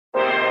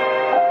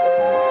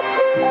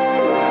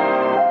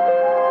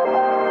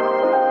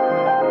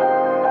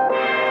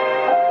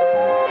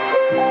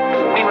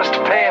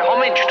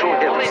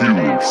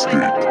Skate.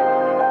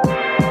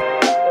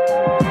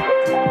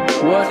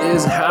 What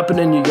is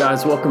happening, you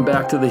guys? Welcome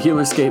back to the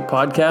Ep.6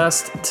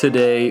 podcast.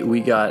 Today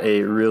we got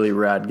a really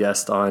rad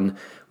guest on.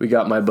 We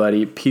got my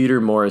buddy Peter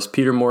Morris.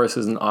 Peter Morris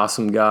is an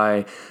awesome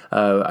guy.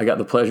 I got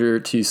the pleasure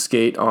to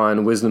skate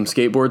on Wisdom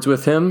skateboards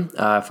with him.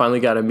 I finally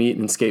got to meet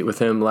and skate with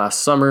him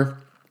last summer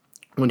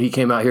when he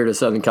came out here to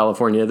Southern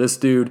California. This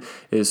dude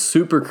is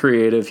super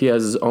creative. He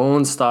has his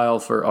own style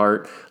for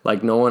art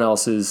like no one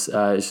else's.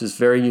 It's just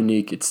very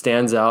unique. It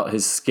stands out.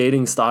 His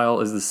skating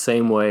style is the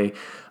same way.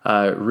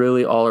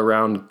 Really all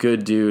around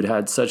good dude.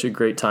 Had such a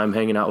great time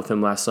hanging out with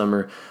him last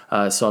summer.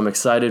 So I'm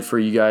excited for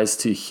you guys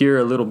to hear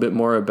a little bit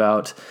more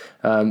about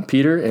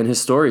Peter and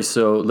his story.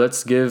 So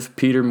let's give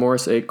Peter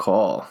Morris a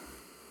call.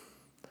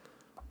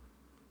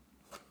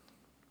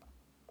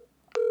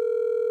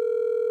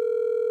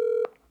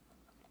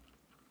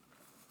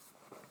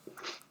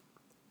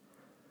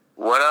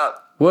 What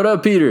up? What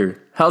up,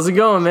 Peter? How's it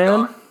going,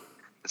 man?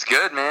 It's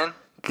good, man.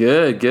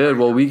 Good.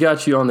 Well, we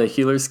got you on the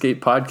Ep.6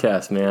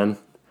 podcast, man.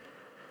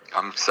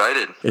 I'm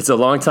excited. It's a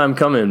long time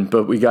coming,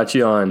 but we got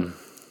you on.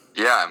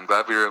 Yeah, I'm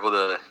glad we were able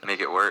to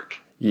make it work.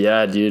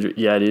 Yeah,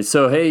 dude.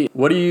 So, hey,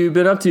 what have you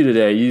been up to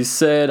today? You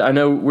said, I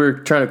know we're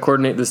trying to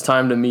coordinate this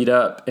time to meet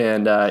up,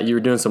 and you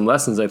were doing some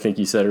lessons, I think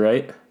you said,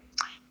 right?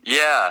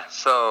 Yeah,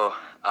 so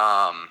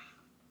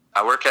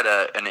I work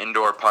at an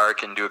indoor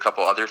park and do a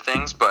couple other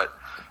things, but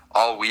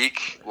all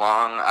week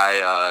long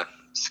I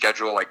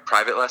schedule like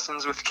private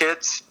lessons with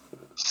kids.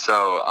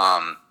 So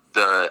I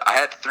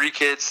had 3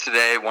 kids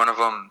today. One of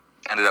them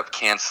ended up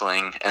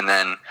canceling, and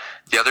then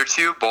the other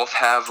 2 both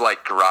have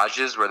like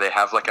garages where they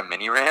have like a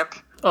mini ramp.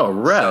 Oh,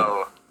 rad.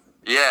 So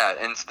yeah,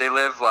 and they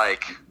live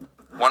like,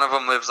 one of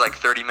them lives like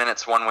 30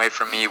 minutes one way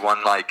from me,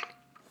 one like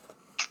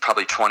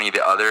probably 20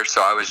 the other.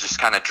 So I was just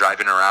kind of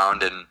driving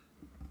around and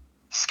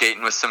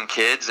skating with some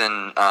kids,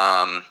 and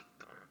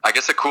I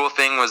guess a cool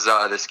thing was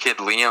this kid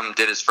Liam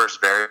did his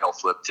first varial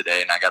flip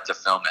today, and I got to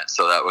film it.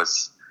 So that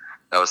was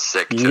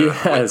sick to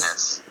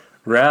witness.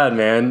 Rad,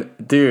 man.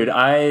 Dude,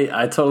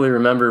 I totally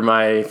remember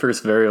my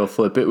first varial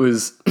flip. It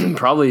was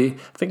probably,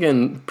 I think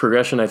in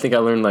progression, I think I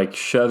learned like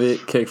shove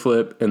it, kick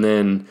flip, and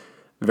then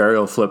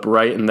varial flip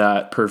right in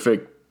that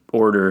perfect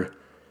order.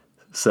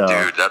 So,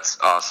 dude, that's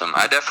awesome.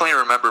 I definitely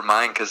remember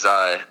mine because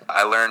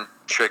I learned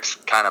tricks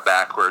kind of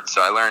backwards.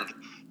 So I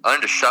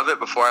learned to shove it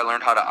before I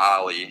learned how to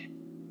ollie,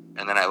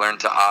 and then I learned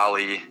to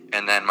ollie,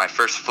 and then my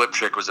first flip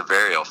trick was a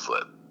varial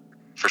flip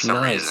for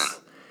some reason.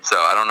 So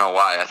I don't know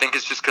why. I think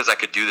it's just because I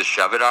could do the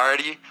shove it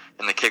already,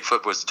 and the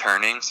kickflip was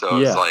turning, so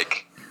it's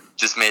like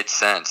just made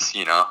sense,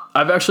 you know.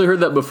 I've actually heard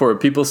that before.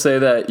 People say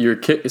that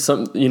your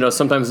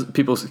sometimes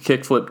people's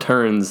kickflip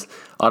turns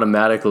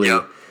automatically.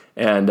 Yep.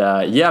 And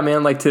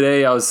man, like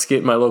today I was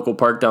skating my local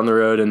park down the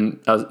road, and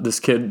I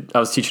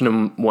was teaching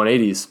him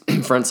 180s,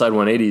 frontside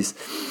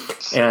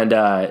 180s,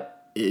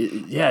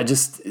 and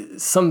just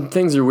some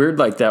things are weird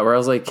like that. Where I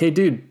was like, hey,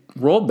 dude,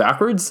 roll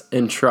backwards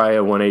and try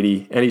a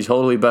 180, and he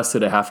totally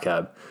busted a half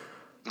cab.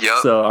 Yep.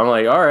 So I'm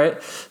like, all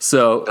right.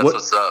 So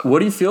what's up. What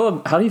do you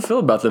feel? How do you feel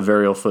about the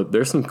varial flip?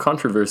 There's some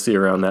controversy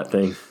around that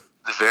thing.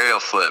 The varial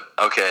flip.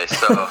 Okay,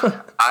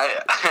 so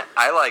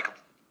I like,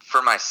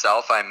 for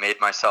myself, I made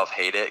myself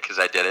hate it because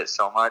I did it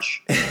so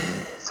much.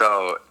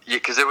 So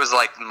because it was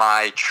like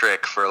my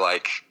trick for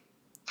like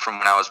from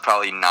when I was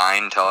probably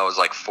 9 till I was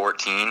like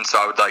 14. So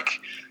I would like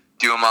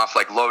do them off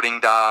like loading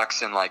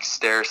docks and like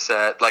stair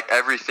set, like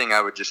everything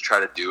I would just try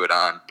to do it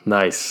on.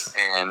 Nice.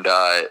 And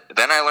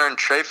then I learned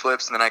tray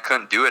flips, and then I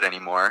couldn't do it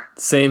anymore.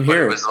 Same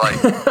here. But it was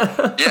like,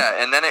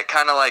 yeah, and then it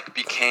kind of like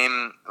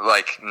became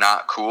like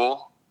not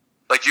cool.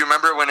 Like, do you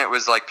remember when it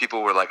was like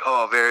people were like,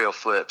 oh, varial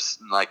flips,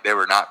 and like they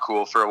were not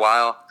cool for a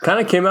while?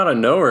 Kind of came out of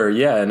nowhere,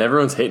 yeah, and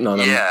everyone's hating on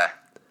them.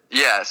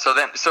 Yeah. So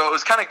it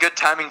was kind of good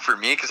timing for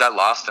me because I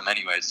lost them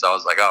anyway. So I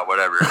was like, oh,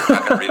 whatever, I'm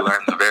not gonna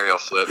relearn the varial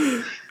flip.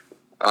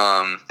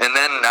 And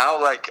then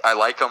now, like, I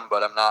like them,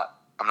 but I'm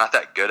not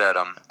that good at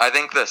them. I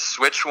think the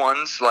switch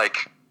ones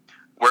like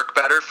work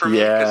better for me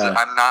because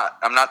I'm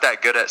not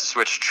that good at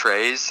switch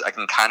trays. I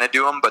can kind of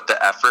do them, but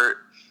the effort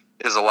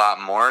is a lot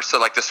more. So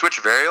like the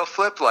switch varial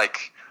flip,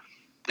 like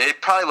they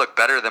probably look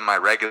better than my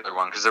regular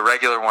one because the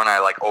regular one I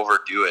like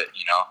overdo it.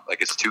 You know,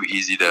 like it's too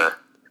easy to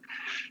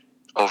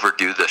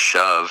overdo the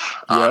shove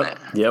on it.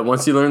 Yeah,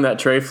 once you learn that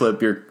tray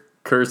flip, you're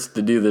cursed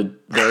to do the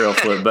varial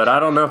flip, but I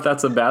don't know if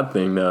that's a bad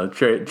thing though.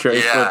 Tray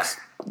flips,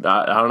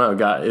 I don't know.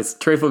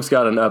 Tray flips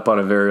got an up on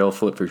a varial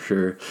flip for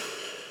sure.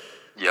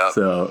 Yep.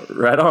 So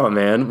right on,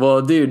 man.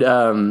 Well, dude.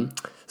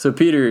 So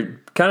Peter,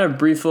 kind of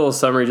brief little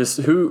summary. Just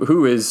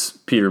who is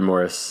Peter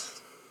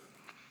Morris?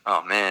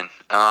 Oh man.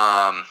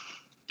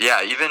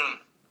 Yeah. You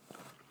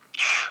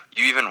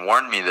even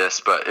warned me this,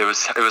 but it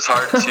was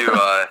hard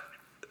to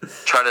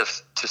try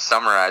to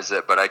summarize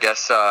it. But I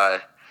guess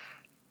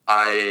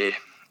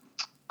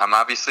I'm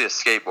obviously a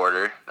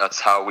skateboarder. That's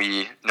how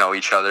we know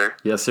each other.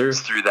 Yes, sir. It's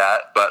through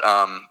that. But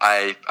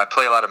I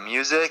play a lot of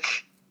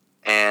music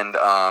and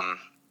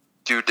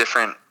do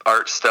different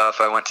art stuff.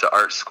 I went to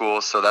art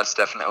school, so that's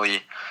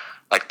definitely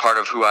like part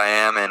of who I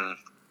am.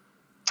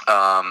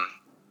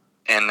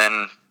 And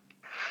then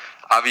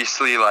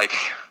obviously, like,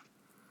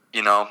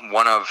 you know,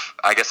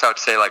 I guess I would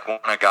say, like, one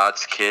of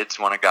God's kids,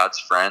 one of God's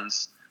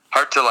friends.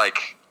 Hard to,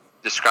 like,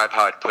 describe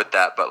how I'd put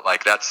that, but,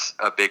 like, that's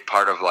a big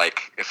part of,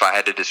 like, if I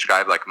had to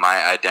describe, like,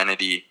 my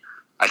identity,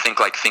 I think,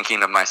 like,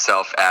 thinking of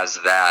myself as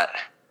that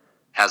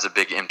has a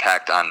big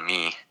impact on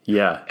me.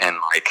 Yeah. And,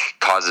 like,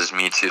 causes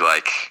me to,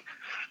 like,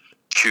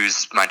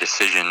 choose my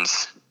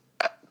decisions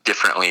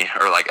differently,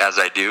 or, like, as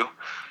I do.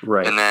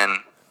 Right. And then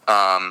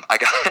I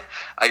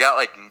got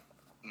like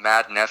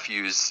mad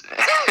nephews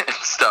and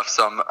stuff,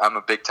 so I'm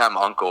a big time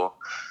uncle,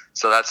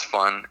 so that's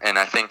fun. And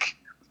I think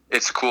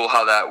it's cool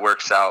how that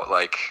works out.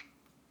 Like,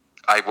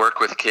 I work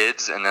with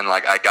kids, and then,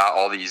 like, I got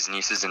all these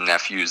nieces and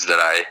nephews that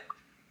I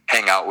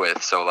hang out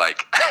with, so,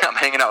 like, I'm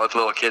hanging out with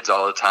little kids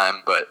all the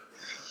time. But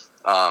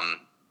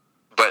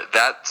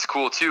that's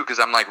cool too, because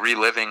I'm, like,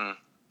 reliving.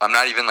 I'm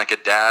not even, like, a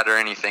dad or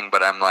anything,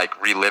 but I'm,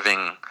 like,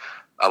 reliving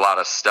a lot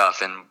of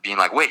stuff and being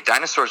like, wait,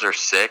 dinosaurs are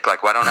sick.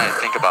 Like, why don't I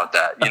think about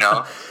that? You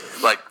know,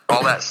 like,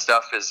 all that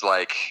stuff is,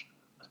 like,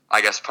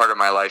 I guess part of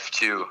my life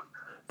too.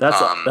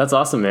 That's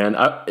awesome, man.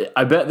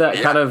 I bet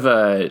that kind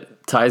of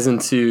ties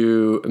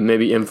into,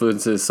 maybe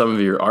influences some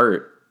of your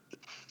art.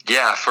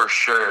 Yeah, for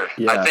sure.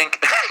 Yeah. I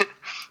think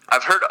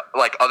I've heard,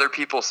 like, other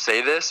people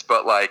say this,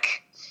 but,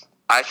 like,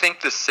 I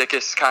think the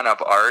sickest kind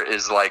of art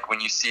is, like,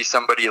 when you see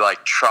somebody,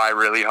 like, try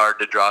really hard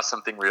to draw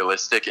something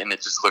realistic and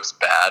it just looks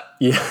bad.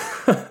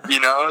 Yeah.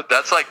 You know,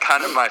 that's, like,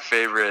 kind of my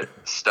favorite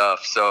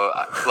stuff. So,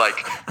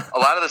 like, a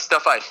lot of the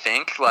stuff I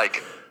think,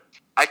 like,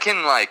 I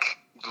can, like,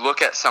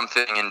 look at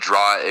something and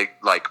draw it,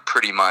 like,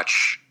 pretty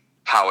much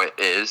how it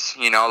is,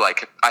 you know?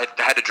 Like, I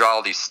had to draw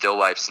all these still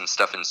lifes and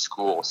stuff in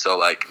school. So,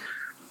 like,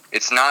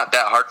 it's not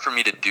that hard for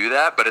me to do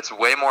that, but it's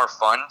way more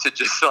fun to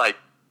just, like,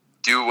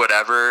 do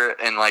whatever,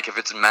 and, like, if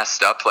it's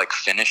messed up, like,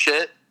 finish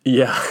it.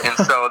 Yeah. And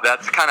so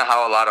that's kind of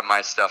how a lot of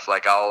my stuff,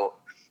 like, I'll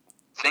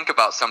think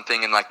about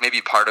something, and, like, maybe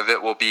part of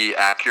it will be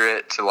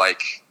accurate to,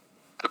 like,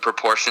 the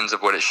proportions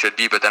of what it should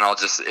be, but then I'll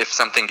just, if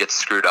something gets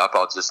screwed up,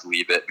 I'll just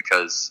leave it,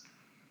 because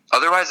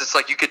otherwise it's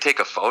like you could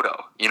take a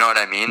photo, you know what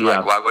I mean? Yeah.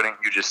 Like, why wouldn't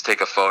you just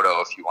take a photo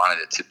if you wanted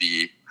it to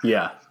be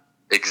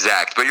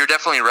exact? But you're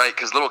definitely right,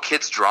 because little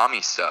kids draw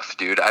me stuff,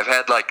 dude. I've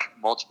had, like,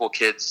 multiple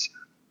kids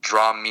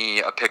draw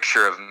me a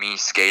picture of me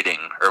skating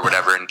or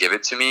whatever and give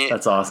it to me.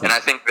 That's awesome. And I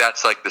think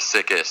that's, like, the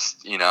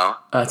sickest, you know?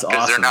 That's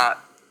awesome. Because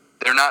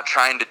they're not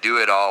trying to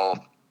do it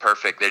all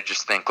perfect. They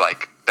just think,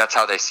 like, that's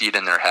how they see it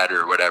in their head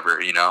or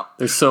whatever, you know?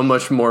 There's so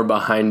much more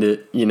behind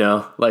it, you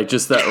know? Like,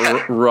 just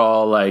that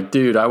raw, like,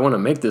 dude, I want to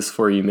make this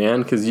for you,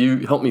 man, because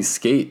you helped me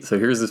skate. So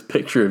here's this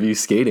picture of you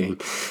skating.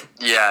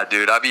 Yeah,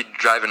 dude. I'll be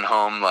driving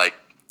home, like,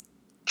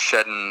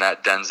 shedding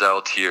that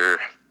Denzel tear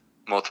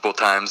multiple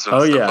times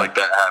when stuff like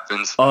that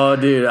happens. Oh,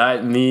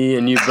 dude, me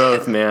and you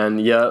both, man.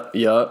 Yep.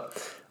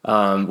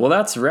 Well,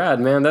 that's rad,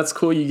 man. That's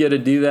cool. You get to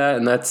do that,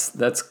 and that's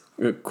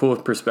a cool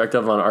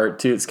perspective on art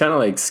too. It's kind of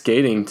like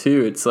skating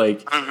too. It's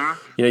like,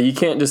 you know, you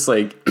can't just,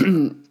 like,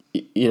 you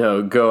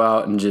know, go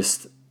out and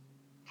just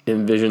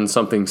envision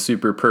something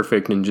super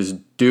perfect and just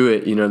do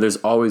it. You know, there's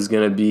always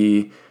going to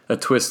be a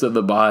twist of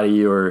the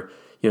body, or,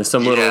 you know,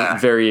 some little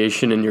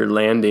variation in your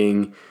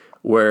landing,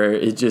 where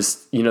it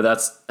just, you know,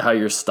 that's how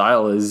your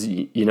style is.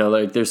 You know,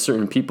 like, there's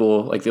certain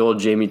people, like the old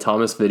Jamie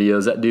Thomas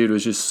videos, that dude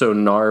was just so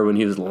gnar when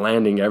he was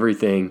landing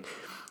everything,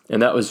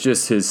 and that was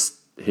just his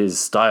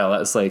style.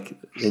 That's like,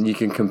 and you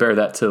can compare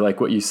that to,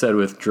 like, what you said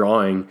with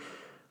drawing.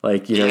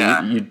 Like, you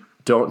know, you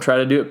don't try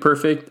to do it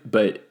perfect,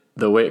 but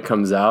the way it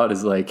comes out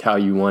is, like, how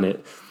you want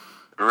it.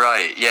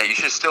 Right. Yeah, you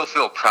should still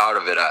feel proud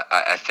of it,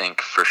 I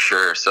think, for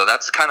sure. So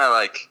that's kind of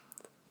like,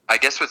 I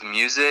guess, with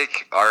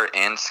music, art,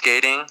 and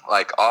skating,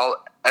 like,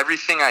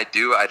 everything I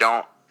do, I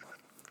don't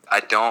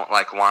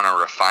like want to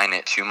refine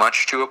it too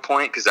much to a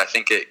point, because I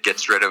think it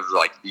gets rid of,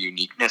 like, the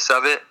uniqueness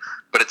of it.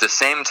 But at the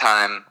same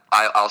time,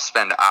 I'll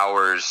spend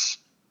hours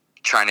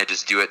trying to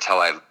just do it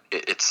till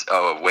it's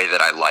a way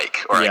that I like,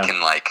 or I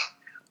can, like,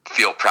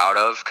 feel proud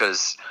of.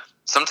 Because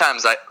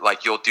sometimes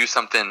you'll do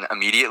something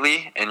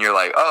immediately and you're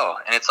like, oh,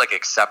 and it's, like,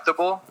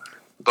 acceptable,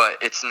 but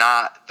it's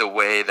not the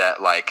way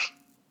that, like,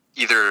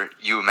 either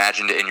you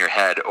imagined it in your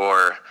head,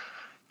 or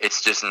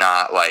it's just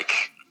not, like,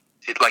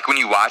 like, when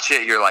you watch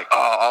it, you're like,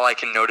 oh, all I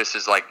can notice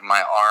is, like,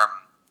 my arm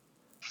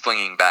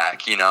flinging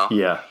back, you know?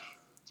 Yeah.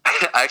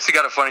 I actually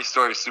got a funny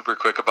story super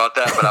quick about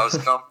that, but I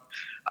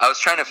was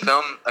trying to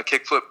film a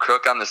kickflip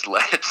crook on this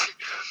ledge,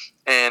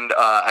 and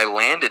I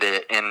landed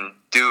it, and,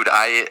 dude,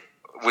 I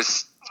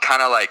was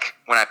kind of, like,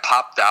 when I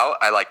popped out,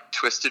 I, like,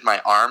 twisted my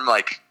arm,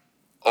 like,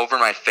 over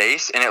my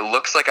face, and it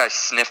looks like I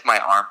sniffed my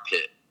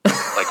armpit,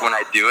 like, when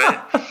I do it.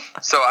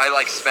 So I,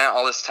 like, spent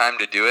all this time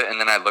to do it, and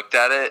then I looked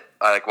at it,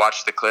 I, like,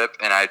 watched the clip,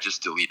 and I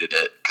just deleted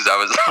it, because I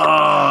was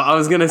I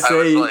was gonna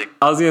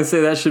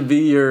say that should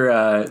be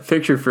your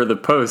picture for the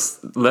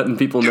post, letting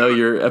people know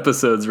your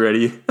episode's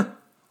ready.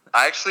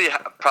 I actually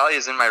probably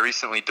is in my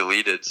recently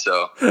deleted,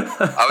 so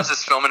I was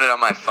just filming it on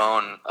my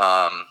phone,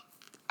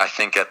 I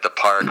think, at the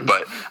park,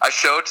 but I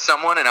showed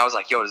someone, and I was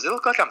like, yo, does it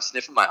look like I'm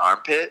sniffing my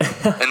armpit?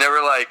 And they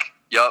were like,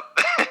 yup.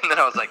 then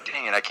I was like,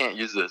 dang it, I can't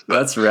use this. But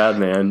That's rad,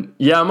 man.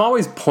 Yeah, I'm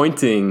always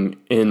pointing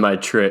in my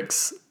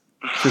tricks.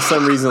 For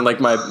some reason, like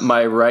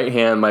my right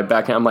hand, my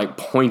back hand, I'm like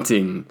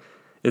pointing.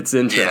 It's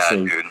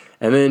interesting. Yeah, dude.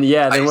 And then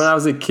when I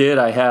was a kid,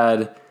 I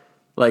had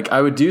like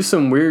I would do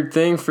some weird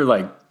thing for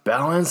like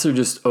balance or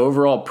just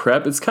overall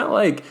prep. It's kind of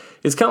like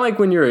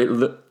when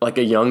you're like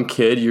a young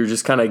kid, you're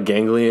just kind of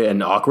gangly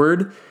and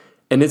awkward.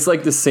 And it's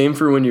like the same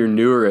for when you're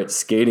newer at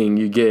skating.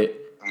 You get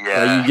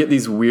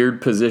these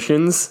weird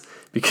positions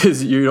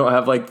because you don't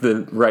have like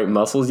the right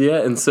muscles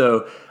yet. And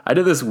so I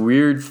did this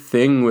weird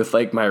thing with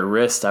like my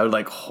wrist. I would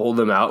like hold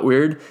them out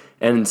weird.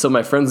 And so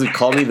my friends would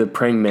call me the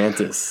praying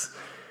mantis.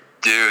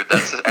 Dude,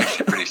 that's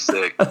actually pretty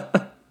sick.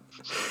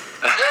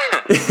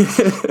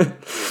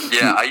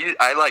 Yeah,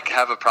 I like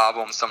have a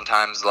problem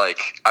sometimes.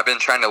 Like I've been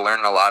trying to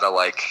learn a lot of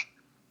like,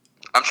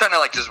 I'm trying to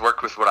like just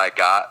work with what I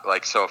got.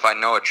 Like, so if I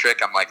know a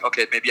trick, I'm like,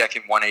 okay, maybe I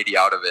can 180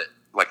 out of it,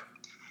 like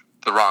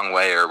the wrong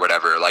way or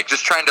whatever. Like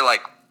just trying to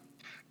like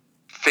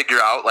figure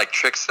out like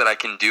tricks that I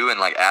can do and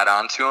like add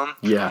on to them.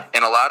 Yeah.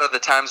 And a lot of the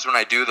times when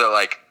I do the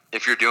like,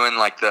 if you're doing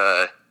like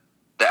the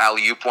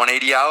alley-oop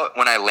 180 out,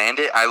 when I land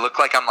it, I look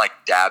like I'm like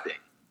dabbing.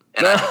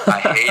 And I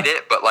hate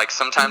it, but like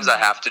sometimes I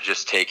have to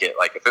just take it.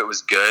 Like if it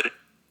was good,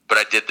 but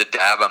I did the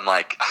dab, I'm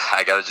like,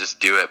 I gotta just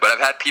do it. But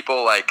I've had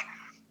people like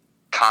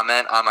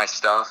comment on my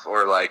stuff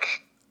or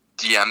like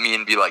DM me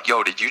and be like,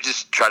 yo, did you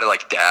just try to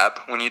like dab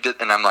when you did?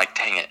 And I'm like,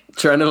 dang it.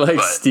 Trying to like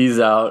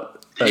steeze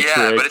out a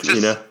trick, but it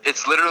just,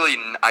 it's literally,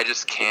 I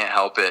just can't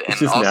help it. And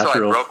also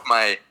natural.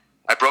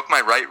 I broke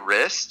my right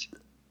wrist.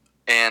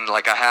 And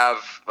like I have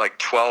like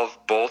 12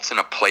 bolts and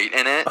a plate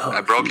in it.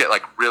 I broke it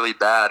like really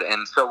bad.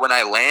 And so when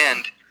I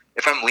land,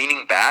 if I'm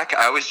leaning back,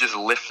 I always just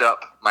lift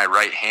up my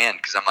right hand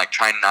because I'm like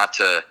trying not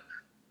to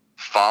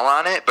fall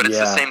on it. But it's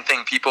the same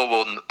thing. People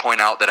will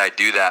point out that I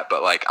do that,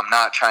 but like I'm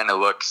not trying to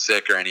look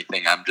sick or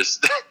anything. I'm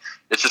just,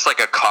 it's just like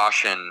a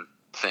caution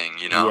thing,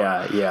 you know?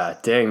 Yeah.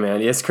 Dang,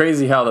 man. It's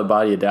crazy how the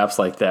body adapts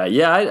like that.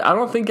 Yeah, I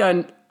don't think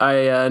I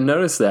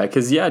noticed that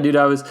because,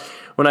 dude,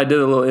 when I did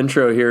a little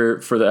intro here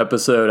for the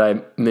episode,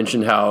 I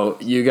mentioned how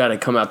you got to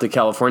come out to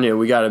California.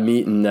 We got to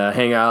meet and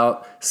hang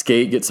out,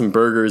 skate, get some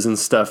burgers and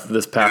stuff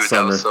this past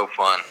summer. That was so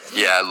fun.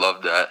 Yeah, I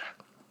loved that.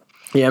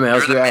 Yeah, man,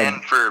 You're the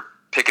man for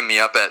picking me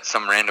up at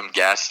some random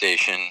gas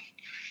station.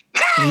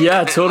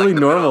 Yeah, totally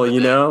like normal, you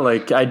know?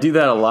 Like, I do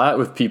that a lot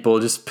with people.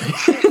 Yeah,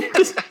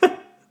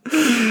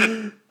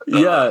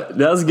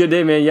 that was a good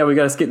day, man. Yeah, we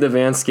got to skate the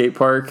Van Skate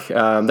Park.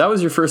 That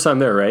was your first time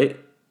there, right?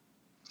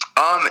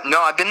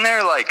 No, I've been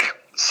there like...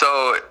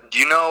 So, do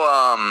you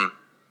know,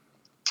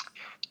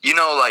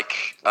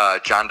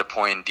 John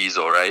DePoy and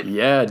Diesel, right?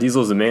 Yeah,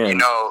 Diesel's the man.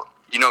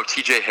 You know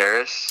TJ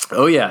Harris?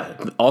 Oh, yeah.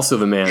 Also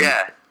the man.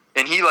 Yeah.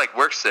 And he, like,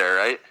 works there,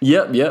 right?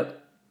 Yep.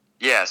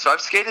 Yeah, so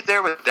I've skated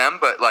there with them,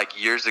 but,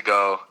 like, years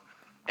ago.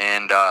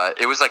 And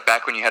it was, like,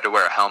 back when you had to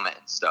wear a helmet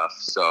and stuff,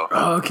 so.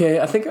 Oh, okay.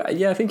 I think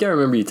I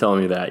remember you telling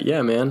me that.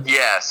 Yeah, man.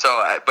 Yeah,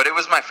 but it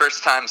was my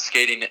first time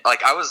skating.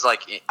 Like, I was,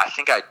 like, I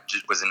think I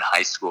just was in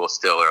high school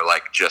still or,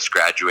 like, just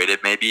graduated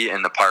maybe,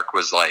 and the park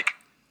was, like,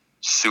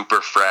 super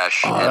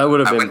fresh. Oh, that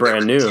would have been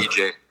brand new.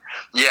 TJ.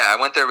 Yeah, I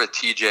went there with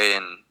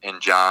TJ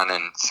and John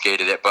and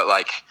skated it, but,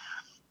 like,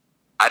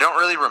 I don't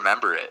really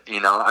remember it, you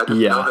know? I just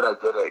know that I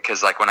did it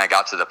because, like, when I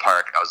got to the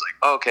park, I was like,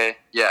 oh, okay,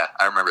 yeah,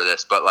 I remember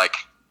this. But, like,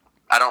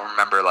 I don't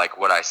remember, like,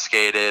 what I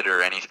skated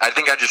or anything. I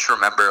think I just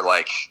remember,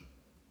 like,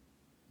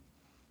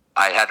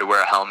 I had to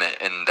wear a helmet,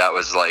 and that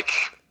was, like,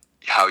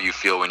 how you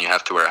feel when you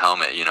have to wear a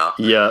helmet, you know?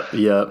 Yep.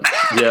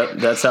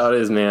 That's how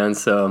it is, man.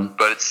 So,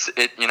 but it's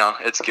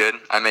good.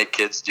 I make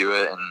kids do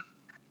it, and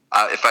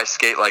if I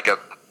skate, like, a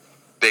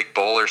big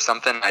bowl or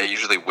something, I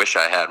usually wish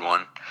I had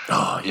one.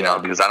 Oh, you know,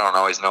 because I don't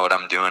always know what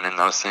I'm doing in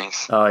those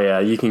things. Oh,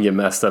 yeah, you can get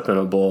messed up in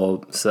a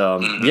bowl.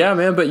 So, yeah,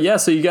 man. But, yeah,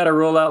 so you got to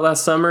roll out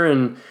last summer,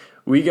 and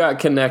we got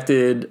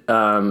connected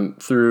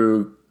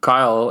through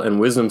Kyle and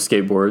Wisdom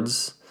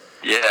Skateboards.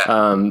 Yeah.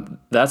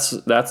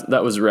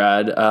 That was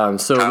rad.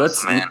 So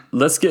Kyle's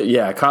let's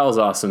get Kyle's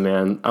awesome,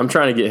 man. I'm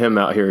trying to get him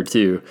out here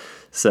too.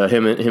 So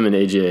him and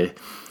AJ.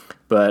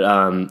 But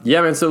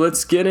man, so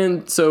let's get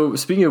in. So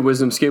speaking of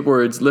Wisdom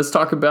Skateboards, let's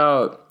talk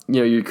about,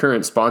 your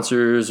current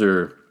sponsors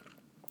or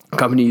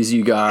companies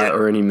you got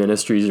or any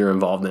ministries you're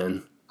involved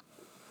in.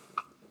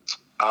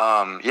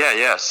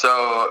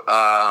 So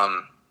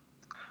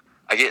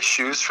I get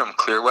shoes from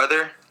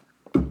Clearweather,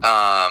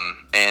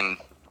 and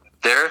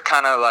they're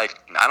kind of like,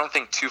 I don't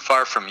think too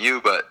far from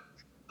you, but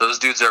those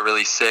dudes are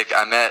really sick.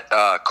 I met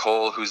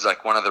Cole, who's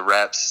like one of the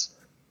reps,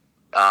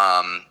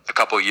 a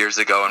couple of years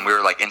ago, and we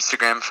were like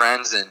Instagram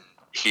friends, and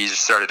he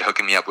just started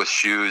hooking me up with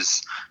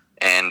shoes.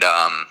 And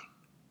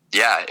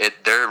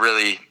they're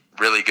really,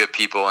 really good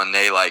people, and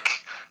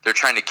they're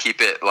trying to keep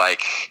it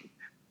like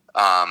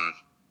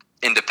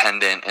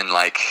independent and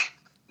like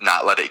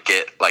not let it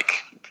get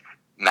like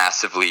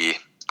massively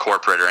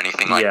corporate or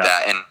anything like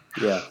that. And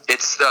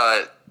it's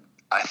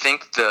I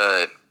think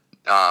the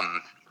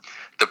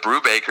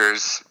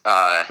Brewbakers,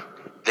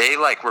 they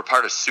like were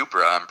part of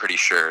Supra, I'm pretty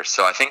sure.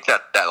 So I think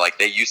that like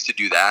they used to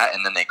do that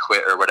and then they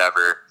quit or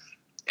whatever.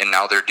 and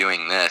now they're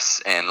doing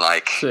this, and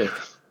like Sick.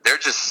 they're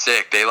just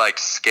sick. They like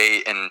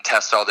skate and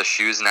test all the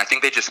shoes, and I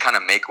think they just kind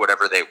of make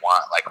whatever they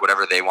want, like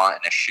whatever they want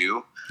in a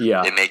shoe.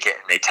 Yeah. They make it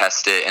and they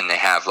test it, and they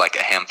have like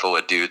a handful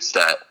of dudes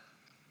that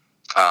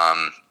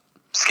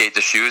skate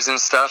the shoes and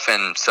stuff.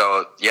 And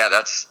so yeah,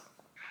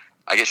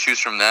 I get shoes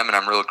from them, and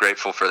I'm real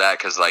grateful for that,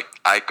 because like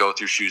I go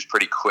through shoes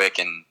pretty quick,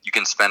 and you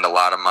can spend a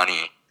lot of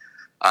money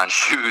on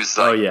shoes,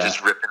 like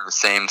just ripping the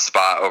same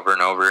spot over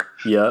and over.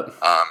 Yep.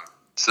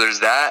 So there's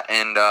that,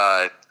 and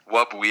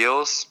Wub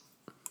Wheels,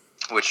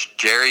 which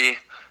Jerry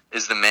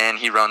is the man.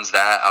 He runs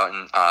that out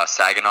in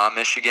Saginaw,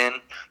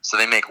 Michigan. So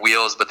they make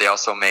wheels, but they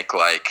also make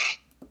like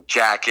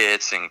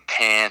jackets and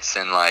pants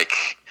and like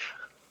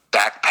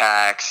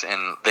backpacks,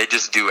 and they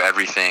just do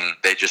everything.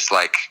 They just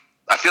like,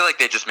 I feel like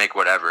they just make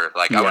whatever.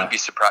 Like I wouldn't be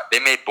surprised.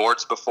 They made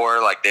boards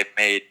before. Like they've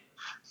made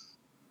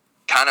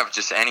kind of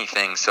just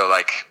anything. So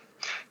like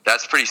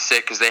that's pretty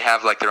sick, because they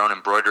have like their own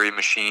embroidery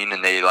machine,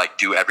 and they like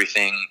do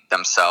everything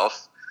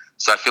themselves.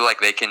 So I feel like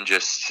they can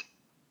just,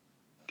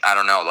 I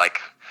don't know, like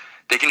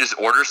they can just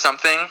order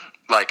something,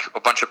 like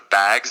a bunch of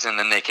bags, and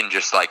then they can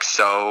just like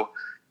sew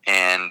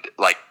and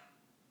like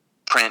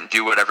print,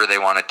 do whatever they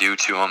want to do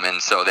to them.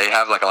 And so they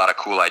have like a lot of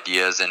cool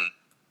ideas, and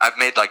I've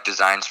made like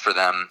designs for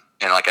them,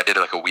 and like I did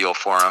like a wheel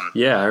for them.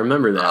 Yeah, I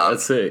remember that.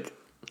 That's sick.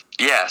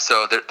 Yeah,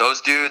 so those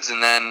dudes,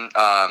 and then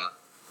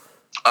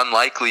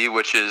Unlikely,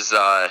 which is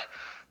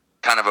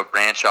kind of a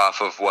branch off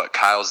of what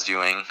Kyle's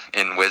doing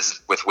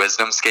with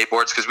Wisdom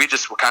skateboards, because we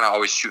just were kind of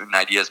always shooting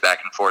ideas back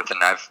and forth,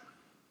 and I've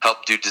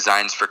helped do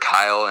designs for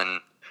Kyle, and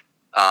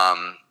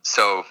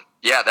so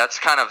yeah, that's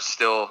kind of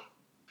still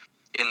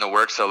in the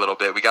works a little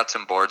bit. We got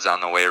some boards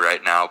on the way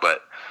right now,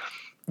 but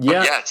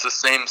yeah, it's the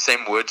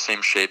same wood,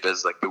 same shape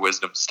as like the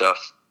Wisdom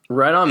stuff.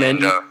 Right on, man.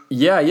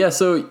 Yeah.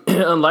 So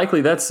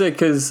Unlikely, that's sick,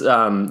 because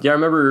I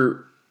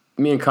remember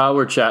me and Kyle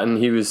were chatting.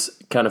 He was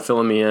kind of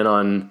filling me in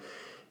on,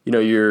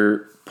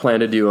 your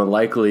plan to do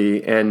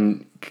Unlikely,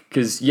 and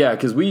because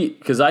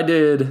I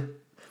did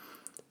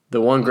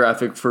the one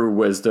graphic for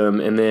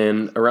Wisdom, and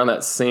then around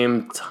that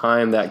same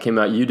time that came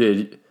out, you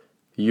did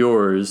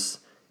yours,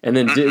 and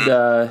then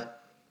did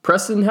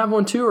Preston have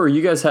one too, or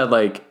you guys had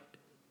like,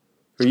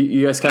 or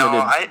you guys kind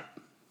of did?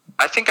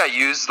 I think I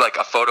used like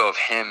a photo of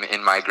him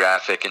in my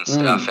graphic and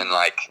stuff, and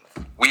like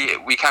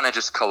we kind of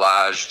just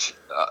collaged.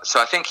 So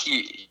I think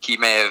he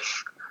may have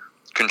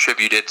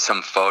contributed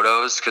some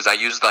photos, because I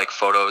used like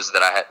photos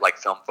that I had, like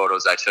film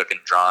photos I took, and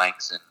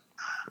drawings and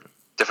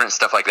different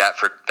stuff like that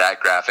for that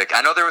graphic.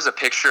 I know there was a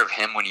picture of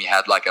him when he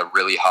had like a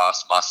really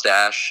Haas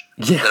mustache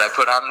that I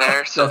put on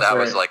there, so that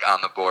was like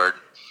on the board.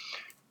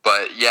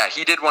 But yeah,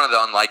 he did one of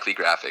the Unlikely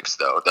graphics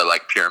though, the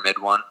like pyramid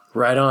one.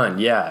 Right on.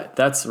 Yeah,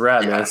 that's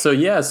rad, man. So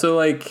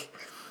like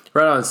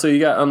right on. So you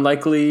got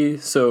Unlikely.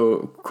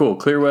 So cool.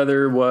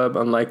 Clearweather, Wub,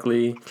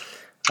 Unlikely.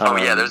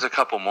 There's a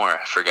couple more.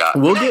 I forgot.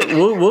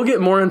 We'll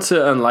get more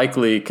into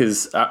Unlikely,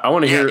 because I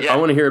want to hear. I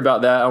want to hear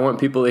about that. I want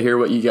people to hear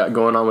what you got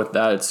going on with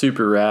that. It's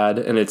super rad,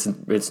 and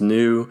it's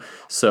new.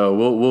 So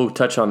we'll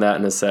touch on that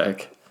in a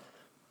sec.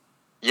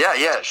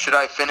 Yeah. Should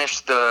I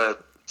finish the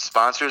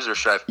sponsors, or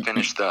should I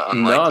finish the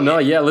Unlikely? No.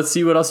 Yeah, let's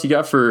see what else you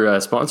got for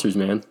sponsors,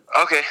 man.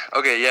 Okay.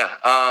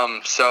 Yeah.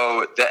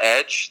 So the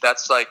Edge,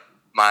 that's like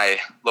my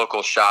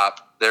local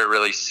shop. They're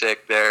really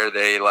sick there.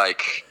 They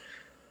like,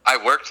 I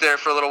worked there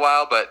for a little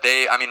while, but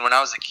when I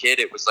was a kid,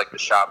 it was like the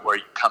shop where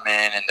you come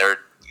in and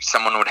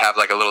someone would have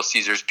like a Little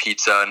Caesars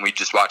pizza, and we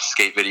just watch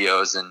skate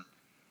videos and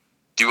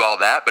do all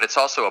that. But it's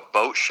also a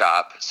boat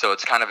shop, so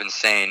it's kind of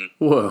insane.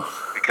 Whoa.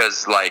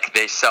 Because like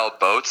they sell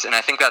boats, and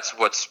I think that's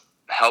what's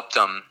helped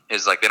them,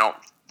 is like they don't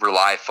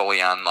rely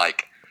fully on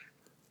like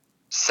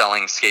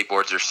selling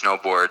skateboards or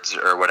snowboards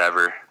or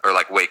whatever, or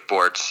like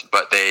wakeboards,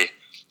 but they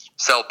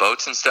sell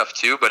boats and stuff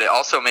too. But it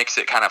also makes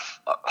it kind of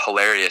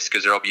hilarious,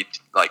 because there'll be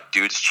like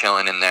dudes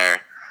chilling in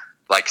there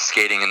like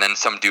skating, and then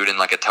some dude in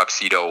like a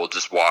tuxedo will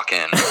just walk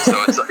in.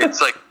 So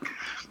it's like,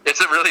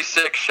 it's a really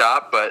sick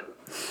shop. But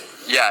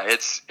yeah,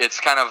 it's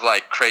kind of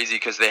like crazy,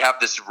 because they have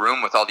this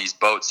room with all these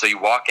boats, so you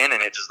walk in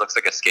and it just looks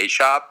like a skate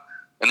shop,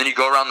 and then you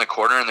go around the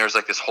corner and there's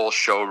like this whole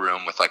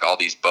showroom with like all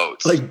these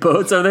boats. Like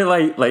boats? Are they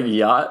like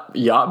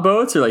yacht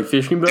boats, or like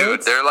fishing boats?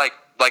 Dude, they're like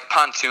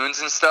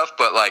pontoons and stuff,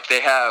 but like they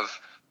have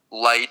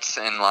lights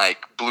and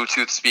like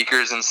Bluetooth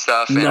speakers and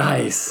stuff. And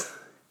nice.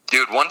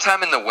 Dude, one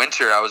time in the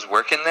winter I was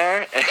working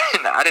there,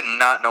 and I did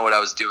not know what I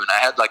was doing. I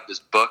had like this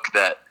book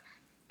that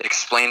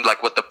explained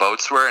like what the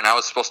boats were, and I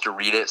was supposed to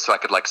read it so I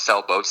could like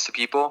sell boats to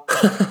people.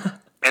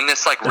 And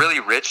this like really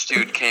rich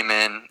dude came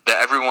in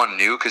that everyone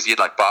knew, because he had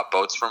like bought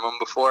boats from him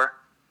before.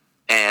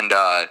 And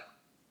I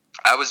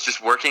was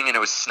just working, and it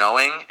was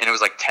snowing, and it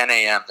was like 10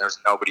 a.m. There was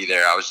nobody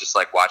there. I was just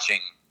like watching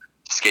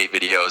skate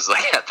videos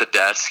like at the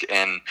desk,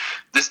 and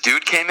this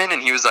dude came in,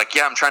 and he was like,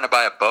 yeah, I'm trying to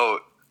buy a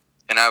boat.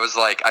 And I was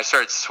like, I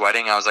started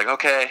sweating. I was like,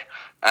 okay.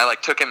 I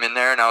like took him in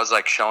there, and I was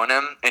like showing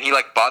him, and he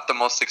like bought the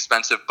most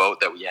expensive boat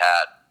that we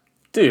had.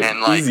 Dude,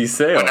 and, like, easy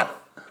sale.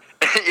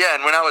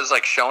 And when I was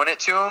like showing it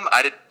to him,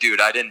 I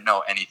didn't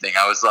know anything.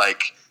 I was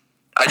like,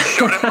 I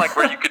showed him like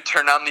where you could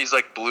turn on these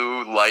like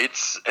blue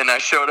lights, and I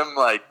showed him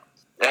like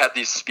it had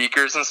these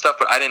speakers and stuff,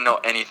 but I didn't know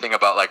anything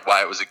about like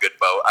why it was a good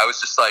boat. I was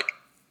just like,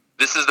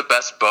 this is the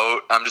best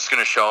boat. I'm just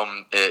going to show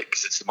him it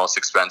because it's the most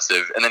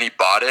expensive. And then he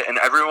bought it. And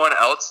everyone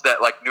else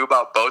that like knew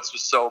about boats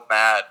was so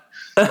mad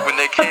when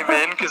they came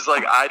in because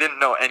like I didn't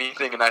know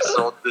anything and I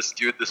sold this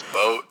dude this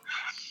boat.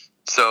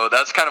 So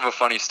that's kind of a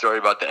funny story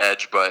about the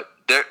Edge, but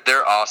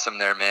they're awesome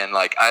there, man.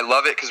 Like I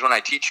love it because when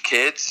I teach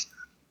kids,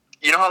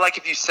 you know how like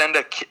if you send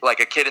a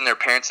kid and their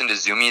parents into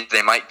Zoomies,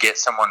 they might get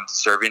someone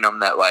serving them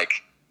that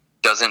like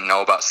doesn't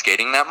know about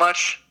skating that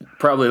much.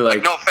 Probably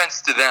like no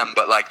offense to them,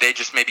 but like they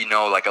just maybe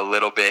know like a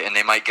little bit, and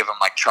they might give them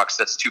like trucks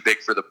that's too big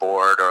for the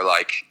board, or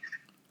like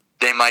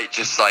they might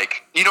just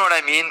like, you know what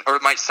I mean, or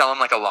might sell them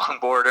like a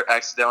longboard or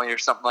accidentally or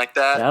something like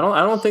that. Yeah,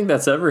 I don't think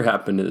that's ever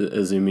happened at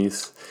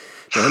Zoomies.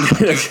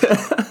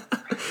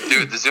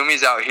 Dude, the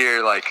Zoomies out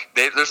here, like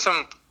there's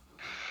some,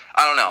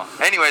 I don't know.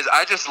 Anyways,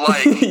 I just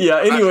like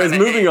yeah. Anyways,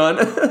 moving on.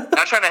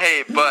 Not trying to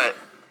hate, but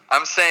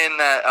I'm saying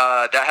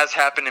that that has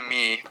happened to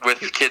me with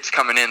kids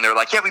coming in. They're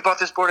like, yeah, we bought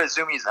this board at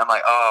Zoomies. I'm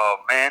like, oh,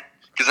 man.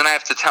 Because then I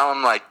have to tell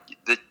them, like,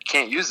 they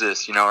can't use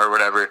this, you know, or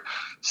whatever.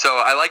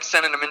 So I like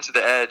sending them into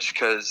the Edge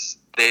because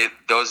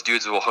those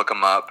dudes will hook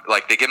them up.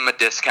 Like, they give them a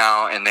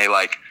discount, and they,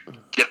 like,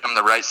 get them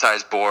the right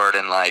size board.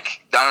 And,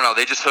 like, I don't know,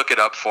 they just hook it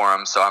up for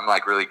them. So I'm,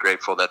 like, really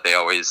grateful that they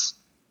always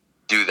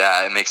do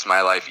that. It makes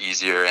my life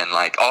easier. And,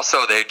 like,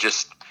 also it's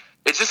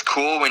just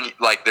cool when,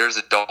 like, there's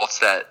adults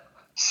that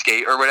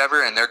skate or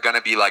whatever, and they're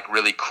gonna be like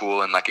really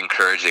cool and like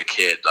encourage a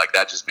kid. Like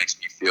that just makes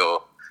me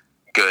feel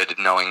good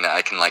knowing that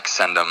I can like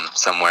send them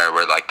somewhere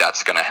where like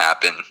that's gonna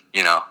happen,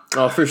 you know.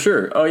 Oh, for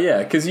sure. Oh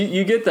yeah, because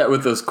you get that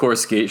with those core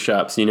skate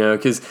shops, you know.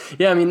 Because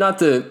yeah, I mean, not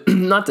to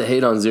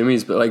hate on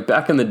Zoomies, but like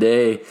back in the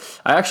day,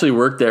 I actually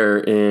worked there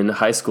in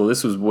high school.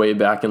 This was way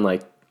back in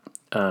like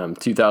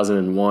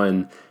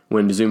 2001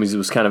 when Zoomies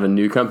was kind of a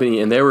new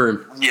company, and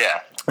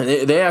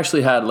they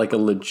actually had like a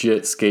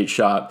legit skate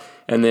shop.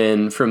 And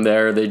then from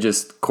there, they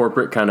just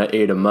corporate kind of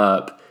ate them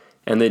up,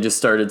 and they just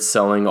started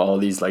selling all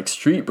these like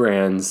street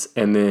brands.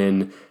 And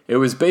then it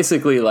was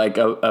basically like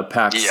a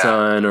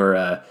PacSun or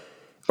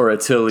a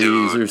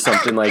Tilly's or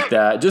something like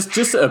that,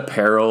 just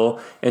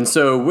apparel. And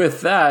so with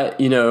that,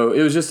 you know,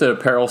 it was just an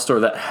apparel store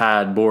that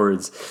had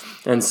boards.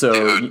 And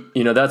so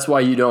you know that's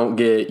why you don't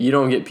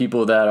get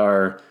people that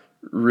are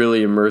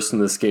really immersed in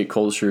the skate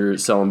culture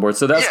selling boards.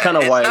 So that's kind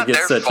of why it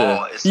gets such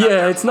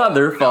it's not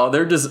their fault.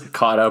 They're just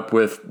caught up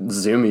with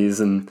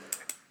Zoomies and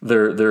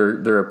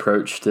their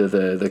approach to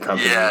the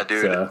company. Yeah,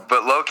 dude. So.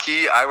 But low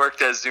key, I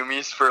worked at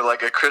Zoomies for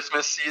like a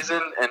Christmas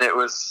season, and it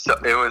was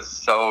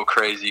so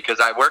crazy because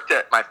I worked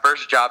at my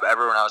first job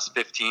ever when I was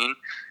 15.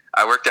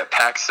 I worked at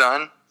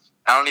PacSun.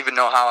 I don't even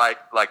know how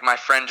my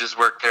friend just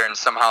worked there and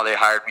somehow they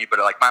hired me, but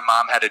like my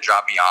mom had to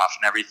drop me off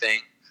and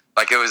everything.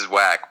 Like it was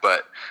whack,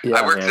 but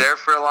I worked there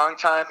for a long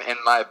time, and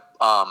my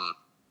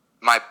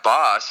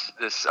boss,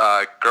 this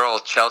girl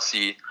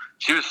Chelsea,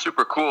 she was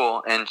super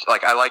cool, and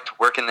like I liked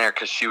working there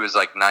because she was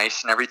like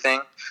nice and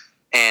everything.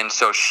 And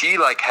so she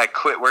like had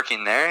quit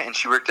working there, and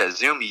she worked at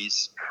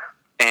Zoomies,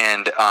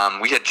 and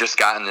we had just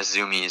gotten the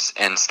Zoomies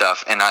and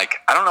stuff. And like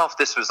I don't know if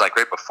this was like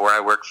right before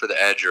I worked for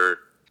the Edge or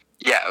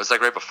it was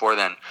like right before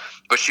then.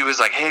 But she was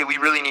like, "Hey, we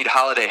really need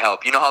holiday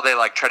help." You know how they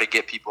like try to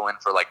get people in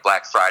for like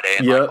Black Friday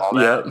and like all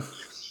that. Yep.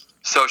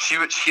 So she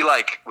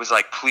like was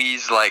like,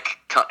 please, like,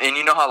 come. And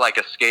you know how like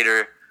a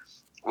skater,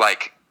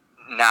 like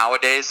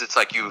nowadays, it's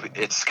like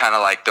it's kind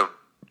of like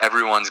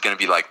everyone's gonna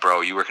be like,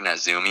 bro, you working at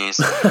Zoomies?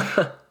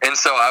 And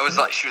so I was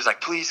like, she was like,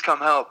 please come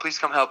help,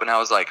 and I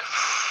was like,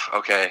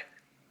 okay.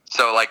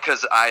 So like,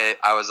 cause I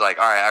was like,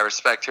 all right, I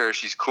respect her,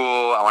 she's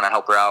cool, I want to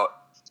help her out.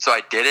 So I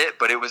did it,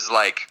 but it was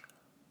like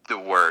the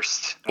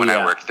worst when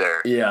I worked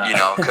there. Yeah, you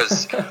know,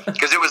 cause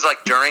it was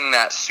like during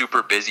that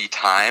super busy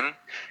time.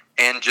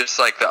 And just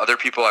like the other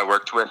people I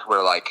worked with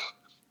were like,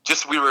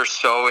 we were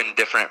so in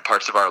different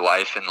parts of our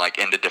life and like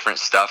into different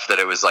stuff that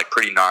it was like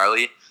pretty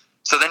gnarly.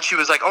 So then she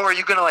was like, oh, are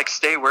you going to like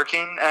stay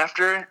working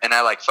after? And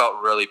I like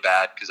felt really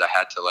bad because I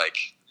had to like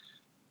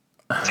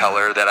tell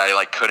her that I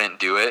like couldn't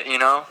do it, you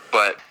know?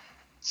 But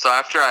so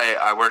after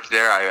I worked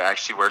there, I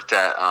actually worked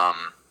at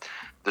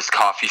this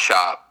coffee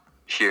shop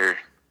here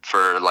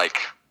for like,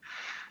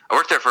 I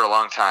worked there for a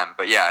long time.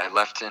 But yeah, I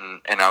left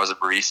and I was a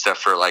barista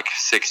for like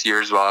 6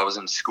 years while I was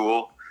in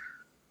school.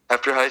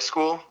 After high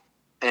school,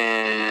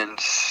 and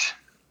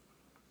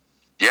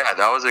yeah,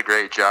 that was a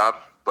great job,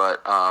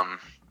 but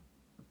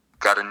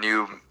got a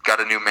new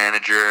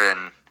manager,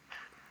 and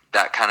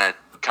that kind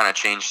of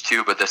changed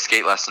too, but the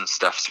skate lesson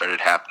stuff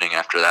started happening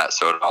after that,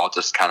 so it all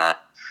just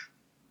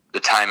the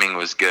timing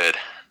was good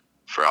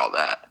for all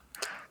that.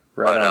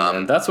 Right on,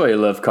 man. That's why you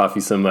love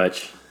coffee so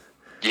much.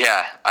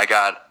 Yeah, I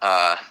got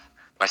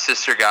my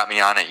sister got me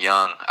on it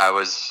young.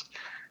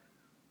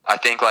 I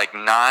think like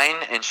 9,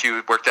 and she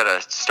worked at a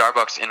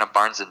Starbucks in a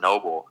Barnes &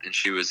 Noble, and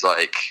she was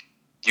like,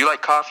 do you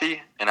like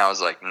coffee? And I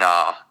was like,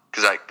 nah,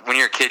 because like when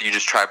you're a kid, you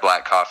just try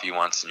black coffee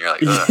once, and you're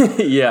like, ugh.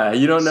 Yeah,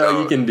 you don't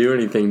know you can do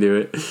anything to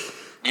it.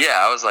 Yeah,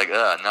 I was like,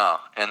 no.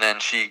 And then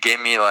she gave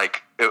me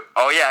like,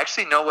 I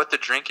actually know what the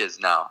drink is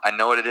now. I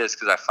know what it is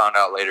because I found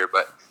out later,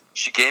 but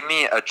she gave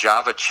me a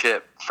Java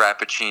chip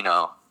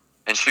Frappuccino,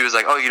 and she was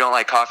like, "Oh, you don't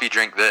like coffee?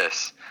 Drink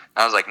this."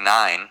 And I was like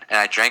 9, and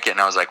I drank it,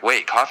 and I was like,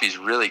 "Wait,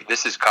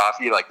 this is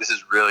coffee? Like, this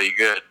is really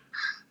good."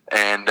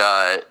 And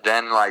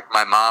then, like,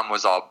 my mom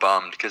was all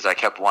bummed because I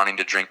kept wanting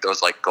to drink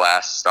those, like,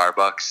 glass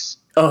Starbucks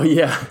Oh,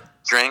 yeah.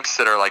 drinks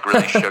that are, like,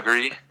 really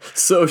sugary.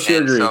 So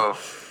sugary.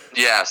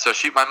 And so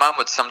my mom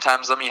would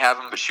sometimes let me have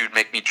them, but she would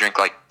make me drink,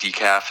 like,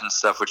 decaf and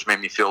stuff, which made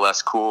me feel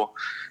less cool.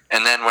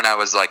 And then when I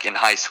was, like, in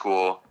high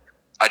school,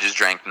 I just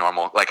drank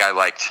normal. Like, I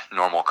liked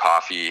normal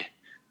coffee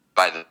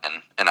by then,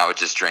 and I would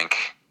just drink,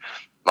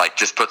 like,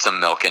 just put some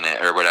milk in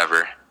it or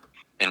whatever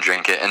and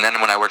drink it. And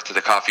then when I worked at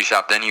the coffee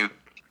shop, then you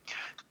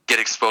get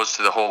exposed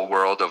to the whole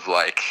world of,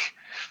 like,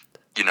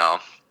 you know,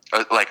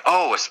 like,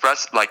 oh,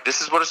 espresso, like,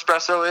 this is what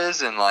espresso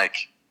is, and, like,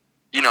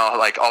 you know,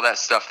 like, all that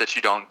stuff that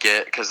you don't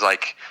get, because,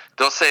 like,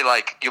 they'll say,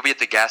 like, you'll be at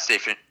the gas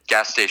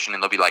station,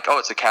 and they'll be like, oh,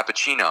 it's a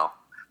cappuccino,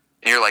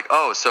 and you're like,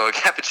 oh, so a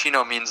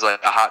cappuccino means,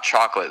 like, a hot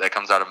chocolate that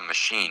comes out of a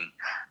machine.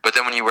 But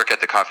then when you work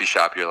at the coffee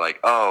shop, you're like,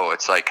 oh,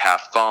 it's, like,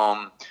 half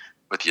foam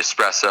with the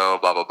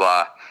espresso, blah, blah,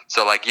 blah.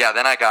 So, like, yeah,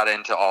 then I got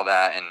into all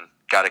that and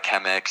got a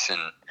Chemex,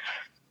 and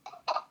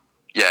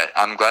yeah,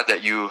 I'm glad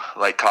that you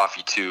like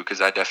coffee too,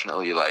 because I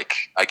definitely, like,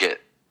 I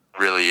get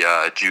really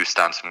juiced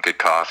on some good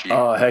coffee.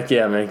 Oh, heck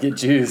yeah, man. Get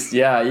juiced.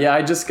 Yeah.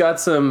 I just got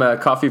some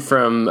coffee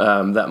from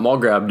that mall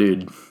grab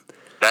dude.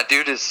 That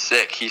dude is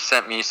sick. He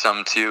sent me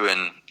some too,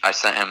 and I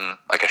sent him,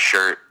 like, a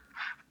shirt.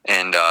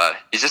 And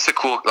he's just a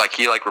cool, like,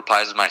 he, like,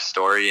 replies to my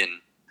story, and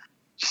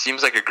just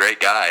seems like a great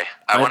guy.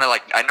 I want to,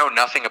 like, I know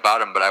nothing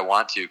about him, but I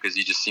want to, because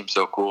he just seems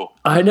so cool.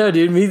 I know,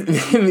 dude.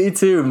 Me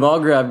too. Mall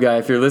grab guy.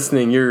 If you're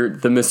listening, you're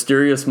the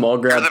mysterious mall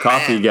grab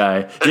coffee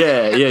guy.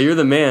 Yeah, you're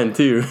the man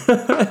too.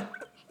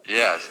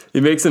 Yeah.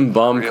 He makes some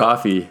bomb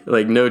coffee.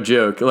 Like, no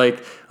joke.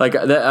 Like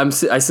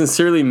that. I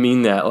sincerely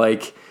mean that.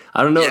 Like,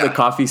 I don't know what the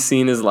coffee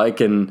scene is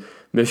like in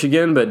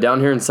Michigan, but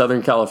down here in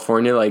Southern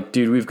California, like,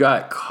 dude, we've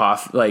got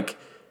coffee. Like,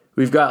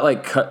 we've got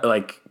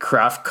like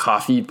craft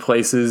coffee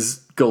places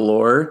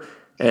galore.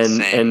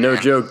 And no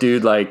joke,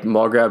 dude, like,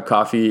 mall grab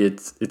coffee,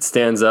 it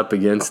stands up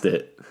against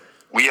it.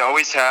 We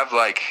always have,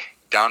 like,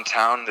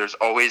 downtown, there's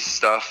always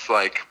stuff,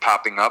 like,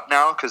 popping up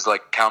now, because,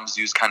 like,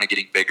 Kalamazoo's kind of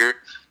getting bigger,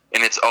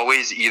 and it's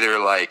always either,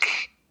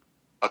 like,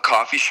 a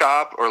coffee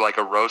shop or, like,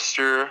 a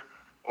roaster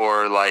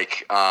or,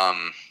 like a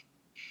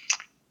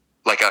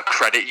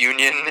credit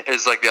union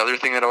is, like, the other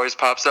thing that always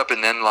pops up,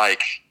 and then,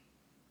 like,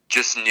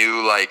 just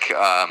new, like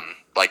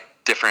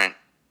different,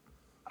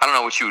 I don't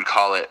know what you would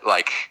call it,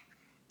 like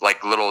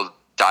little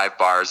dive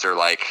bars or,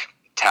 like,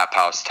 tap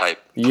house type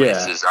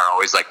places are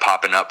always, like,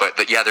 popping up.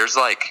 But yeah, there's,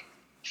 like,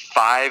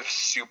 5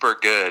 super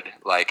good,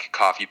 like,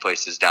 coffee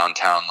places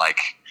downtown, like,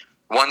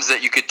 ones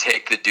that you could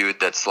take the dude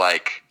that's,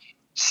 like,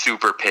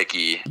 super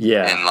picky,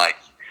 and, like,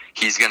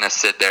 he's gonna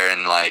sit there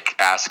and, like,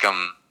 ask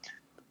him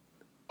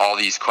all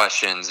these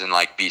questions and,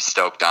 like, be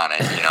stoked on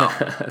it, you know.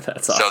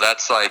 That's awesome. So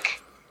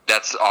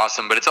that's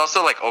awesome, but it's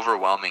also, like,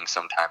 overwhelming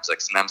sometimes. Like,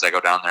 sometimes I go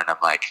down there and I'm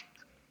like,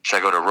 should I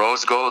go to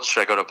Rose Gold?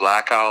 Should I go to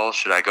Black Owl?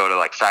 Should I go to,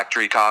 like,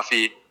 Factory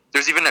Coffee?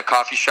 There's even a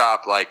coffee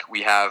shop, like,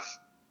 we have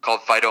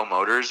called Fido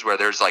Motors, where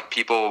there's, like,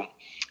 people,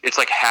 it's,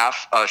 like,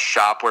 half a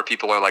shop where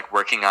people are, like,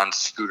 working on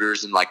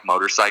scooters and, like,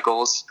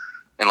 motorcycles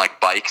and, like,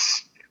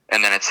 bikes,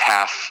 and then it's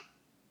half,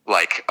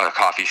 like, a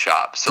coffee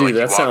shop. So, dude,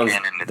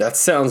 like, that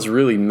sounds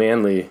really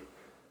manly.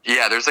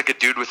 Yeah, there's, like, a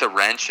dude with a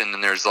wrench, and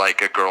then there's,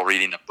 like, a girl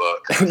reading a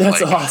book.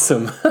 That's, like,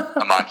 awesome.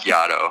 a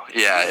macchiato.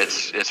 Yeah,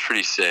 it's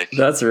pretty sick.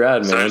 That's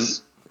rad, man.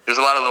 So there's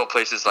a lot of little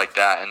places like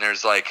that, and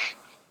there's, like,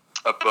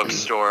 a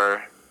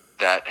bookstore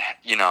that,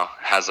 you know,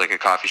 has, like, a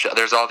coffee shop.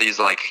 There's all these,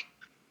 like,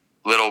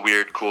 little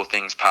weird cool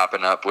things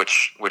popping up,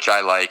 which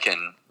I like,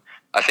 and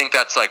I think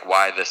that's, like,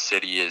 why the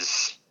city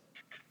is,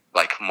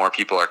 like, more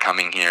people are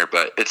coming here,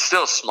 but it's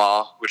still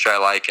small, which I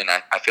like, and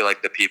I feel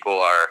like the people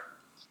are,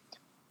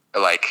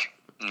 like,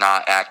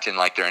 not acting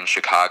like they're in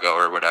Chicago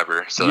or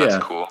whatever, so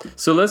that's cool.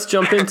 So let's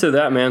jump into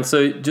that, man.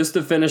 So just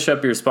to finish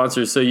up your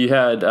sponsors, so you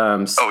had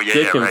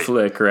Stick and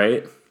Flick,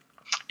 right?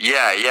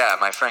 Yeah,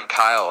 my friend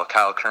Kyle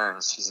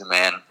Kearns, he's a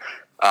man.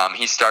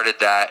 He started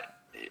that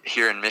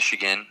here in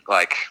Michigan,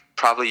 like,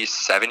 probably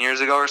 7 years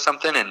ago or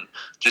something, and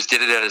just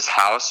did it at his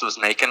house, was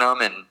making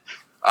them, and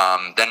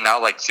then now,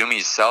 like,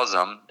 Zoomies sells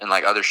them, and,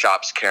 like, other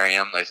shops carry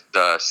them, like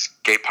the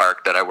skate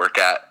park that I work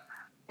at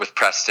with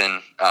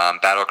Preston,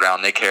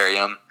 Battleground, they carry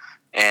them.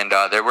 And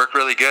they work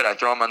really good. I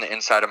throw them on the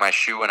inside of my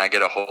shoe when I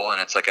get a hole, and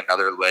it's, like,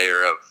 another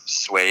layer of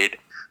suede.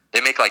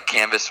 They make, like,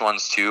 canvas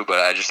ones too, but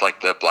I just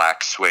like the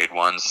black suede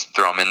ones.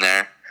 Throw them in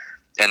there.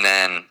 And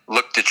then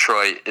Look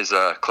Detroit is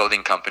a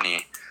clothing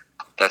company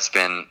that's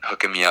been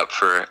hooking me up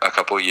for a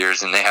couple of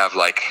years, and they have,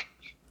 like,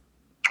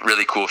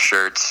 really cool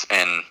shirts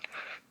and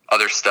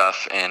other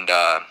stuff. And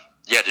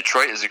yeah,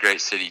 Detroit is a great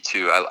city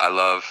too. I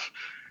love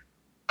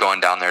going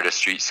down there to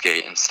street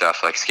skate and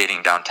stuff. Like,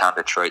 skating downtown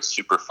Detroit's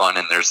super fun,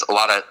 and there's a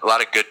lot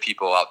of good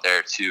people out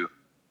there too.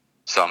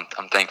 So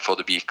I'm thankful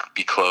to be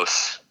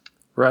close.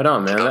 Right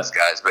on, man. To those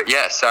guys. But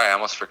yeah, sorry, I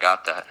almost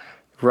forgot that.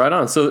 Right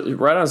on. So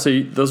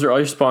those are all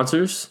your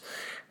sponsors.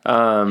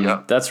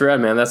 Yep. That's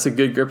rad, man. That's a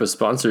good group of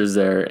sponsors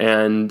there.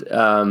 And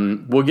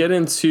we'll get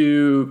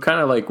into kind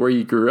of like where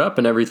you grew up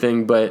and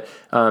everything, but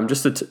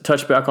just to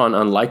touch back on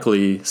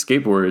Unlikely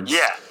Skateboards.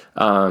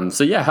 Yeah.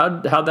 So yeah,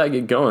 how'd that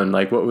get going?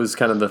 Like, what was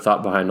kind of the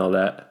thought behind all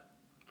that?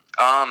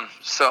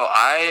 So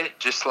I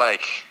just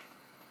like,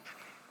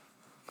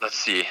 let's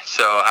see.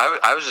 So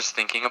I was just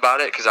thinking about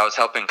it because I was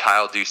helping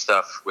Kyle do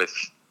stuff with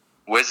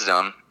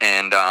Wisdom,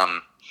 and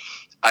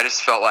I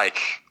just felt like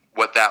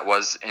what that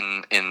was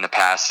in the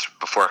past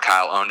before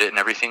Kyle owned it and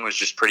everything was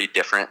just pretty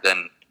different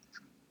than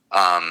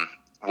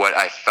what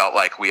I felt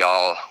like we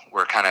all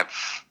were kind of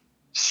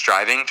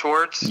striving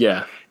towards.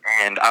 Yeah.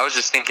 And I was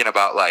just thinking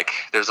about like,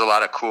 there's a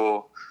lot of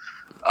cool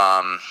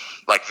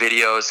like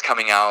videos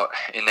coming out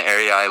in the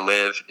area I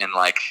live, and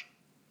like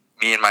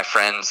me and my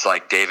friends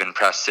like Dave and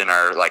Preston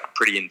are like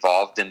pretty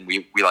involved, and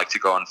we like to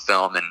go and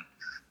film and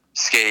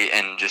skate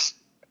and just,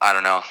 I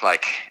don't know,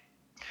 like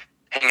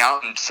hang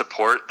out and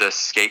support the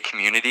skate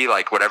community,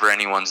 like whatever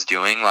anyone's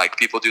doing. Like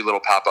people do little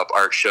pop-up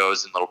art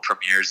shows and little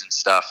premieres and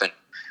stuff,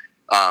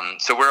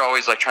 and so we're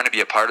always like trying to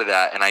be a part of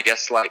that. And I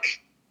guess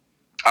like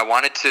I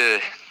wanted to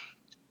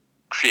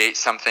create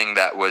something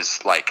that was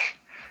like,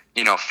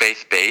 you know,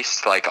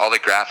 faith-based. Like all the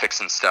graphics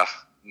and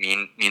stuff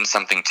mean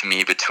something to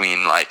me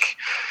between like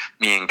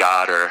me and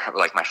God, or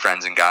like my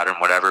friends and God, and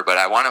whatever. But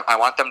I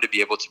want them to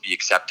be able to be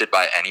accepted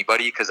by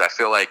anybody, because I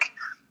feel like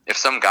if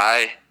some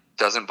guy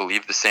doesn't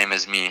believe the same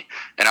as me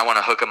and I want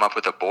to hook him up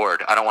with a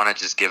board, I don't want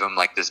to just give him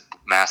like this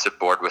massive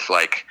board with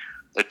like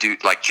a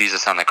dude like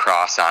Jesus on the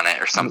cross on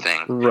it or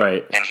something,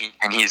 right?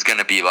 And he's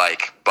gonna be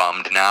like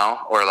bummed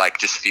now, or like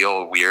just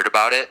feel weird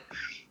about it.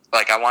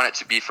 Like I want it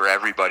to be for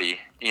everybody,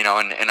 you know,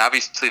 and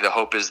obviously the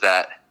hope is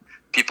that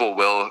people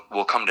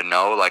will come to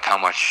know like how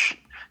much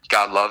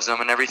God loves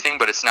them and everything,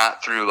 but it's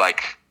not through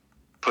like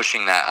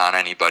pushing that on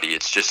anybody.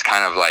 It's just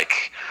kind of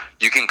like,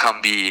 you can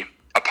come be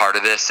a part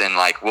of this, and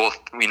like we'll,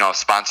 you know,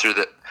 sponsor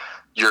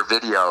your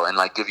video and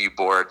like give you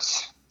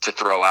boards to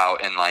throw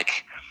out, and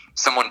like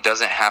someone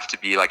doesn't have to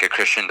be like a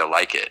Christian to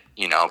like it,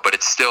 you know, but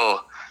it's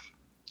still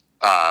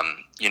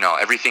you know,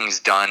 everything's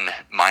done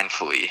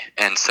mindfully.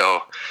 And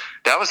so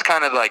that was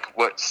kind of like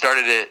what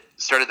started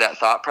that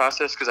thought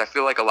process, because I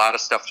feel like a lot of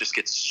stuff just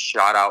gets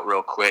shot out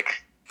real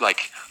quick. Like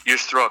you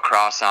just throw a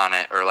cross on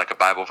it or like a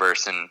Bible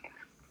verse and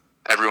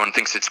everyone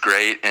thinks it's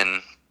great,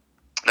 and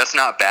that's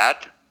not bad.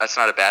 That's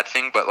not a bad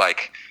thing, but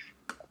like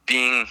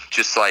being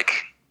just like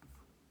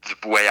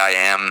the way I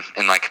am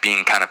and like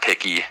being kind of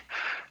picky,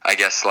 I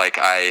guess like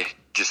I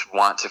just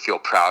want to feel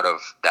proud of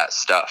that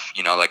stuff,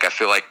 you know, like I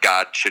feel like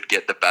God should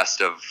get the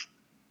best of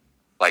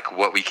like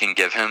what we can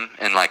give him.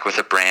 And like with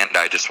a brand,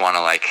 I just want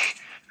to like,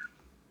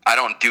 I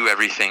don't do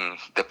everything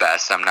the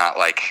best. I'm not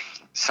like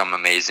some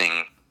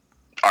amazing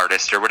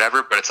artist or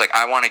whatever, but it's like,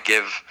 I want to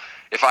give,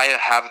 if I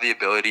have the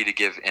ability to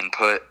give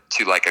input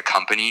to like a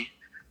company,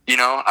 you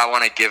know, I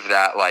want to give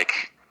that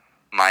like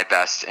my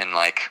best and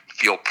like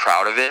feel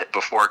proud of it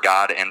before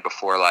God and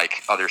before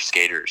like other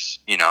skaters,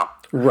 you know?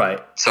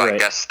 Right. So right. I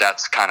guess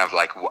that's kind of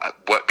like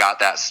what got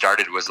that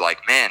started, was like,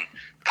 man,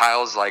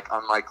 Kyle's like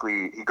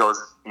unlikely. He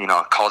goes, you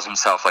know, calls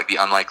himself like the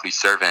unlikely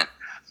servant.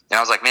 And I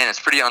was like, man, it's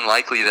pretty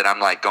unlikely that I'm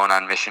like going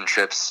on mission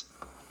trips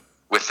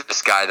with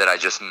this guy that I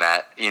just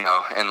met, you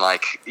know, and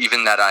like,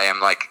 even that I am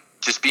like,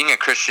 just being a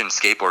Christian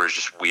skateboarder is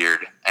just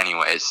weird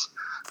anyways.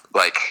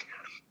 Like,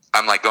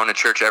 I'm like going to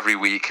church every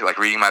week, like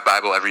reading my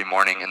Bible every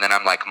morning. And then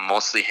I'm like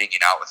mostly hanging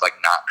out with like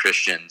not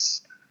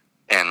Christians.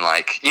 And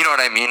like, you know what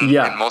I mean?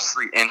 Yeah. And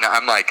mostly, and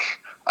I'm like,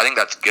 I think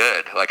that's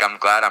good. Like, I'm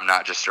glad I'm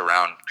not just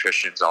around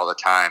Christians all the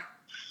time.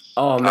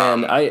 Oh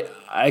man,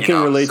 I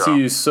can relate to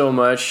you so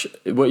much.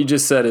 What you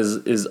just said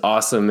is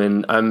awesome.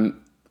 And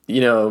I'm,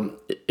 you know,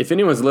 if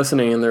anyone's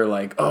listening and they're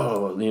like,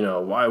 oh, you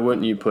know, why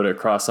wouldn't you put a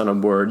cross on a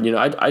board? You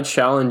know, I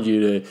challenge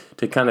you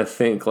to kind of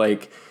think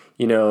like,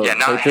 you know, yeah,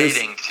 not like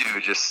hating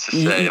too, just to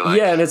say like,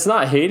 yeah, and it's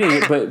not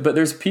hating, but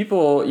there's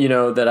people, you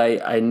know, that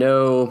I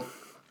know,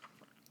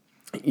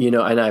 you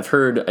know, and I've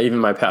heard, even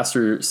my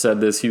pastor said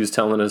this. He was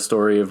telling a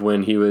story of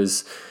when he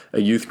was a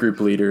youth group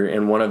leader,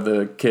 and one of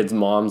the kids'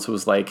 moms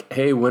was like,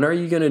 hey, when are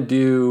you going to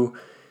do,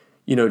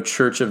 you know,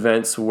 church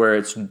events where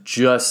it's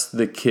just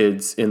the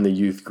kids in the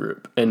youth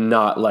group and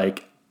not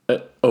like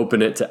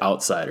open it to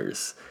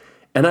outsiders?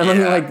 And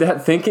I'm like,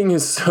 that thinking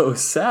is so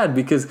sad,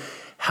 because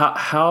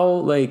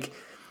how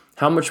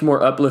much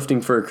more uplifting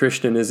for a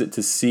Christian is it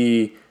to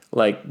see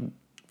like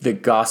the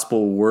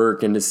gospel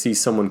work and to see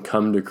someone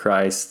come to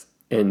Christ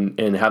and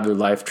have their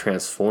life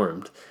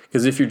transformed?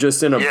 Because if you're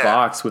just in a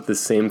box with the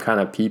same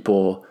kind of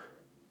people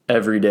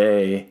every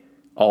day,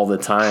 all the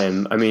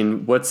time, I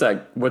mean, what's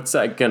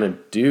that gonna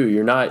do?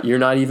 You're not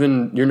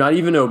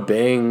even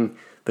obeying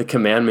the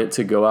commandment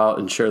to go out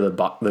and share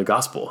the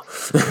gospel.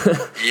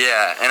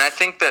 Yeah, and I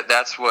think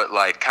that's what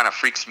like kind of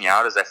freaks me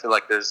out, is I feel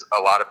like there's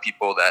a lot of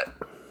people that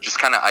just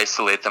kind of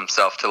isolate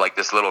themselves to like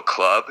this little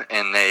club,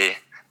 and they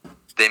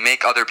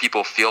make other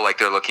people feel like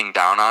they're looking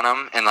down on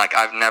them. And like,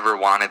 I've never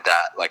wanted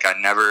that. Like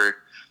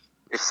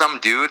if some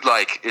dude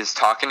like is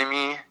talking to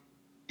me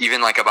even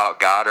like about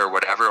God or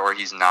whatever, or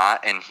he's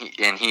not, and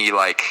he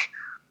like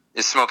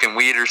is smoking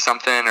weed or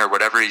something or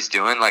whatever he's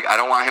doing, like I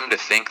don't want him to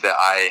think that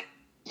I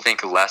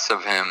think less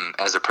of him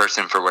as a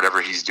person for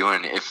whatever he's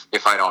doing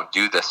if I don't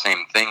do the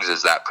same things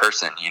as that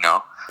person, you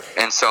know?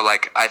 And so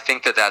like I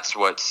think that that's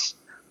what's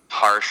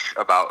harsh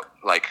about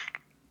like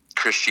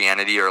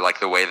Christianity, or like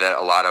the way that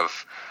a lot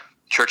of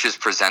churches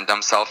present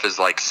themselves is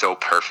like so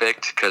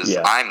perfect, because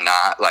I'm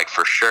not, like,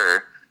 for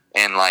sure,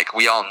 and like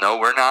we all know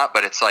we're not,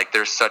 but it's like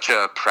there's such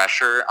a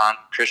pressure on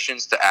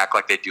Christians to act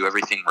like they do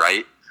everything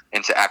right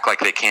and to act like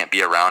they can't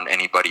be around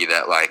anybody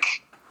that like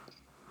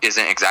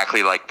isn't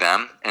exactly like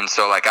them. And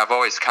so like I've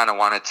always kind of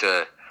wanted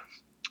to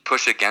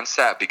push against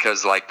that,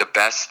 because like the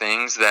best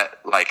things that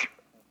like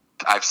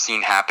I've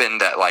seen happen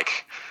that like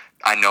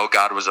I know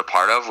God was a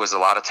part of was a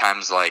lot of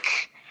times like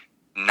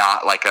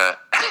not like a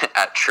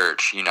at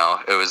church, you know.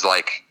 It was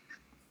like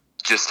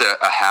just a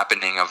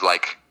happening of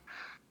like,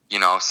 you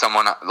know,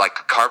 someone, like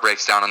a car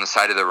breaks down on the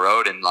side of the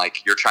road and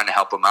like you're trying to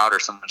help them out, or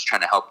someone's trying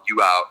to help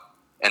you out,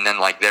 and then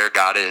like there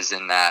God is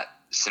in that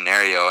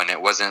scenario. And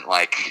it wasn't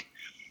like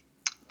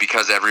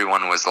because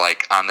everyone was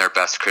like on their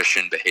best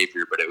Christian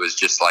behavior, but it was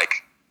just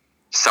like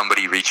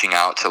somebody reaching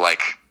out to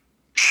like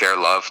share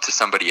love to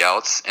somebody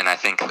else. And I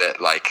think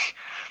that like,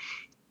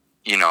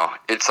 you know,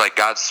 it's like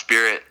God's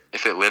Spirit,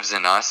 if it lives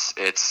in us,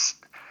 it's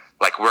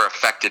like we're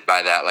affected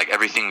by that. Like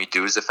everything we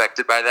do is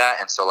affected by that.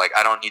 And so like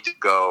I don't need to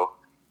go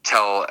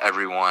tell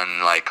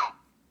everyone like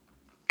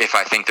if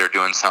I think they're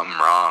doing something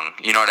wrong.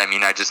 You know what I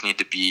mean? I just need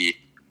to be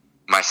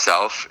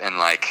myself and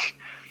like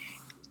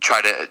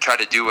try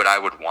to do what I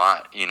would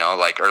want, you know,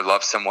 like, or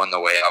love someone the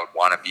way I would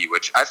want to be,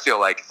 which I feel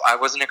like if I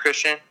wasn't a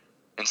Christian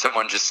and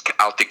someone just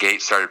out the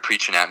gate started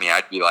preaching at me,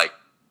 I'd be like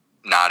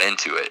not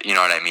into it. You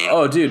know what I mean?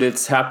 Oh, dude,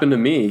 it's happened to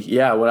me.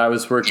 Yeah, when I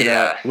was working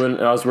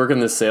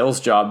the sales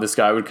job, this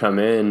guy would come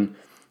in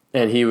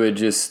and he would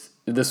just,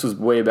 this was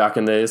way back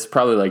in the day, it's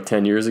probably like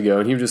 10 years ago,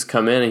 and he would just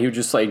come in and he would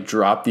just like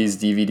drop these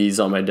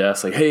DVDs on my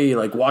desk, like, hey,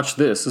 like watch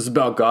this is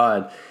about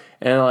God.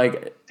 And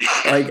like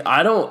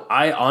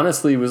I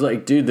honestly was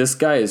like, dude, this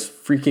guy is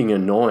freaking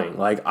annoying.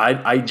 Like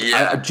I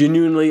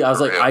genuinely, I was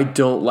like, I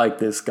don't like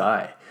this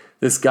guy.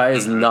 This guy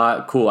is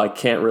not cool. I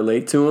can't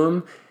relate to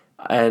him.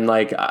 And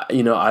like,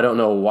 you know, I don't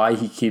know why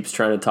he keeps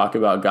trying to talk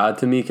about God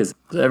to me, because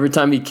every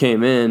time he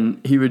came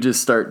in, he would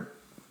just start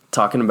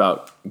talking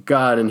about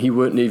God, and he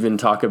wouldn't even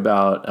talk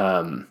about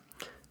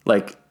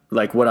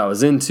like what I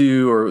was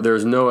into, or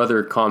there's no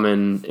other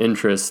common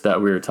interests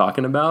that we were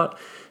talking about.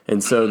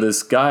 And so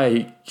this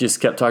guy just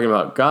kept talking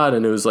about God,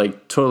 and it was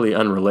like totally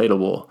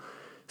unrelatable.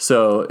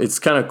 So it's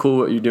kind of cool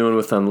what you're doing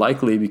with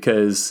Unlikely,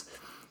 because,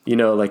 you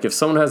know, like if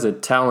someone has a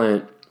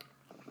talent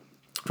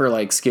for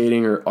like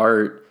skating or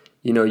art,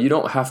 you know, you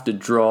don't have to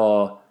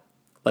draw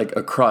like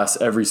across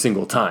every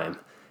single time.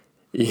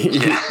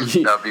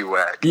 That'd be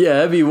whack. Yeah,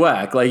 that'd be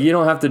whack. Like you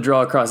don't have to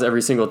draw across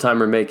every single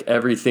time or make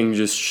everything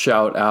just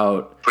shout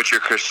out. Put your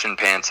Christian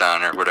pants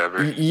on or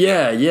whatever.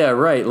 Yeah,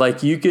 right.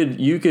 Like you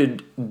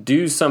could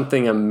do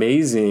something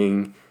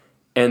amazing,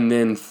 and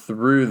then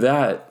through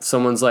that,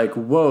 someone's like,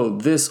 "Whoa,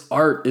 this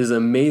art is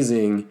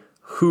amazing.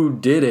 Who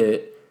did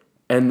it?"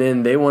 And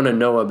then they want to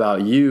know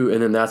about you,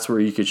 and then that's where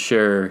you could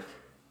share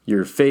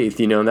your faith,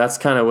 you know. And that's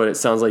kind of what it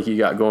sounds like you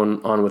got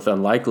going on with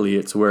Unlikely.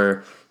 It's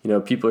where, you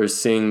know, people are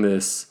seeing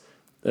this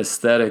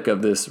aesthetic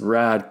of this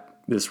rad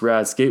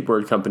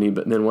skateboard company,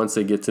 but then once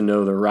they get to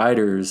know the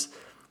riders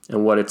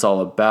and what it's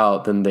all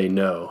about, then they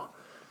know.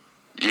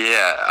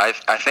 Yeah,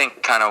 I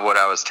think kind of what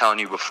I was telling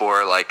you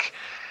before, like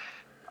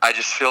I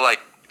just feel like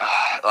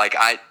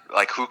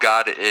who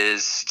God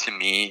is to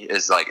me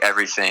is like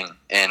everything.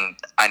 And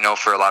I know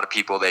for a lot of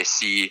people, they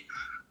see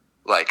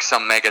like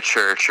some mega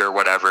church or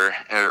whatever,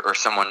 or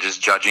someone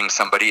just judging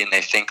somebody, and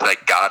they think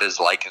like God is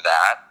like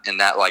that, and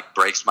that like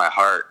breaks my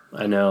heart.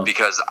 I know,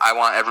 because I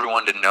want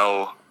everyone to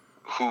know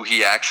who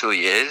he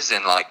actually is,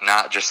 and like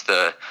not just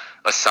the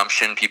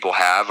assumption people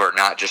have, or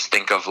not just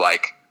think of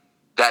like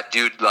that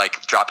dude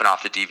like dropping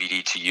off the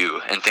DVD to you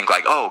and think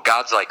like, oh,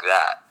 God's like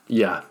that.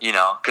 Yeah, you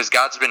know, because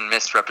God's been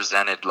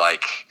misrepresented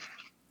like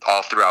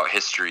all throughout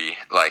history.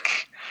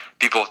 Like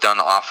people have done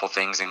awful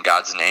things in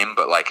God's name,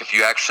 but like if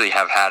you actually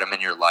have had him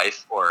in your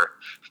life, or,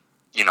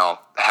 you know,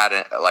 had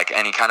like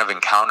any kind of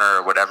encounter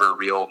or whatever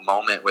real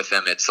moment with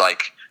him, it's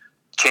like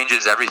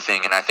changes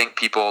everything. And I think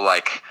people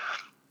like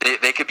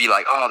they could be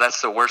like, oh,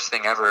 that's the worst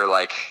thing ever,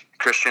 like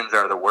Christians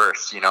are the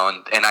worst, you know,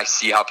 and I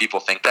see how people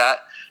think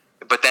that.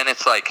 But then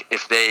it's like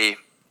if they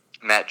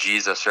met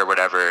Jesus or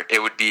whatever,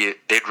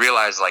 they'd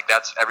realize like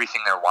that's everything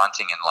they're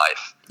wanting in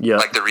life. Yeah,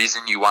 like the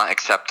reason you want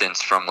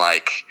acceptance from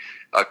like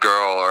a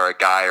girl or a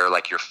guy, or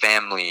like your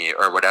family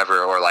or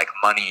whatever, or like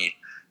money,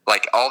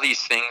 like all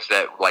these things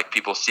that like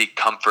people seek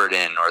comfort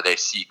in, or they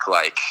seek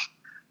like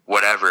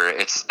whatever,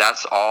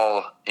 that's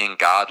all in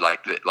God.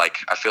 Like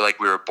I feel like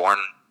we were born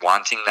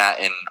wanting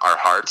that in our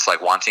hearts,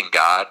 like wanting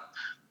God,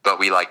 but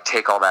we like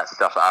take all that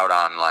stuff out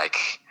on like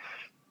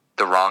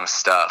the wrong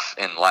stuff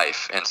in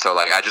life. And so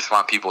like I just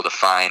want people to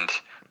find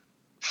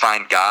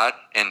God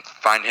and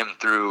find him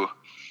through,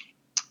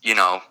 you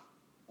know,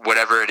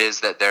 whatever it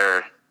is that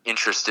they're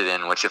interested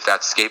in, which if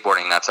that's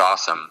skateboarding, that's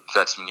awesome. If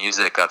that's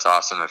music, that's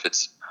awesome. If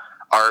it's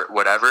art,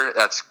 whatever,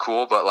 that's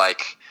cool. But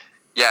like,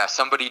 yeah,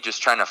 somebody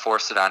just trying to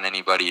force it on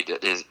anybody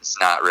is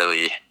not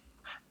really,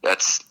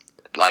 that's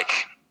like,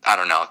 I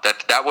don't know,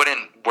 that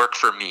wouldn't work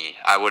for me.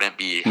 I wouldn't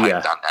be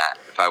hyped on that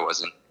if I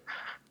wasn't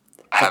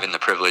having the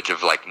privilege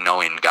of like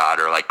knowing God,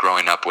 or like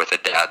growing up with a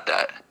dad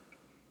that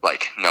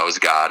like knows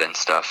God and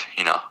stuff,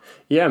 you know?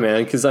 Yeah,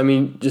 man. Cause I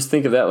mean, just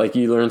think of that. Like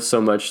you learn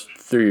so much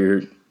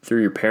through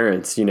your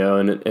parents, you know,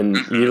 and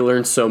you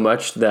learn so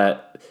much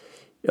that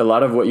a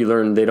lot of what you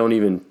learn, they don't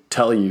even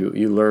tell you.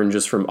 You learn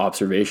just from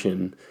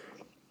observation.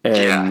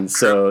 And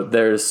so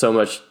there's so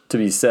much to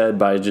be said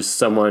by just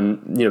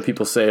someone, you know,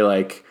 people say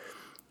like,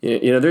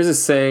 you know, there's a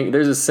saying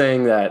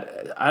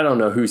that I don't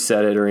know who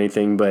said it or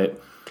anything,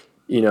 but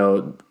you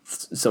know,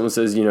 someone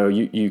says, you know,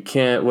 you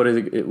can't,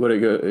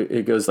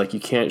 it goes like, you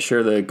can't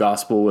share the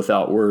gospel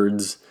without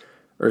words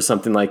or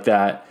something like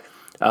that.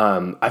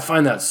 I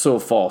find that so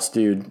false,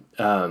 dude.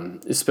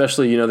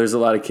 Especially, you know, there's a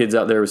lot of kids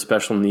out there with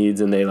special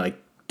needs and they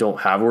like don't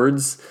have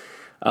words.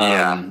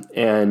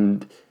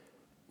 And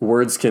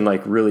words can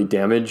like really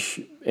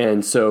damage.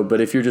 And so, but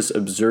if you're just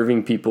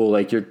observing people,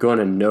 like you're going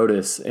to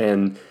notice,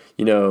 and,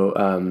 you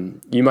know,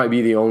 you might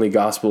be the only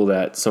gospel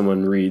that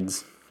someone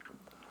reads.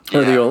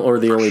 Or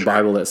the only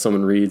Bible that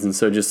someone reads. And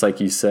so just like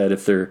you said,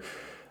 if they're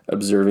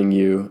observing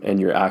you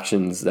and your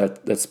actions,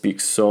 that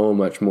speaks so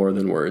much more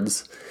than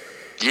words.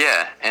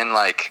 Yeah. And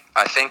like,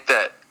 I think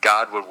that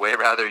God would way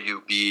rather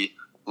you be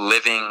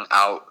living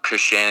out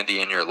Christianity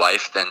in your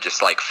life than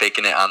just like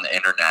faking it on the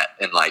internet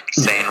and like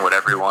saying what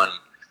everyone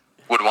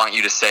would want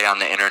you to say on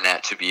the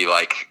internet to be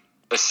like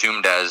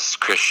assumed as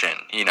Christian,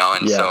 you know?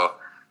 And so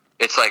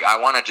it's like, I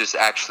want to just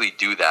actually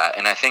do that.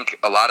 And I think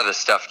a lot of the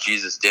stuff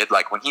Jesus did,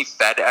 like when he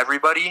fed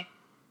everybody,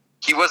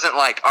 he wasn't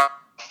like, I'll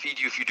feed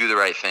you if you do the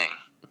right thing.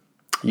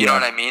 You know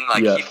what I mean?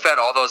 Like he fed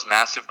all those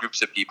massive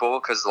groups of people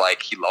because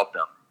like he loved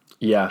them.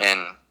 Yeah.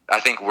 And I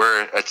think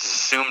it's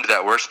assumed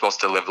that we're supposed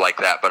to live like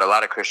that. But a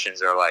lot of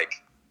Christians are like,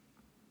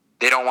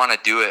 they don't want to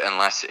do it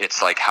unless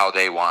it's like how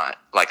they want.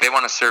 Like they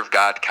want to serve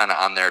God kind of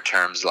on their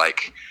terms.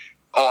 Like,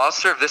 oh, I'll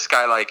serve this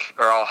guy, like,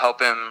 or I'll help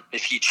him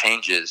if he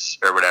changes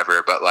or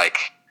whatever. But like,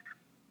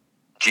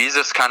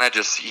 Jesus kind of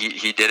just,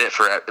 he did it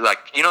for, like,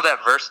 you know, that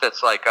verse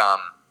that's like,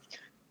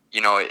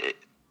 you know,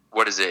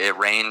 what is it? It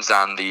rains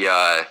on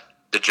the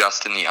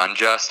just and the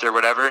unjust or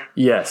whatever.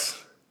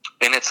 Yes.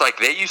 And it's like,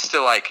 they used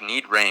to like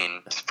need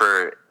rain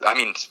for, I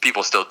mean,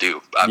 people still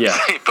do,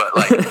 obviously, but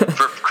like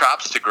for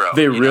crops to grow.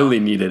 They really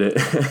needed it.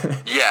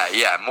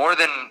 Yeah. More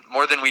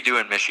than we do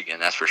in Michigan,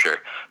 that's for sure.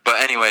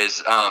 But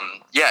anyways,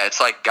 yeah, it's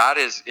like God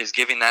is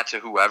giving that to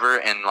whoever,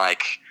 and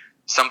like,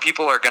 some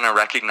people are going to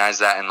recognize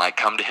that and like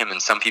come to him,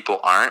 and some people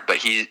aren't, but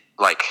he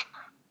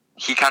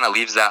kind of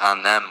leaves that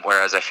on them.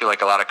 Whereas I feel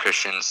like a lot of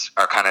Christians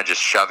are kind of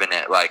just shoving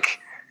it like,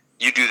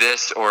 you do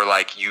this, or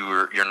like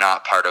you're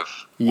not part of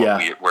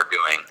what we're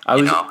doing,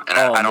 you know? And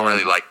I don't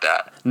really like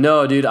that.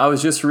 No, dude, I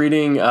was just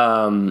reading,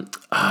 a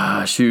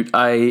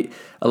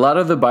lot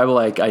of the Bible,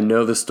 like I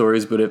know the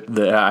stories, but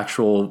the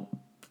actual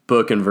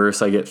book and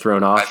verse I get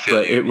thrown off.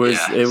 But it was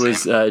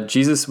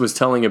Jesus was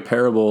telling a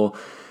parable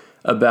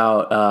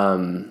about,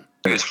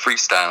 he was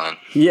freestyling.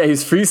 Yeah,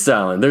 he's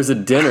freestyling. There's a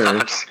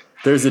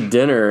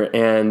dinner,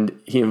 and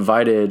he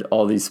invited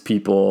all these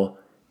people,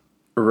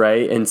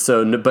 right? And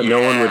so, but no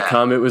one would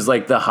come. It was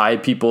like the high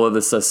people of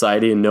the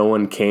society, and no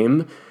one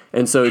came.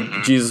 And so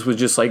Jesus was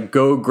just like,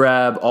 go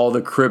grab all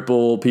the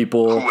crippled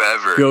people,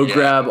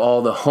 grab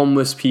all the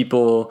homeless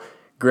people,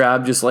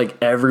 grab just like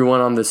everyone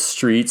on the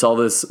streets, all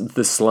the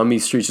slummy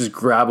streets, just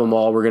grab them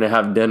all. We're going to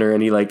have dinner.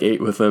 And he like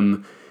ate with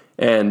them.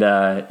 And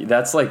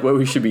that's like what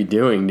we should be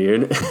doing,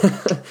 dude.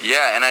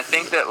 Yeah, and I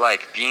think that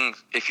like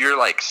if you're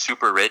like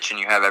super rich and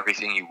you have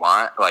everything you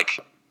want, like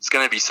it's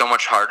going to be so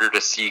much harder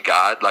to see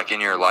God like in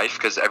your life,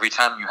 because every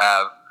time you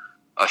have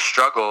a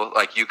struggle,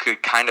 like you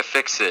could kind of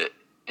fix it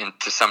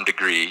to some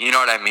degree. You know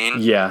what I mean?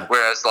 Yeah.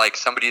 Whereas like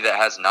somebody that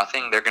has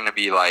nothing, they're going to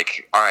be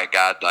like, all right,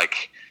 God,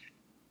 like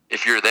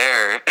if you're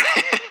there,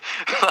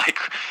 like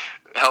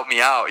help me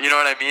out. You know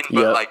what I mean?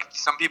 But like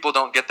some people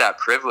don't get that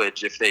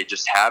privilege if they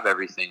just have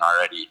everything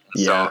already.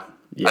 And so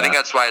I think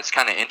that's why it's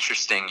kind of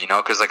interesting, you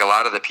know, because like a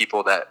lot of the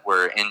people that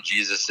were in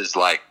Jesus's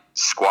like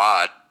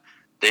squad,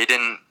 they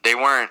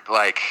weren't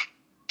like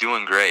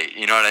doing great.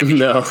 You know what I mean?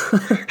 No.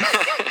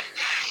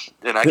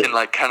 And I can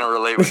like kind of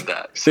relate with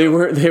that. So.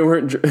 They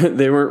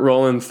weren't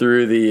rolling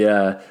through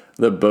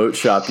the boat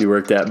shop you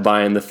worked at,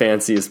 buying the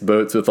fanciest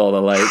boats with all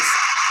the lights.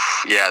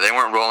 Yeah, they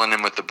weren't rolling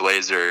in with the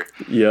Blazer.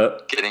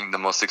 Yep. Getting the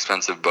most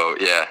expensive boat.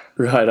 Yeah.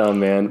 Right on,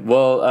 man.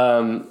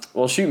 Well,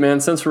 shoot, man.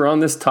 Since we're on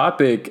this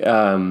topic,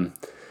 how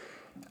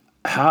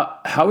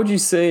would you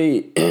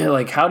say,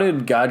 like, how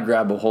did God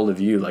grab a hold of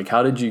you? Like,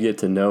 how did you get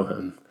to know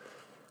him?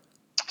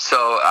 So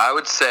I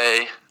would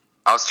say,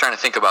 I was trying to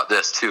think about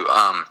this too.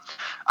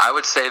 I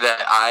would say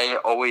that I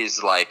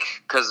always like,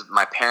 because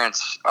my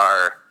parents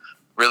are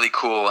really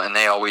cool and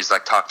they always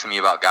like talk to me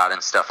about God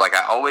and stuff. Like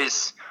I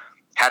always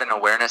had an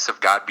awareness of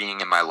God being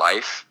in my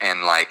life,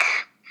 and like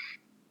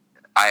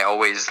I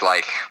always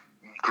like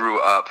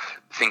grew up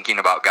thinking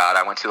about God.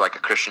 I went to like a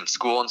Christian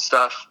school and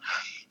stuff.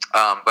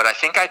 But I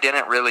think I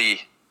didn't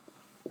really,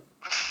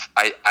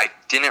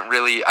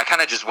 I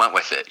kind of just went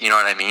with it. You know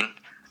what I mean?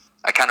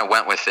 I kind of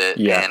went with it,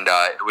 and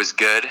it was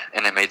good,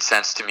 and it made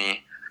sense to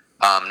me.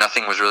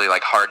 Nothing was really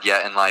like hard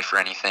yet in life or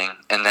anything.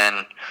 And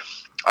then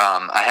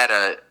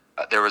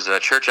there was a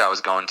church I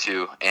was going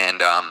to,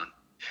 and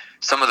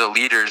some of the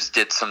leaders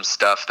did some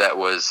stuff that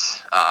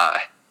was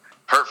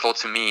hurtful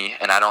to me,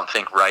 and I don't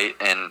think right,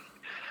 and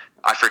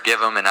I forgive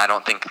them, and I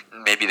don't think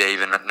maybe they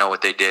even know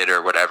what they did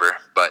or whatever,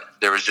 but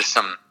there was just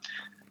some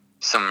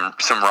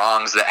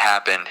wrongs that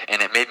happened,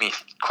 and it made me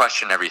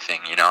question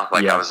everything, you know?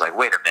 Like, I was like,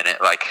 wait a minute,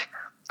 like,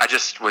 I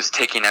just was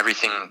taking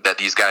everything that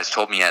these guys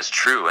told me as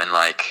true, and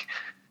like,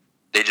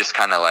 they just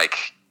kind of like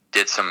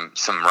did some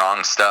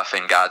wrong stuff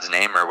in God's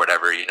name or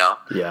whatever, you know?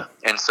 Yeah.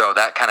 And so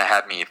that kind of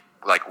had me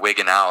like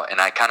wigging out, and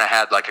I kind of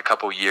had like a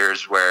couple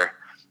years where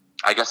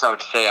I guess I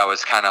would say I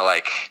was kind of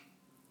like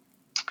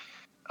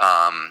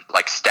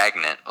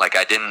stagnant. Like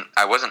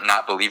I wasn't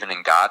not believing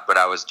in God, but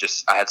I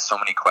had so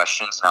many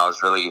questions, and I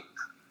was really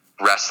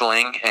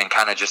wrestling and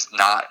kind of just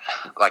not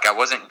like, I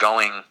wasn't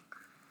going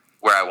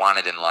where I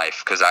wanted in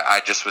life. Cause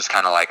I just was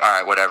kind of like, all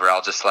right, whatever. I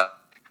was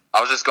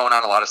just going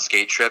on a lot of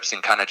skate trips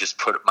and kind of just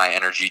put my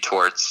energy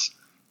towards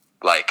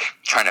like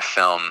trying to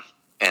film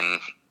and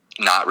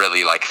not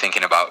really like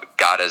thinking about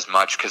God as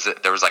much, because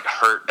there was like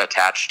hurt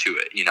attached to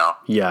it, you know?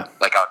 Yeah.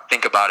 Like I'd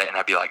think about it and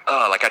I'd be like,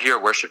 oh, like I'd hear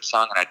a worship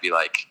song and I'd be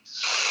like,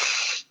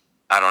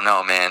 I don't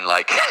know, man.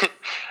 Like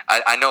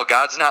I know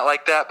God's not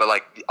like that, but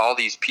like all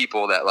these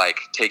people that like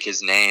take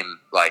his name,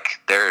 like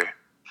they're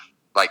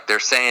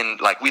saying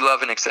like, we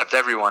love and accept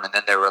everyone. And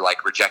then they were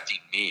like rejecting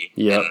me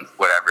and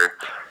whatever.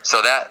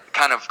 So that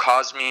kind of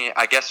caused me,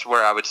 I guess,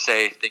 where I would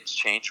say things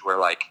changed, where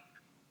like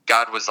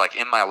God was like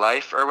in my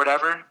life or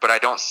whatever, but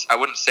I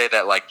wouldn't say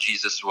that like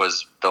Jesus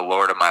was the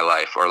Lord of my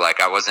life, or like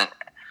I wasn't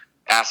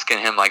asking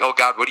him like, oh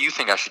God, what do you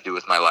think I should do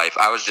with my life?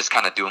 I was just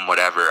kind of doing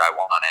whatever I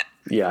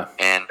wanted. Yeah.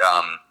 And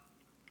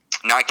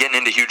not getting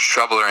into huge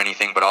trouble or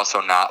anything, but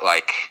also not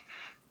like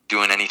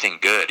doing anything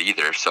good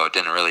either. So it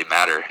didn't really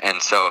matter.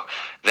 And so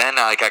then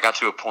like I got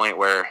to a point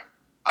where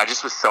I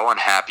just was so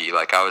unhappy.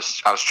 Like I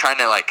was trying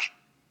to like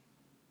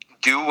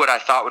do what I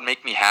thought would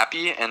make me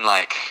happy, and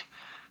like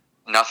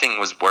nothing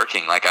was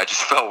working. Like I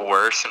just felt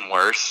worse and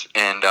worse.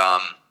 And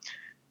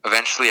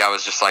eventually I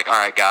was just like, all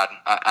right, God,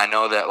 I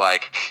know that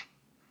like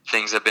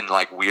things have been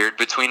like weird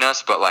between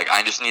us, but like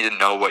I just need to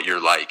know what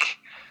you're like.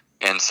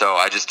 And so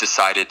I just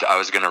decided I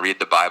was going to read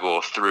the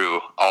Bible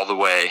through all the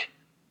way.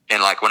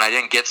 And like when I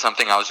didn't get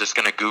something, I was just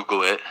going to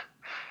Google it.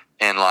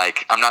 And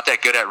like I'm not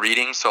that good at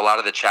reading, so a lot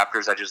of the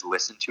chapters I just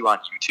listened to on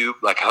YouTube.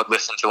 Like I would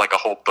listen to like a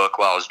whole book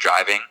while I was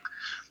driving.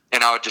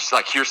 And I would just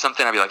like hear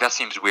something, I'd be like, that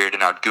seems weird,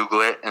 and I would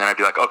Google it, and then I'd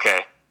be like, okay,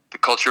 the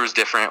culture was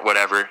different,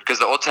 whatever, because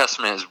the Old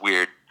Testament is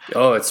weird.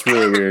 Oh, it's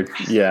really weird.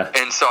 Yeah.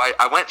 And so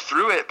I went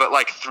through it, but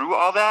like through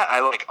all that,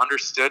 I like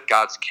understood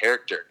God's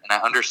character, and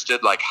I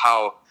understood like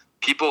how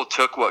people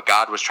took what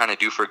God was trying to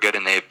do for good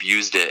and they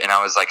abused it. And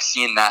I was like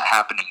seeing that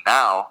happening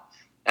now,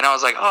 and I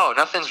was like, oh,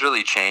 nothing's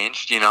really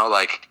changed, you know,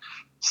 like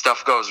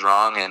stuff goes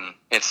wrong, and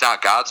it's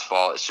not God's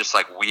fault. It's just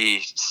like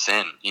we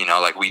sin, you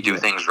know, like we do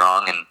things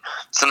wrong, and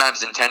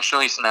sometimes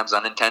intentionally, sometimes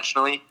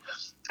unintentionally.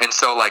 And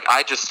so like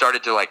I just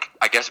started to like,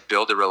 I guess,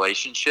 build a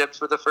relationship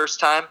for the first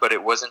time, but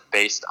it wasn't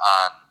based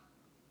on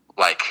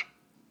like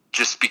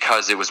just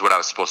because it was what I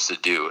was supposed to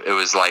do. It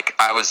was like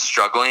I was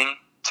struggling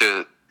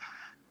to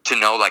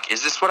know like,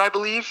 is this what I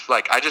believe?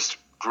 Like I just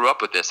grew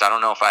up with this. I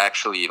don't know if I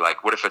actually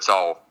like, what if it's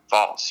all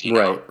false, you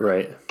know?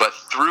 Right. But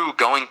through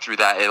going through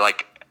that, it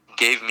like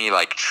gave me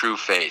like true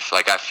faith.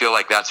 Like I feel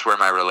like that's where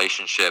my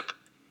relationship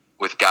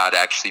with God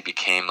actually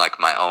became like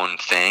my own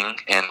thing,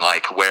 and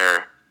like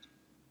where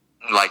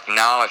like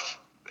now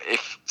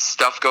if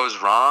stuff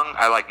goes wrong,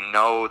 I like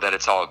know that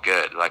it's all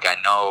good. Like I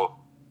know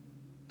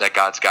that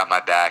God's got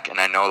my back, and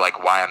I know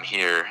like why I'm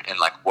here, and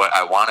like what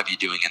I want to be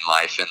doing in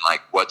life, and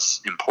like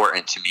what's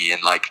important to me,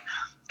 and like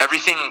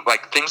everything,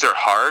 like things are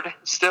hard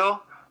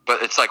still,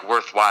 but it's like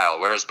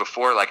worthwhile. Whereas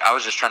before, like I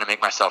was just trying to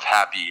make myself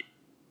happy,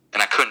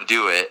 and I couldn't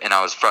do it, and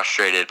I was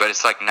frustrated. But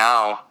it's like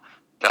now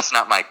that's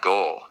not my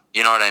goal.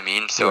 You know what I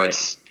mean? So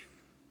It's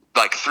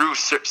like through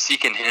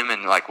seeking him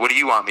and like, what do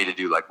you want me to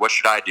do? Like, what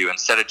should I do?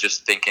 Instead of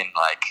just thinking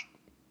like,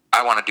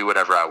 I want to do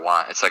whatever I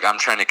want. It's like, I'm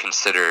trying to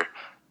consider,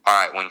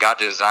 all right, when God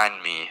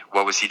designed me,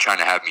 what was he trying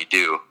to have me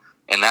do?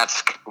 And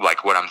that's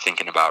like what I'm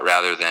thinking about,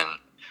 rather than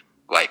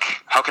like,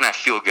 how can I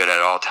feel good at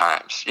all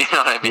times? You know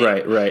what I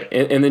mean? Right.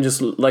 And then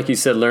just like you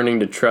said, learning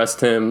to trust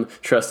him,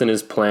 trust in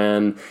his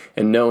plan,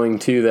 and knowing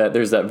too that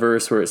there's that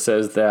verse where it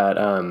says that,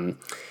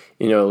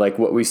 you know, like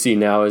what we see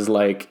now is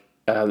like,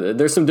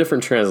 there's some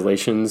different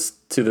translations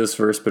to this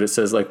verse, but it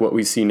says like what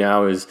we see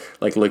now is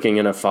like looking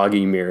in a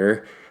foggy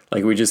mirror.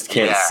 Like we just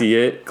can't see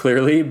it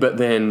clearly. But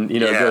then, you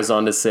know, it goes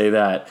on to say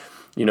that,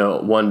 you know,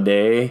 one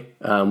day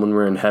when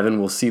we're in heaven,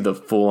 we'll see the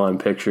full on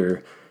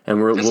picture. And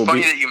it's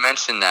funny that you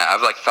mentioned that.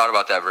 I've like thought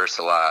about that verse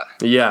a lot.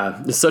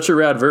 Yeah, it's such a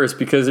rad verse,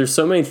 because there's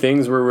so many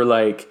things where we're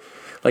like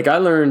like I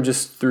learned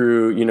just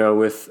through,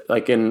 with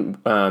like in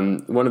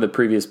one of the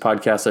previous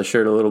podcasts, I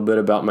shared a little bit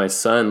about my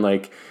son.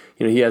 Like,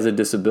 he has a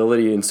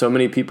disability, and so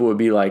many people would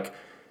be like,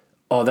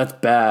 oh, that's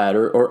bad.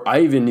 Or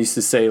I even used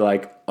to say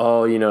like,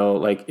 oh,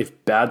 like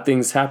if bad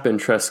things happen,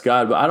 trust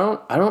God. But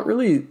I don't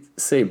really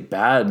say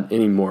bad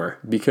anymore,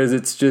 because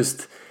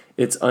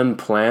it's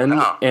unplanned.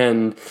 No.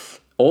 And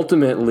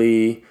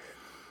ultimately,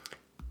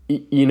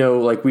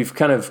 like we've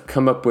kind of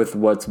come up with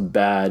what's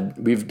bad.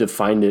 We've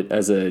defined it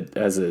as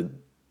a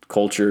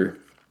culture.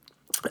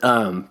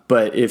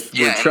 But if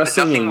we're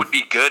trusting nothing would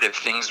be good if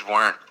things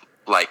weren't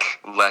like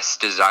less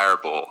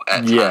desirable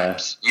at Yeah.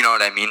 times. You know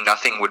what I mean?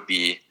 Nothing would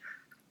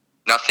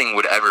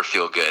ever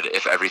feel good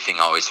if everything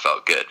always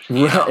felt good.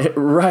 You know?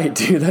 Right,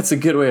 dude. That's a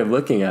good way of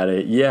looking at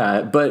it.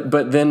 Yeah,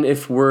 but then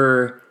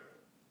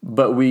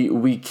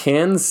we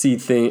can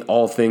see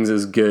all things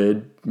as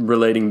good.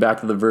 Relating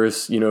back to the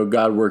verse,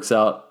 God works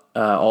out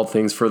all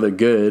things for the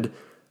good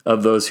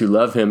of those who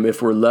love Him.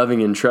 If we're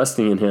loving and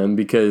trusting in Him,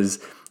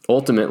 because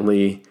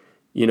ultimately,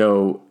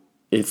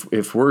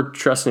 if we're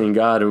trusting in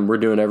God and we're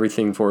doing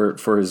everything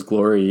for His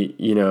glory,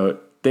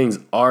 things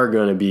are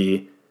going to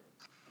be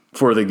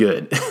for the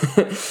good.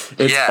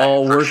 It's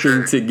all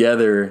working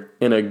together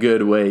in a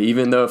good way,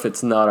 even though if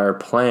it's not our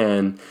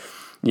plan,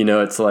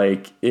 it's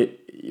like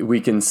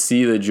we can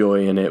see the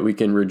joy in it. We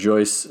can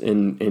rejoice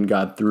in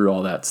God through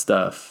all that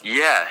stuff.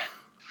 Yeah,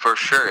 for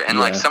sure. And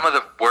like some of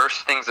the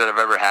worst things that have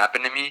ever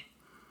happened to me,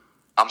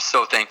 I'm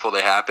so thankful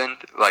they happened.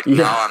 Like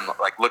now I'm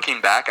like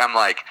looking back, I'm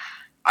like,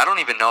 I don't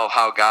even know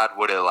how God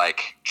would have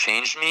like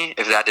changed me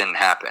if that didn't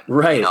happen.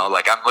 Right.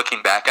 Like I'm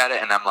looking back at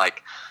it and I'm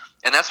like,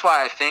 and that's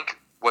why I think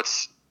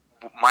what's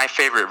my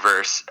favorite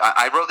verse,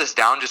 I wrote this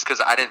down just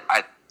because I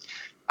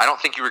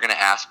don't think you were going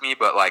to ask me,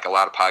 but like a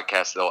lot of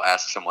podcasts, they'll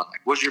ask someone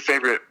like, what's your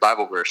favorite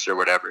Bible verse or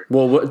whatever.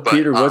 Well,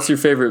 Peter, what's your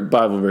favorite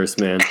Bible verse,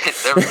 man?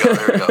 There we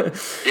go.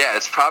 Yeah,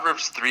 it's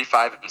Proverbs 3,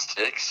 5, and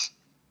 6,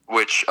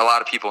 which a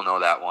lot of people know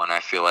that one, I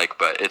feel like,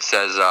 but it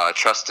says,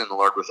 trust in the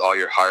Lord with all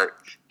your heart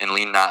and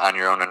lean not on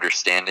your own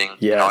understanding.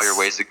 Yes. In all your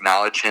ways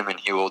acknowledge Him and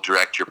He will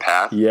direct your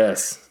path.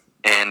 Yes.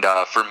 And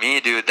for me,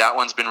 dude, that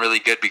one's been really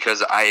good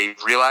because I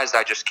realized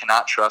I just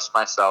cannot trust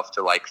myself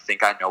to like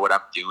think I know what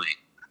I'm doing.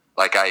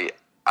 Like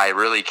I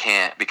really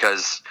can't,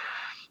 because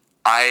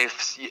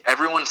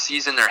everyone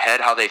sees in their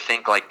head how they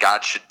think like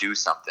God should do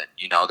something.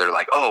 They're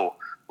like, oh,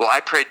 well,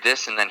 I prayed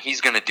this and then He's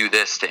going to do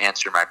this to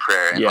answer my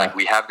prayer. And like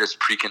we have this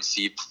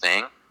preconceived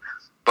thing,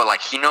 but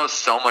like He knows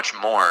so much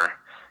more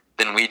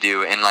than we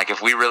do. And like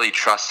if we really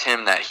trust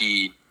Him that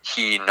He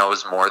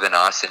knows more than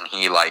us and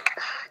He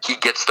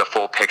gets the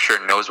full picture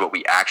and knows what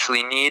we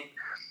actually need,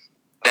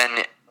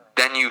 then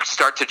you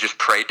start to just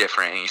pray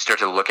different and you start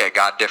to look at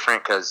God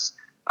different. Because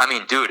I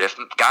mean, dude, if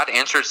God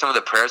answered some of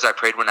the prayers I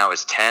prayed when I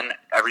was 10,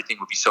 everything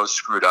would be so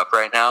screwed up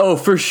right now. Oh,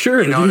 for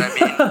sure. You know what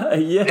I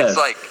mean? Yes. It's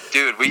like,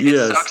 dude,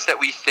 it sucks that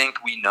we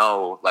think we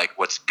know like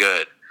what's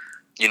good.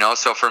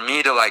 So for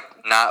me to like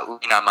not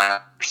lean on my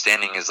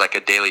understanding is like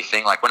a daily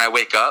thing. Like when I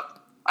wake up,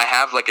 I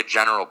have like a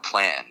general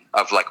plan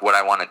of like what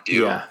I want to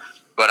do,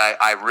 but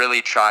I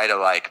really try to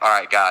like, all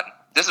right, God,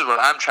 this is what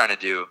I'm trying to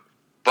do,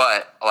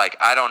 but like,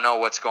 I don't know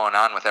what's going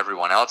on with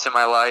everyone else in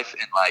my life.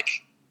 And like,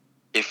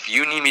 if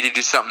you need me to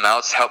do something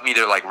else, help me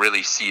to like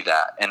really see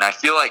that. And I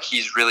feel like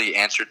He's really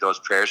answered those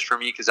prayers for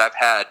me, because I've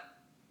had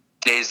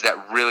days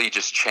that really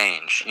just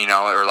change,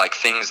 or like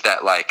things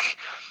that like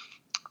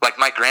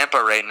my grandpa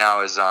right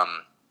now is,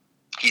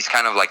 he's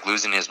kind of like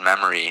losing his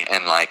memory,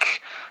 and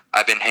like,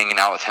 I've been hanging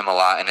out with him a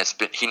lot,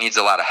 and he needs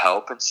a lot of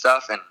help and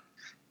stuff. And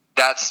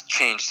that's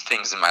changed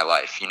things in my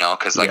life,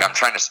 cause like I'm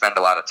trying to spend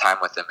a lot of time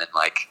with him, and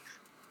like,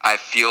 I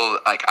feel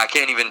like I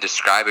can't even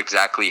describe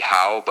exactly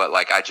how, but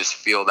like, I just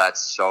feel that's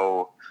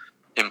so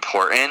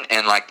important.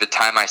 And like the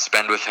time I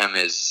spend with him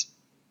is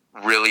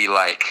really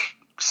like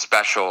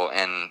special,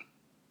 and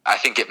I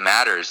think it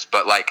matters.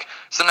 But like,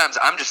 sometimes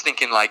I'm just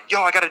thinking like,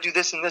 yo, I got to do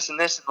this and this and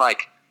this. And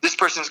like, this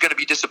person's going to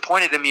be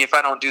disappointed in me if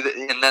I don't do that.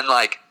 And then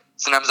like,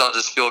 sometimes I'll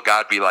just feel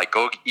God be like,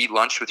 go eat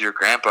lunch with your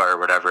grandpa or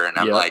whatever. And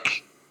I'm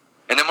like,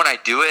 and then when I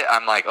do it,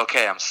 I'm like,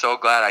 okay, I'm so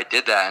glad I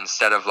did that,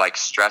 instead of like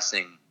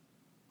stressing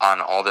on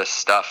all this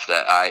stuff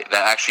that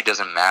actually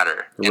doesn't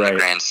matter in the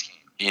grand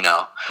scheme,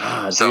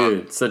 So,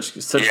 dude, such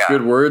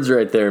good words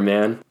right there,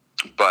 man.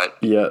 But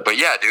yeah,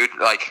 dude,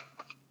 like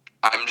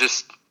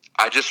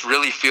I just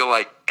really feel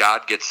like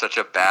God gets such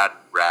a bad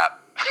rap,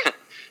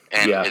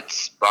 and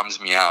it bums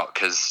me out,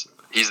 because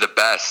He's the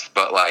best.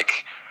 But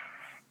like,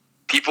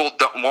 people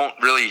won't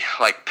really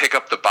like pick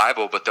up the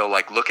Bible, but they'll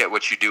like look at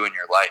what you do in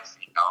your life,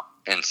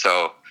 And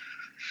so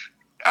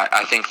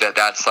I think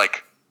that's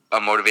like a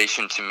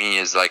motivation to me,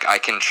 is like, I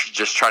can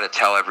just try to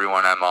tell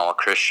everyone I'm all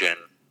Christian,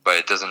 but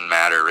it doesn't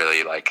matter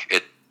really. Like,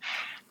 it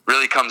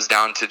really comes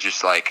down to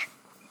just like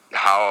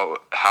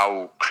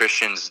how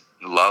Christians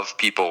love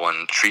people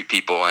and treat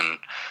people. And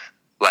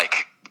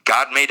like,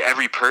 God made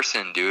every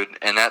person, dude.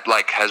 And that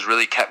like has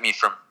really kept me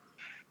from,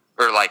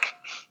 or like,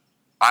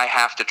 I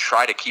have to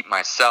try to keep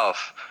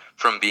myself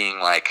from being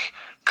like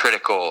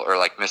critical or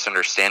like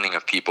misunderstanding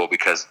of people,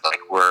 because like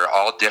we're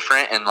all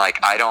different, and like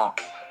I don't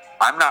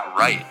I'm not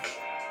right.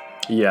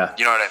 Yeah.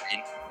 You know what I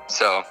mean?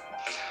 So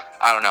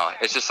I don't know.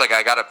 It's just like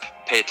I gotta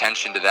pay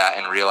attention to that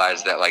and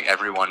realize that like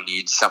everyone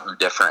needs something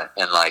different,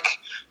 and like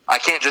I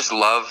can't just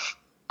love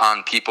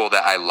on people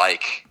that I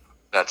like.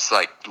 That's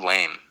like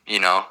lame, you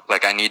know?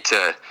 Like I need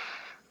to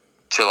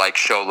like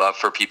show love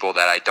for people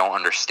that I don't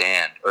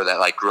understand, or that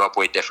like grew up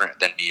way different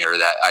than me, or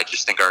that I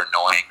just think are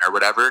annoying or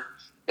whatever.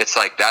 It's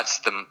like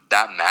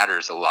that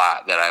matters a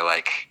lot, that I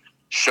like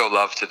show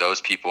love to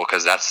those people,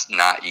 because that's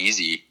not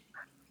easy,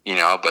 you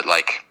know? But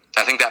like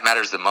I think that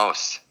matters the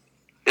most.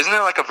 Isn't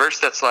there like a verse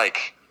that's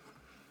like,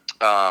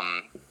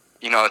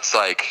 you know, it's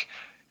like,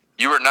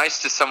 you were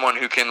nice to someone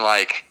who can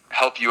like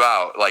help you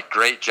out, like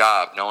great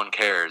job, no one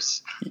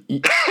cares.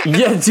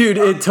 Yeah, dude,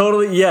 it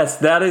totally, yes,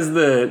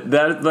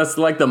 that's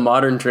like the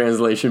modern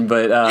translation,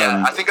 but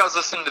yeah, I think I was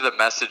listening to the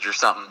Message or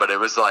something, but it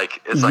was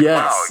like, it's like,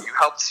 yes. wow, you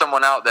helped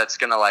someone out that's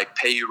gonna like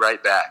pay you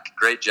right back.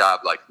 Great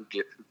job, like who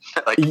get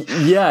like.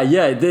 Yeah,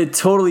 it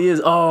totally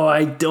is. Oh,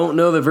 I don't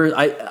know the verse.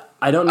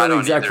 I don't know the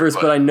exact verse,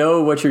 but I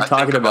know what you're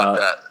talking about.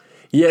 That.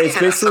 Yeah, it's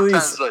basically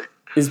like,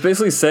 it's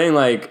basically saying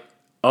like,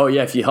 oh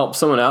yeah, if you help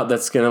someone out,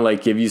 that's gonna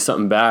like give you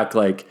something back,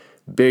 like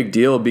big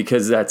deal,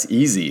 because that's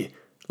easy.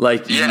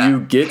 Like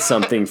you get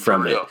something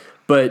from it.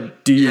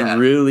 But do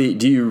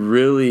you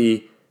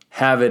really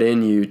have it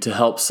in you to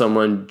help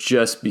someone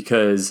just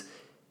because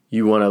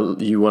you want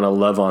to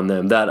love on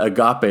them? That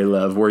agape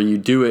love, where you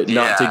do it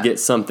not to get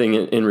something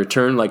in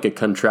return, like a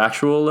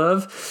contractual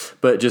love,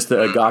 but just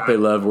the agape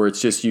love, where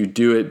it's just you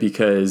do it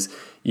because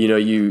you know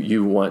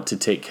you want to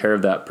take care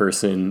of that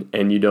person,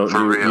 and you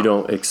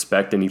don't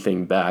expect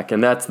anything back.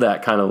 And that's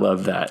that kind of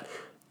love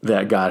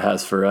that God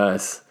has for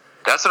us.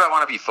 That's what I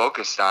want to be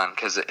focused on,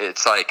 because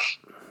it's like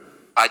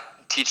I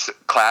teach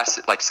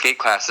like skate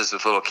classes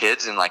with little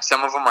kids, and like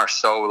some of them are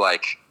so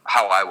like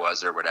how I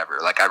was or whatever,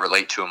 like I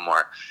relate to them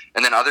more,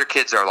 and then other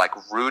kids are like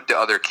rude to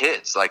other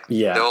kids, like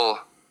they'll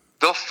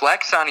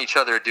flex on each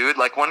other, dude.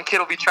 Like one kid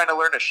will be trying to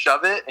learn to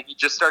shove it, and he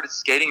just started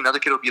skating, another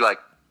kid will be like,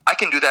 I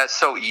can do that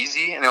so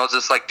easy, and they'll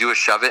just like do a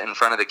shove it in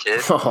front of the kid.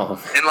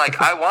 And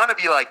like I want to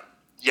be like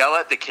yell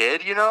at the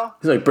kid, you know,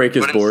 he's like break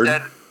his board.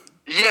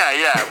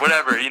 Yeah,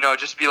 whatever, you know,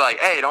 just be like,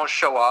 hey, don't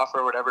show off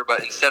or whatever.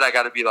 But instead I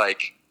got to be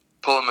like,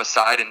 pull him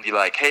aside and be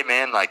like, hey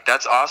man, like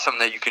that's awesome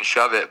that you can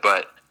shove it,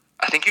 but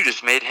I think you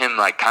just made him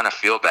like kind of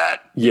feel bad,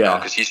 you know,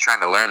 because he's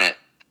trying to learn it.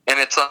 And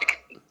it's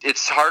like,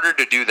 it's harder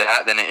to do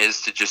that than it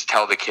is to just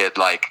tell the kid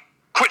like,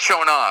 quit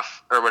showing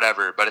off or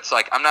whatever. But it's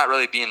like, I'm not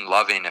really being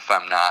loving if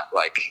I'm not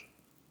like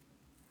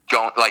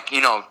going, like,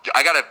 you know,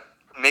 I got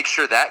to make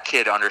sure that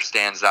kid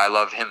understands that I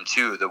love him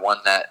too, the one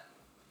that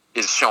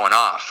is showing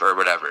off or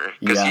whatever,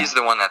 because he's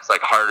the one that's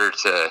like harder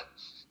to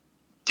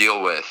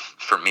deal with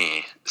for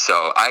me.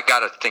 So I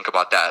got to think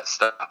about that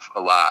stuff a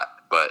lot.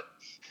 But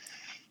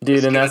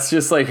dude, and that's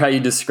just like how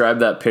you describe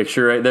that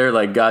picture right there.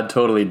 Like God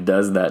totally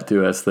does that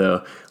to us,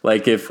 though.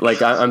 Like if,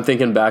 like I'm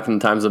thinking back in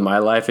times of my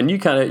life, and you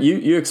kind of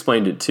you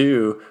explained it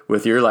too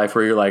with your life,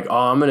 where you're like,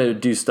 oh, I'm gonna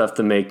do stuff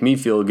to make me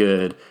feel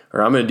good,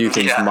 or I'm gonna do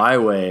things my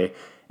way.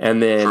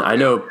 And then I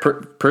know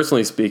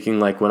personally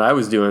speaking, like when I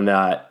was doing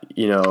that,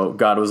 you know,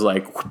 God was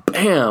like,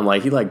 bam,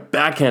 like he like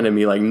backhanded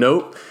me, like,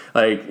 nope,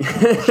 like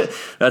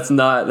that's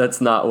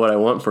not what I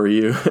want for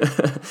you.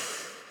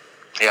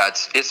 Yeah,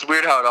 it's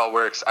weird how it all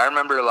works. I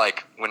remember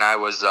like when I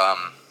was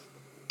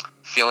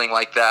feeling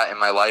like that in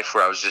my life,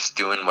 where I was just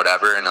doing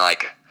whatever, and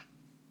like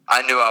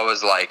I knew I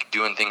was like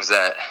doing things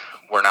that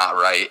were not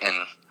right, and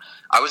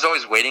I was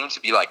always waiting to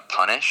be like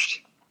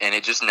punished, and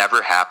it just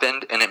never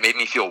happened, and it made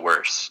me feel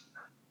worse.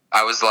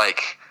 I was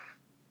like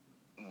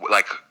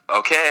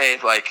okay,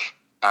 like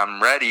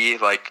I'm ready,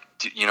 like,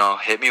 you know,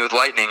 hit me with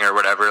lightning or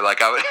whatever.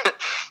 Like I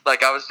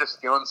was just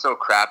feeling so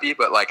crappy,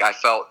 but like I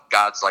felt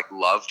God's like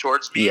love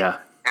towards me. Yeah.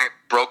 And it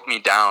broke me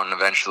down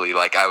eventually.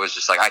 Like I was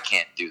just like, I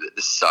can't do this.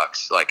 This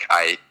sucks. Like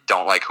I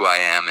don't like who I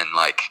am, and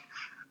like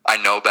I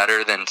know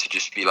better than to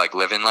just be like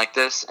living like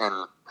this.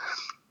 And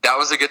that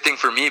was a good thing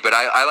for me. But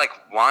I like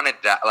wanted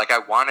that. Like I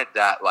wanted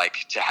that like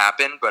to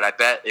happen, but I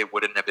bet it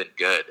wouldn't have been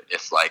good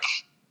if like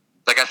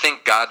I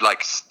think God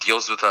like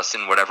deals with us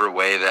in whatever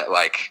way that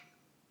like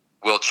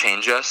will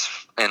change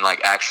us and like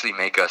actually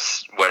make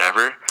us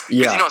whatever.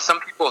 Because you know, some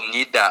people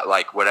need that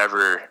like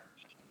whatever,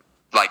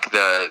 like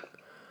the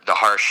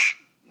harsh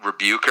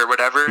rebuke or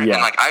whatever. And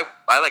like I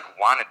like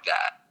wanted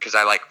that, because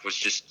I like was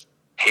just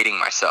hating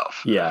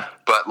myself. Yeah.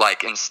 But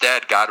like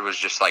instead God was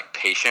just like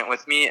patient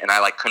with me, and I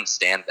like couldn't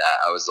stand that.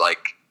 I was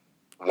like,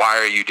 why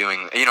are you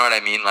doing, you know what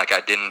I mean? Like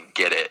I didn't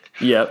get it.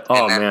 Yep.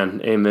 Oh man,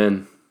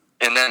 amen.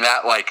 And then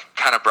that like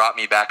kind of brought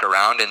me back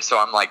around, and so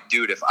I'm like,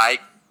 dude,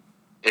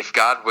 if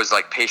God was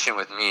like patient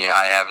with me,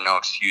 I have no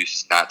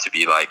excuse not to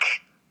be like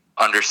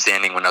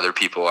understanding when other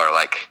people are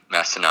like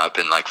messing up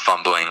and like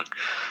fumbling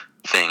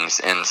things.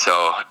 And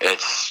so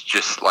it's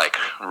just like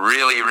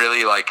really,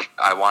 really like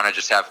I want to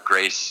just have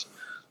grace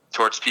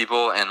towards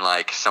people, and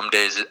like some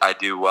days I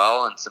do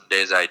well and some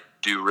days I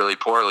do really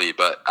poorly,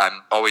 but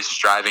I'm always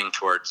striving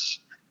towards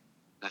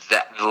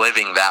that,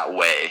 living that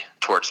way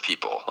towards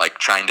people, like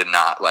trying to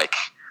not like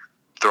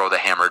throw the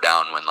hammer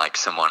down when like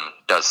someone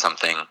does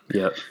something.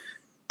 Yep.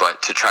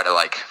 But to try to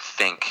like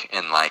think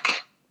and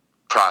like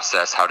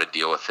process how to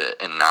deal with it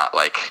and not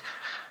like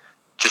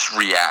just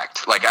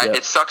react. Like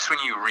it sucks when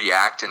you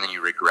react and then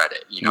you regret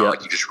it. You know,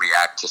 like you just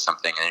react to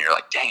something and you're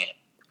like, dang it.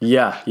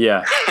 Yeah,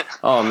 yeah.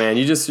 Oh man,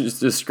 you just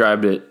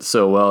described it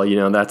so well. You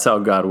know, that's how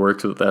God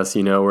works with us.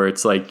 You know, where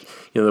it's like,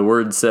 you know, the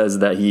word says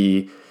that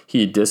He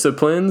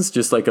disciplines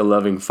just like a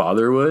loving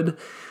father would.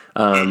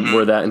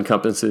 Where that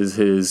encompasses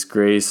His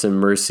grace and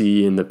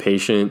mercy and the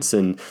patience.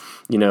 And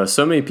you know,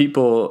 so many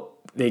people,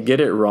 they get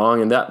it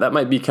wrong, and that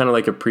might be kind of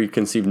like a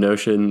preconceived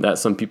notion that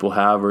some people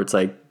have, where it's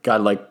like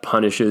God like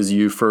punishes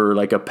you for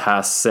like a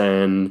past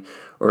sin,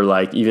 or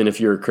like even if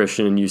you're a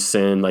Christian and you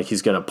sin, like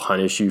He's gonna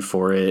punish you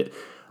for it.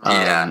 It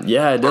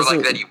doesn't. Or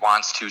like that He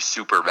wants to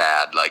super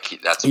bad, like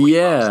that's what He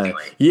loves doing.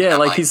 Yeah,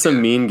 like He's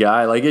some mean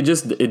guy. Like it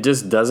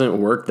just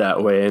doesn't work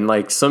that way. And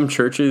like some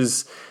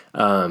churches,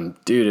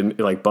 it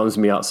like bums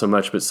me out so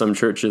much, but some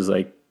churches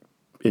like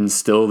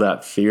instill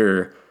that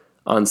fear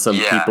on some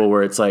people,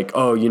 where it's like,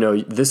 oh, you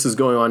know, this is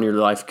going on in your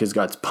life because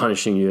God's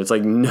punishing you. It's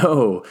like,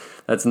 no,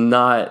 that's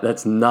not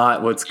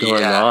what's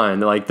going on.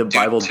 Like the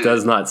Bible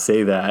does not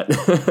say that.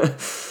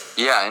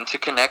 Yeah, and to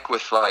connect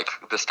with like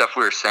the stuff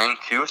we were saying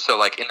too. So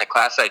like in the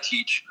class I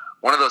teach,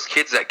 one of those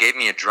kids that gave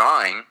me a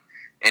drawing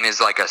and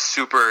is like a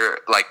super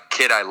like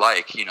kid I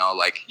like, you know,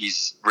 like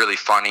he's really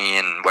funny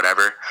and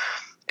whatever,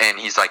 and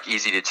he's like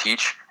easy to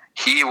teach.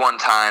 He one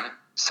time,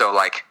 so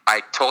like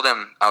I told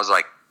him, I was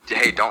like,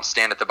 hey, don't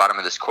stand at the bottom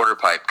of this quarter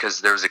pipe,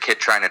 because there was a kid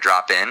trying to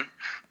drop in,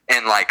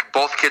 and like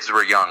both kids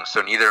were young,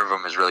 so neither of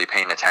them was really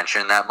paying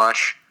attention that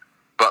much.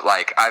 But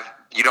like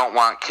you don't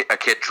want a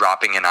kid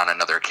dropping in on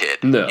another kid,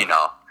 you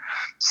know.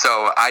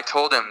 So I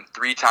told him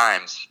 3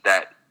 times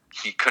that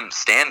he couldn't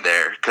stand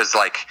there, because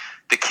like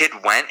the kid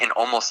went and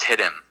almost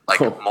hit him like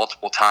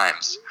multiple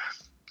times.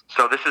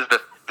 So this is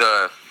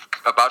the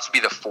about to be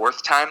the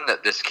 4th time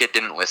that this kid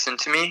didn't listen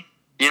to me,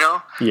 you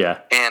know? Yeah.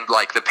 And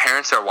like the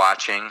parents are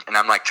watching, and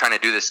I'm like trying to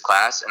do this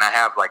class, and I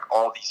have like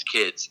all these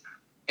kids,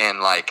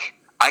 and like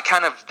I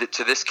kind of,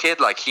 to this kid,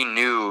 like he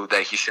knew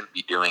that he shouldn't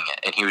be doing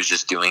it, and he was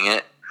just doing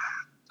it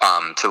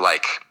to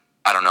like,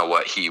 I don't know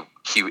what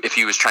if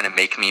he was trying to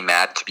make me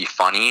mad to be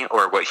funny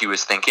or what he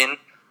was thinking,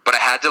 but I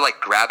had to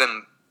like grab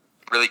him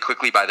really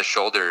quickly by the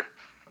shoulder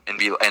and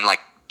like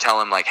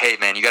tell him like, hey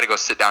man, you got to go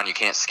sit down. You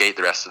can't skate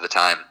the rest of the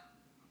time,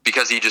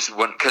 because he just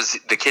wouldn't, because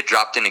the kid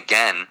dropped in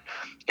again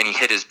and he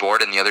hit his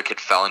board and the other kid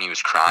fell and he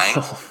was crying.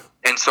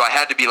 And so I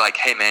had to be like,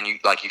 hey man, you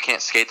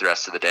can't skate the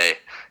rest of the day.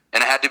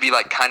 And I had to be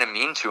like kind of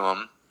mean to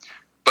him,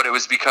 but it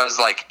was because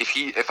like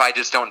if I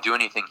just don't do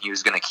anything, he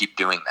was going to keep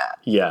doing that.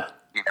 Yeah.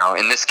 You know,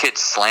 and this kid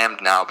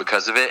slammed now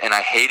because of it, and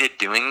I hated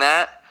doing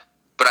that,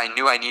 but I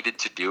knew I needed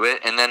to do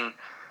it. And then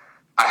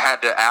I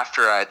had to,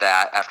 after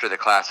the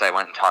class, I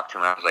went and talked to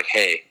him, and I was like,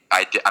 hey,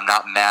 I'm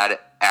not mad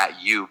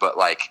at you, but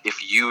like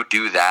if you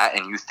do that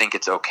and you think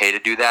it's okay to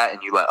do that,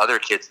 and you let other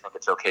kids think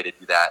it's okay to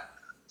do that,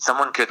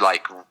 someone could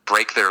like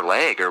break their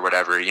leg or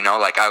whatever, you know.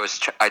 Like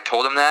I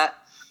told him that,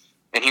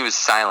 and he was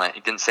silent.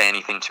 He didn't say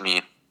anything to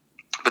me.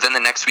 But then the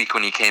next week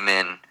when he came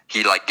in,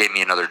 he like gave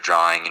me another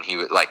drawing, and he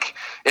would like,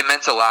 it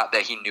meant a lot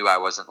that he knew I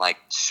wasn't like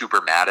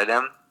super mad at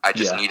him. I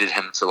just needed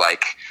him to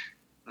like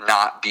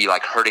not be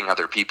like hurting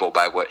other people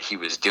by what he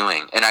was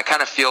doing. And I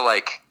kind of feel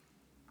like,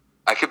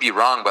 I could be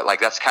wrong, but like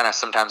that's kind of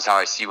sometimes how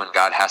I see when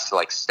God has to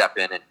like step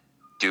in and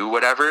do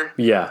whatever.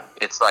 Yeah.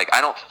 It's like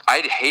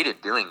I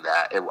hated doing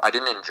that. I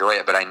didn't enjoy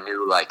it, but I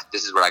knew like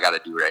this is what I got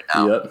to do right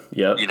now.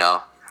 Yep. You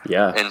know.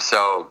 Yeah. And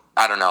so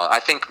I don't know. I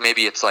think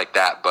maybe it's like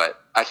that,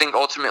 but I think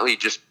ultimately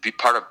just be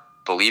part of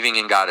believing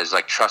in God is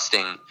like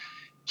trusting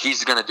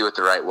He's going to do it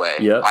the right way.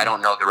 Yep. I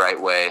don't know the right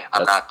way.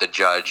 I'm not the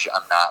judge.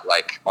 I'm not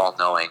like all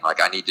knowing.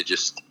 Like I need to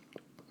just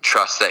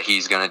trust that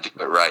He's going to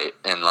do it right.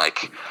 And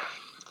like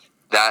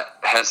that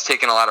has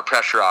taken a lot of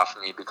pressure off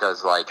me,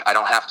 because like I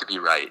don't have to be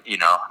right. You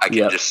know, I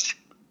can just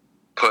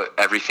put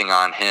everything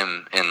on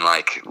Him and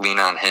like lean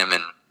on Him,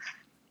 and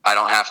I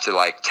don't have to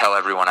like tell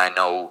everyone I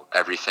know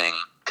everything,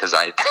 because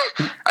I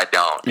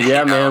don't.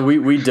 Yeah, man,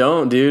 we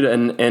don't, dude.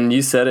 And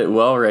you said it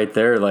well right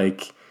there.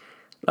 Like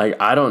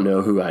I don't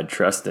know who I'd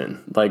trust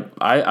in. Like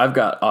I've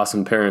got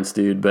awesome parents,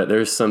 dude, but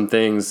there's some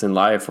things in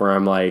life where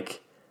I'm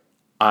like,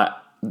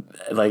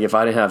 if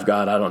I didn't have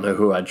God, I don't know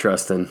who I'd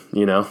trust in,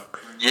 you know?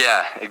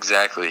 Yeah,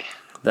 exactly.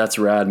 That's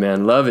rad,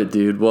 man. Love it,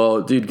 dude.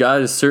 Well, dude,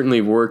 God has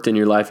certainly worked in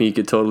your life, and you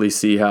could totally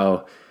see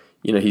how,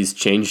 you know, He's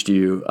changed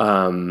you.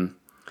 And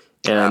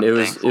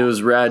it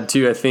was rad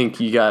too. I think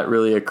you got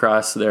really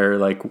across there,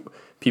 like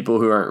people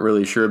who aren't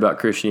really sure about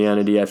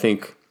Christianity. I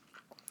think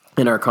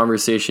in our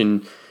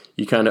conversation,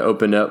 you kind of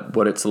opened up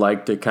what it's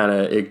like to kind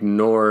of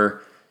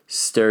ignore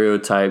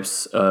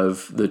stereotypes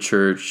of the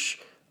church,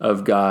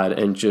 of God,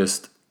 and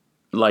just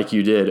like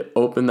you did,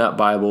 open that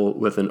Bible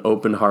with an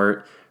open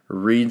heart,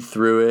 read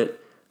through it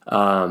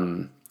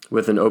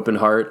with an open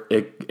heart,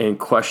 and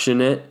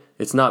question it.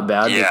 It's not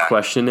bad to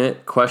question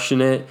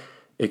it,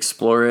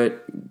 explore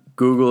it,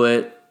 Google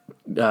it,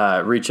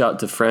 reach out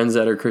to friends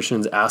that are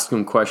Christians, ask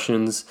them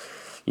questions.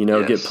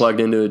 get plugged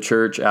into a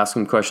church, ask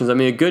them questions. I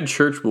mean, a good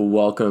church will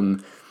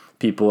welcome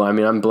people. I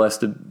mean, I'm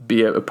blessed to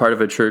be a part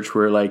of a church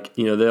where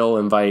they'll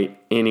invite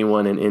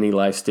anyone in any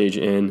life stage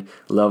in,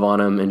 love on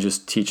them, and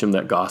just teach them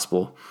that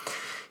gospel,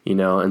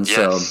 and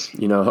Yes.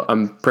 so,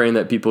 I'm praying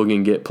that people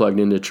can get plugged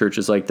into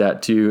churches like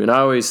that too. And I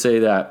always say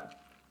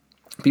that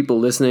people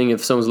listening,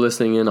 if someone's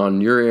listening in on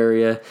your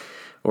area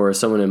or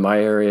someone in my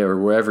area or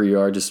wherever you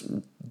are, just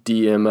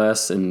DM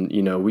us. And,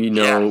 we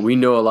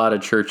know a lot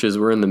of churches.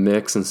 We're in the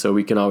mix. And so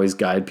we can always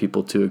guide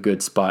people to a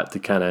good spot to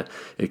kind of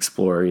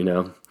explore,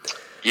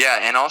 Yeah.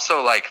 And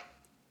also I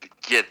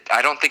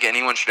don't think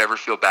anyone should ever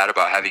feel bad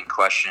about having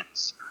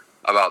questions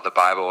about the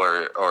Bible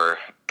or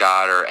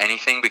God or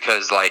anything,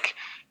 because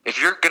if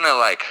you're going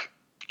to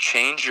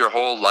change your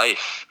whole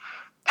life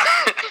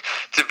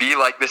to be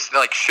like this,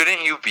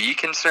 shouldn't you be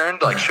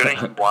concerned?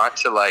 Shouldn't you want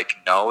to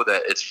know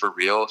that it's for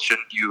real?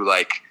 Shouldn't you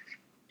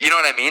you know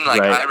what I mean?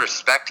 Right. I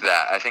respect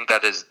that. I think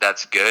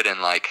that's good. And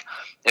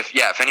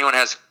if anyone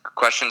has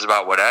questions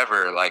about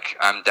whatever,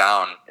 I'm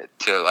down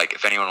to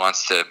if anyone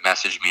wants to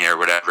message me or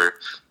whatever.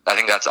 I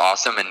think that's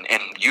awesome. And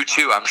you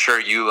too, I'm sure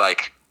you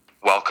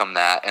welcome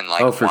that and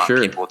for want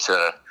sure. people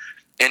to,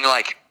 and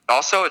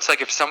also it's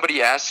if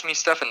somebody asks me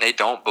stuff and they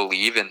don't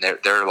believe and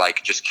they're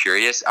just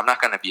curious, I'm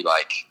not going to be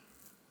I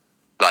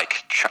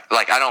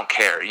don't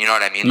care. You know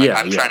what I mean?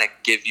 I'm trying to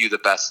give you the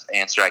best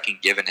answer I can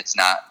give, and it's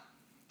not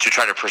to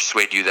try to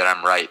persuade you that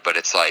I'm right, but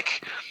it's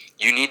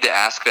you need to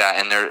ask that,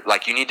 and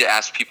you need to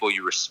ask people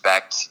you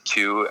respect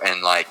too,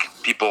 and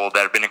people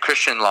that have been a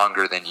Christian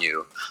longer than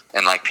you,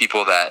 and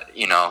people that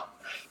you know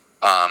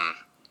what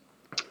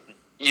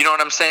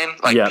I'm saying?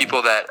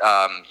 People that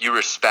you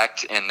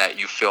respect and that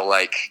you feel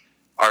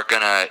are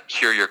gonna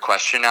hear your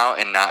question out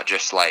and not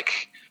just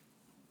assume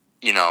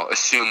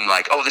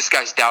oh, this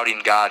guy's doubting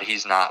God,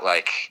 he's not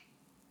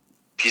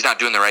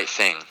doing the right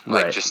thing.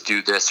 Right. Just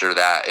do this or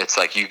that. It's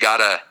you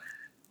gotta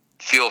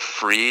feel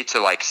free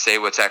to say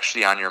what's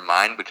actually on your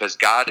mind, because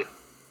God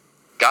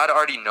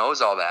already knows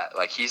all that.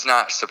 He's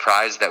not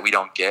surprised that we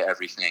don't get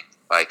everything.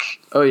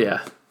 Oh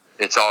yeah.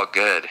 It's all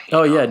good.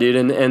 Yeah, dude.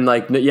 And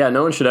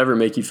no one should ever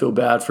make you feel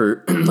bad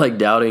for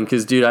doubting.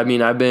 'Cause dude, I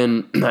mean,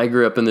 I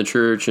grew up in the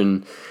church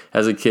and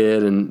as a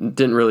kid and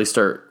didn't really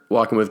start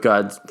walking with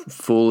God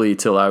fully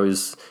till I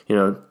was,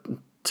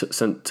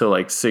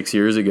 till 6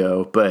 years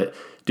ago. But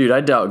dude,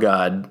 I doubt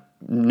God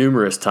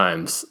numerous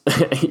times,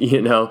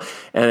 and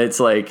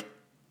it's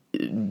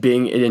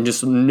being and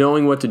just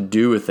knowing what to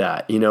do with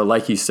that,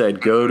 like you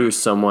said, go to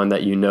someone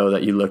that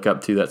that you look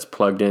up to, that's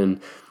plugged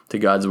in to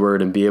God's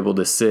word, and be able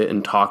to sit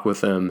and talk with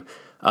them.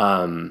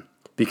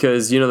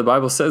 Because, the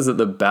Bible says that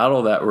the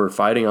battle that we're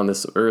fighting on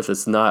this earth,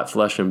 it's not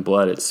flesh and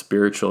blood, it's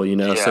spiritual,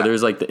 So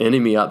there's the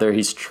enemy out there,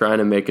 he's trying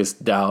to make us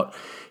doubt,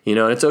 and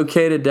it's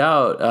okay to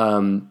doubt.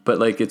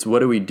 But it's, what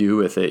do we do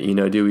with it?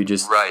 Do we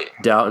just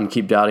doubt and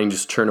keep doubting,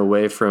 just turn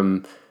away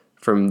from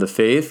the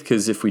faith?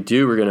 Because if we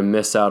do, we're going to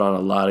miss out on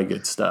a lot of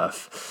good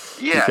stuff.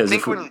 Yeah. Because I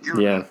think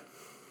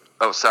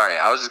Oh, sorry.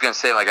 I was just going to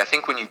say, I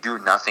think when you do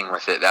nothing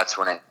with it, that's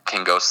when it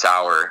can go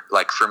sour.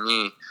 For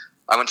me,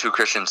 I went to a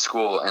Christian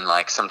school, and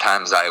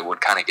sometimes I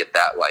would kind of get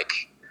that,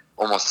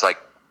 almost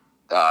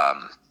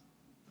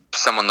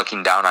someone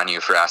looking down on you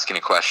for asking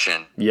a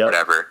question,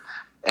 whatever.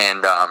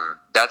 And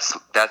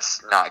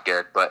that's not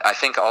good. But I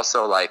think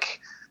also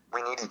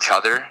we need each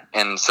other.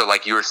 And so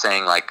you were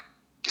saying,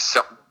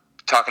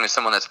 talking to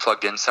someone that's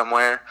plugged in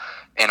somewhere,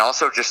 and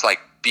also just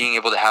being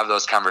able to have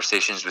those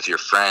conversations with your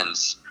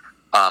friends,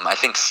 I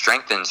think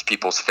strengthens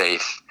people's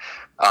faith.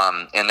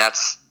 And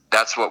that's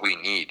what we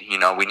need.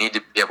 We need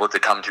to be able to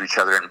come to each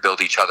other and build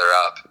each other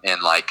up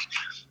and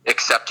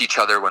accept each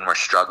other when we're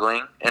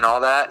struggling and all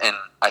that. And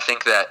I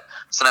think that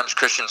sometimes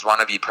Christians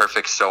want to be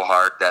perfect so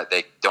hard that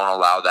they don't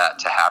allow that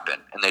to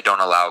happen, and they don't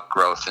allow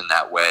growth in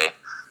that way.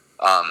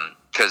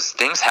 'Cause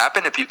things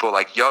happen to people,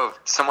 if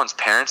someone's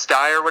parents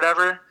die or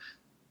whatever,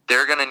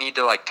 they're going to need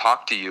to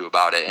talk to you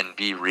about it and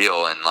be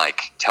real and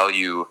tell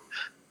you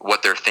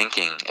what they're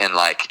thinking. And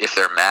if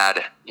they're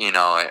mad,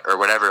 or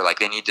whatever,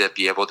 they need to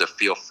be able to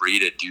feel free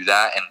to do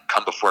that and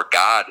come before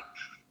God,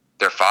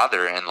 their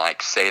Father, and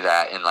say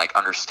that and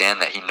understand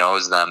that He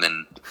knows them.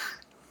 And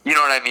you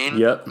know what I mean?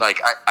 Yep.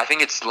 I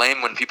think it's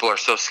lame when people are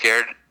so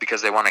scared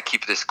because they want to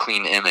keep this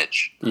clean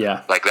image.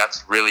 Yeah.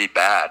 That's really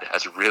bad.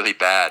 That's really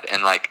bad.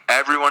 And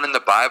everyone in the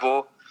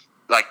Bible,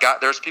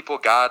 God, there's people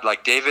God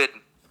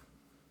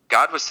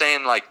was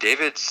saying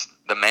David's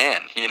the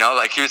man, he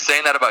was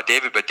saying that about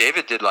David, but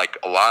David did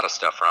a lot of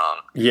stuff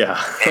wrong.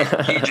 Yeah.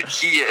 And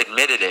he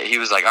admitted it. He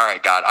was all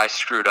right, God, I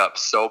screwed up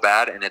so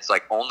bad, and it's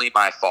only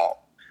my fault,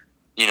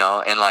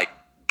 and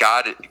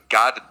God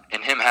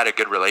and him had a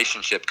good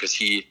relationship because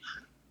he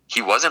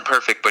wasn't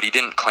perfect, but he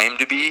didn't claim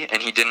to be,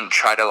 and he didn't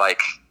try to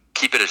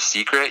keep it a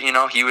secret.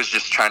 He was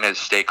just trying to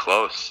stay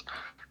close.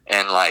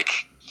 And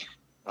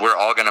we're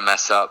all gonna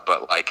mess up,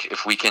 but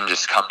if we can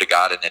just come to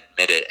God and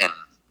admit it and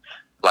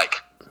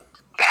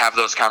have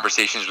those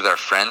conversations with our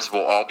friends,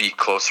 we'll all be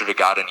closer to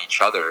God and each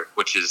other,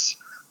 which is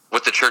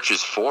what the church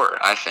is for,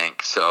 I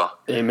think. So,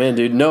 amen,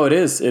 dude. No, it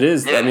is. It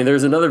is. Yeah. I mean,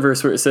 there's another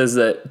verse where it says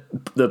that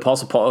the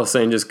Apostle Paul is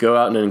saying, just go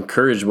out and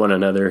encourage one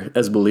another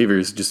as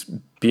believers. Just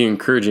be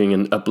encouraging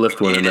and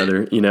uplift one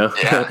another, you know?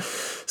 Yeah.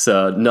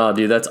 So, no,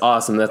 dude, that's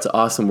awesome. That's an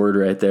awesome word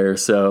right there.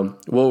 So,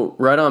 well,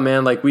 right on,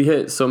 man. Like, we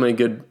hit so many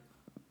good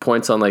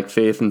points on, like,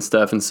 faith and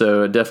stuff. And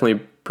so I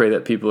definitely pray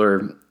that people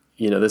are,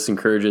 you know, this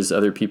encourages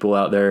other people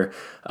out there.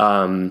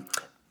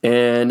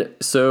 And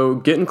so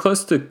getting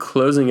close to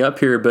closing up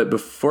here, but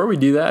before we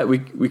do that,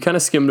 we kind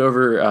of skimmed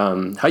over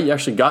how you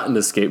actually got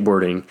into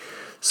skateboarding.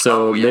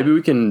 So maybe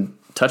we can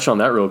touch on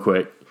that real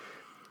quick.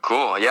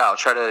 Cool. Yeah, I'll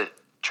try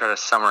to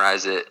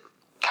summarize it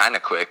kind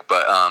of quick,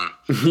 but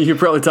you could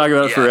probably talk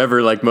about it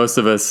forever, like most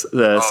of us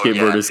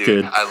skateboarders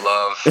could.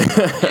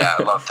 I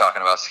love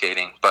talking about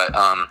skating. But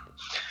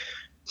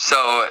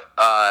so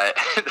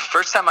the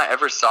first time I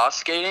ever saw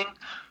skating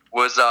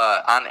was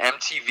on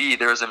MTV.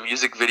 There was a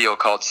music video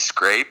called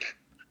Scrape.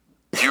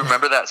 Do you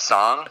remember that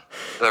song?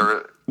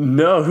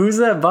 No, who's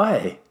that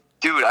by?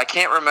 Dude, I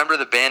can't remember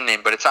the band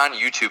name, but it's on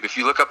YouTube. If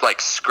you look up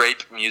like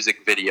Scrape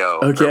music video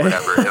or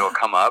whatever, it'll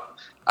come up.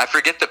 I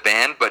forget the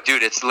band, but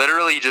dude, it's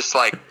literally just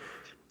like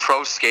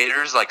pro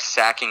skaters like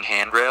sacking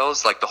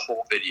handrails like the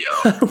whole video.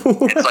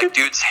 It's like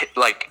dudes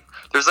like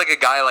there's like a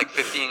guy like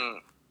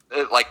 15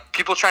 like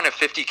people trying to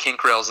 50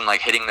 kink rails and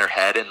like hitting their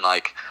head, and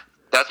like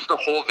that's the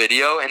whole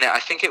video. And I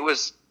think it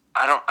was,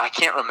 I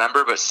can't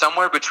remember, but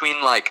somewhere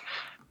between like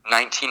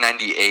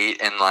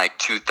 1998 and like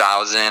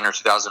 2000 or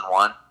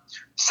 2001,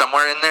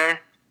 somewhere in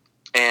there.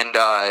 And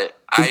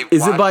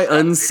is it by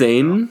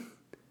Unsane? Video.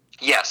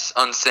 Yes,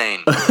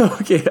 Unsane.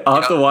 Okay,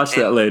 I'll have to watch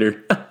that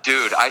later.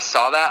 Dude, I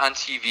saw that on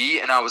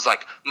TV and I was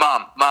like,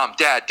 Mom,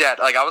 Dad.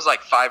 Like I was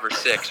like 5 or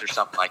 6 or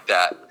something like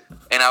that.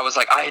 And I was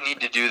like, I need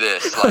to do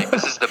this. Like,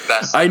 this is the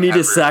best. I need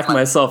to sack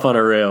myself on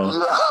a rail.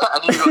 I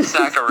need to go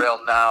sack a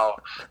rail now.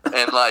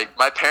 And like,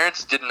 my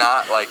parents did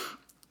not like,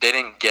 they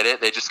didn't get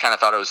it. They just kind of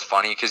thought it was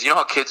funny. Cause you know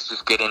how kids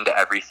just get into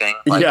everything?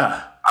 Like,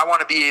 yeah. I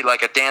want to be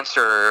like a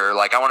dancer, or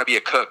like I want to be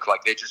a cook.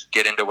 Like they just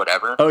get into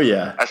whatever. Oh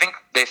yeah. I think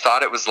they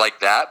thought it was like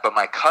that. But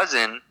my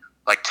cousin,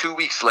 like 2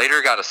 weeks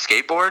later, got a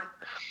skateboard.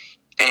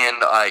 And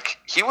like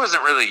he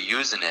wasn't really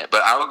using it,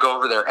 but I would go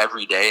over there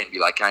every day and be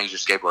like, "Can I use your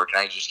skateboard? Can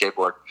I use your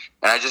skateboard?"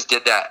 And I just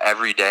did that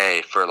every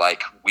day for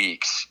like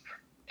weeks.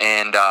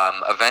 And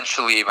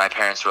eventually, my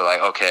parents were like,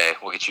 "Okay,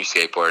 we'll get you a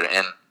skateboard."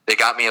 And they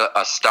got me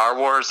a Star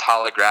Wars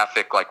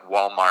holographic like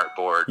Walmart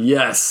board.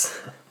 Yes,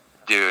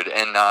 dude.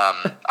 And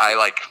I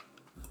like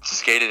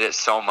skated it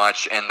so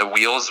much, and the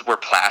wheels were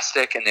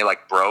plastic and they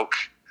like broke.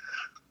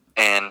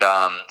 And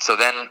so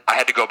then I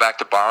had to go back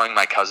to borrowing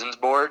my cousin's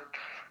board.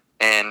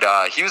 And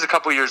he was a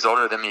couple years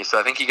older than me, so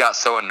I think he got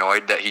so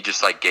annoyed that he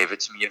just like gave it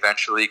to me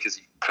eventually because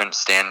he couldn't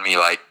stand me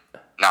like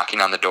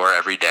knocking on the door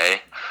every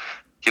day.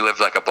 He lived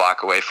like a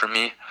block away from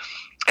me,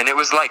 and it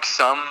was like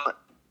some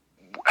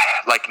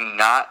like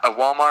not a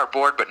Walmart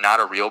board, but not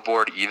a real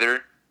board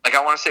either. Like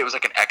I want to say it was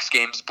like an X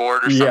Games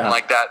board or something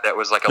like that. That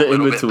was like a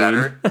little bit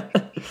better.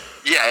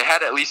 Yeah, it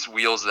had at least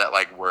wheels that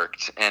like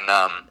worked, and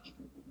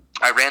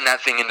I ran that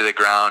thing into the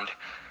ground,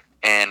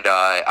 and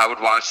I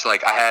would watch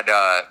like I had.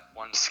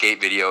 One skate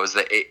video.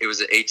 It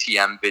was an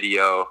ATM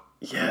video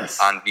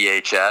on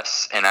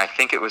VHS, and I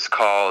think it was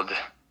called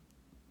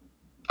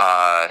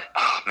oh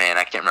man,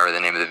 I can't remember the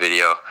name of the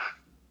video.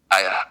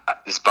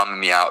 It's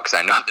bumming me out because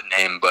I know the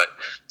name, but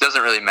it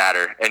doesn't really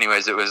matter.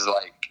 Anyways, it was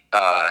like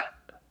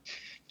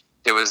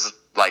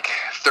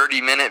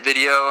 30-minute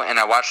video, and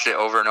I watched it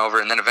over and over,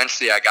 and then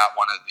eventually I got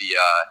one of the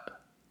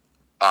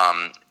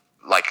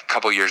like a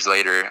couple years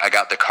later, I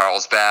got the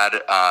Carlsbad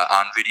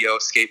on video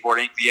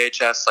skateboarding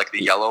VHS, like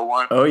the yellow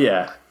one. Oh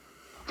yeah,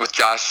 with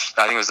Josh.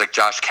 I think it was like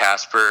Josh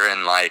Casper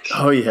and like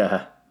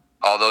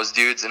all those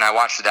dudes. And I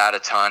watched that a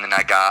ton. And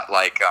I got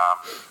like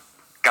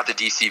got the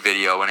DC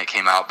video when it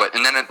came out.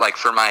 And then like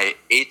for my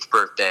 8th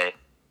birthday,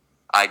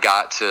 I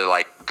got to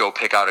like go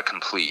pick out a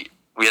complete.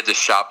 We had this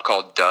shop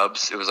called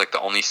Dubs. It was like the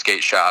only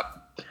skate shop.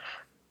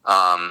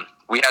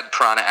 We had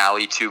Piranha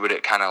Alley too, but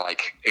it kind of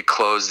like it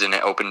closed and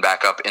it opened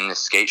back up in the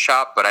skate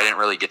shop, but I didn't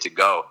really get to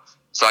go.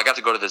 So I got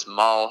to go to this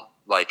mall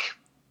like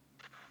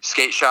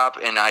skate shop,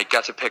 and I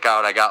got to pick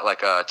out. I got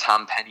like a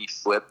Tom Penny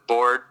flip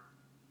board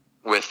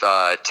with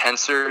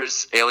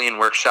Tensors Alien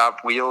Workshop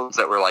wheels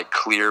that were like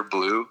clear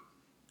blue,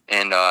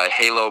 and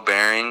Halo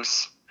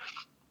bearings.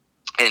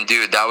 And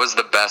dude, that was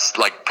the best,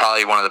 like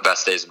probably one of the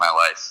best days of my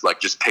life. Like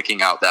just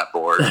picking out that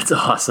board. That's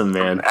awesome,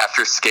 man.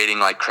 After skating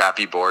like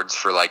crappy boards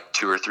for like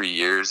 2 or 3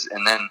 years.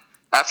 And then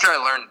after I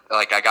learned,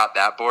 like I got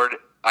that board,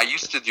 I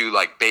used to do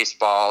like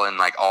baseball and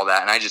like all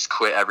that. And I just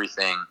quit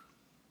everything.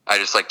 I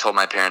just like told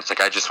my parents,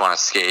 like, I just want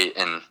to skate.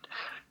 And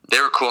they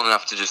were cool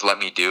enough to just let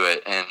me do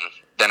it. And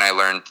then I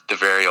learned the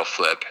varial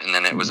flip. And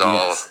then it was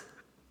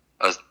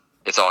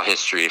it's all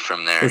history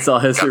from there. It's all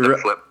history.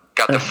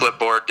 Got the flip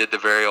board, did the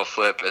varial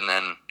flip. And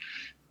then,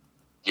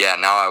 yeah,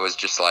 now I was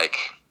just like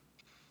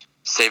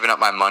saving up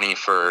my money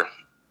for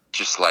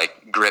just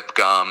like grip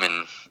gum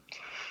and,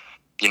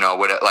 you know,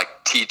 what like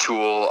T-Tool,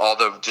 all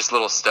the just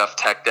little stuff,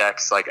 tech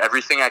decks, like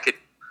everything I could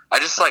I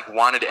just like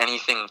wanted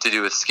anything to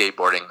do with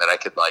skateboarding that I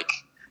could like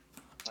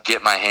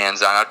get my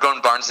hands on. I'd go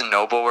in Barnes and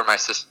Noble where my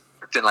sister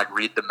and like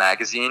read the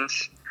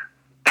magazines,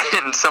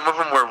 and some of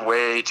them were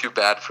way too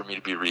bad for me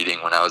to be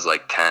reading when I was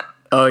like 10.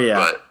 Oh yeah,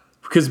 but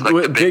because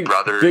like Big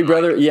Brother.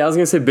 Like, yeah, I was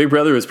gonna say Big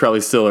Brother was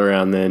probably still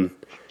around then.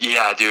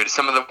 Yeah, dude.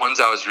 Some of the ones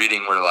I was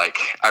reading were like,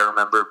 I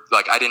remember,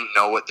 like, I didn't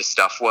know what the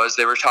stuff was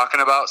they were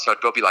talking about, so I'd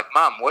go be like,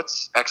 "Mom,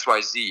 what's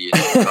XYZ?"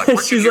 And she'd be like,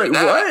 "Where'd She's you like,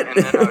 hear that?" "What?"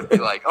 And then I would be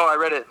like, "Oh, I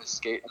read it in the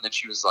skate." And then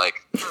she was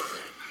like,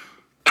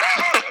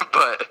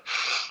 but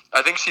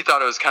I think she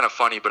thought it was kind of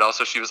funny, but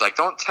also she was like,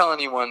 "Don't tell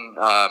anyone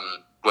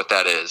what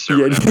that is,"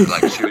 or whatever.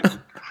 Like, she would.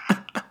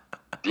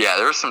 Yeah,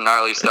 there was some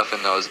gnarly stuff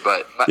in those,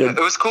 but it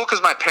was cool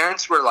because my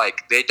parents were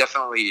like, they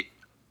definitely,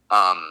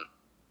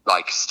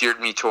 like, steered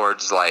me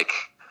towards like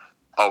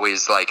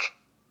always like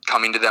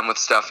coming to them with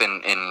stuff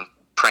and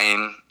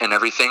praying and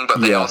everything,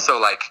 but they also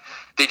like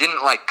they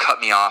didn't like cut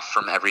me off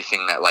from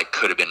everything that like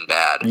could have been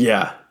bad.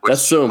 Yeah,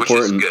 that's so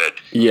important. Which is good.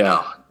 Yeah, you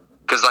know?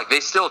 Because like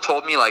they still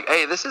told me like,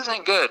 "Hey, this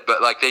isn't good,"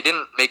 but like they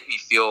didn't make me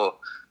feel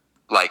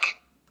like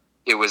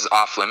it was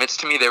off limits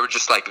to me. They were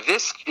just like,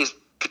 "This is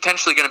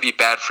potentially going to be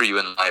bad for you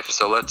in life,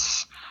 so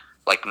let's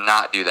like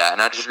not do that."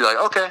 And I'd just be like,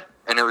 "Okay,"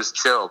 and it was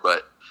chill.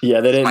 But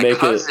yeah, they didn't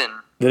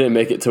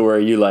make it to where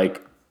you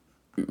like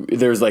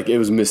there's like it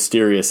was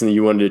mysterious and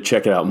you wanted to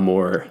check it out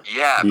more.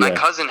 Yeah, my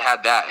cousin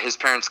had that. His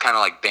parents kind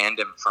of like banned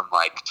him from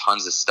like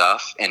tons of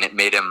stuff, and it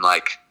made him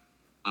like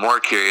more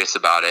curious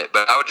about it.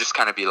 But I would just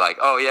kind of be like,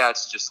 "Oh yeah,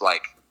 it's just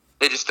like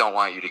they just don't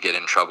want you to get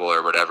in trouble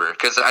or whatever."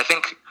 Because I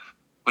think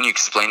when you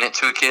explain it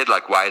to a kid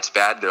like why it's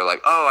bad, they're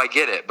like, "Oh, I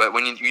get it." But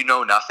when you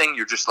know nothing,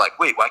 you're just like,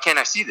 "Wait, why can't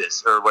I see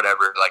this?" or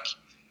whatever. Like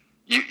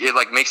it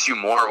like makes you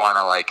more want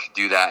to like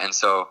do that. And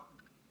so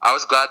I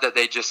was glad that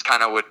they just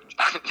kind of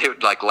they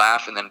would like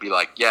laugh and then be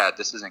like, "Yeah,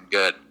 this isn't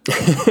good."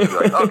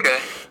 Like, okay,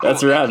 cool,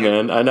 that's rad,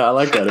 man. I know, I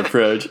like that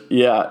approach.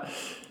 Yeah,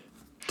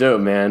 dope,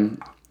 man.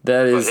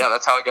 That is. But yeah,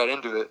 that's how I got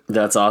into it.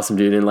 That's awesome,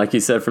 dude. And like you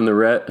said, from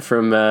there,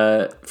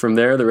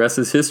 the rest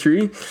is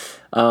history.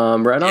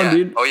 Right on,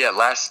 dude. Oh yeah.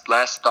 Last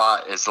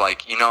thought is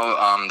like, you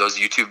know, those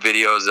YouTube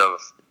videos of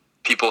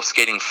people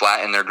skating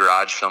flat in their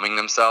garage filming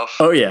themselves.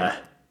 Oh yeah.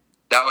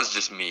 That was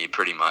just me,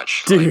 pretty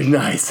much. Dude, like,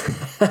 nice.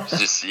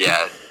 Just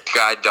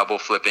guy double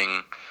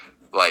flipping,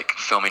 like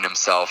filming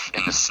himself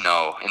in the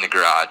snow in the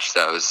garage.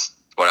 That was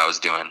what I was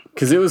doing.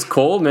 Because it was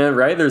cold, man.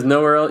 Right? There's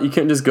nowhere else. You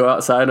couldn't just go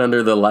outside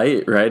under the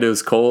light, right? It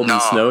was cold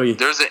and snowy.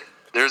 There's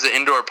an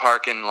indoor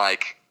park, and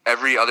like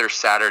every other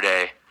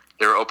Saturday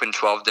they were open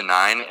 12 to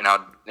 9,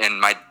 and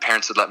my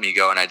parents would let me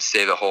go, and I'd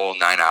stay the whole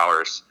 9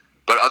 hours.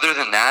 But other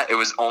than that, it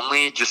was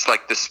only just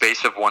like the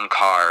space of one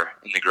car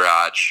in the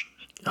garage.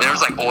 There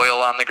was like oil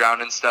on the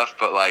ground and stuff,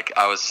 but like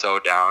I was so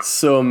down.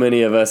 So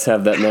many of us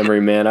have that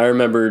memory, man. I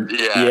remember,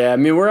 I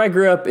mean, where I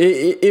grew up,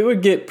 it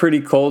would get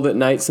pretty cold at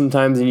night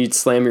sometimes, and you'd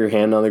slam your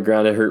hand on the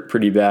ground. It hurt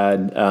pretty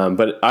bad.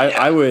 But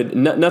I would,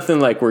 nothing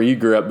like where you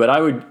grew up, but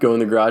I would go in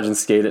the garage and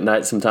skate at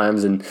night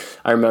sometimes. And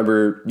I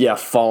remember,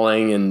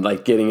 falling and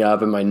like getting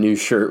up, and my new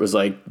shirt was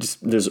like, just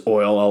there's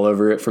oil all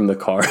over it from the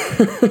car.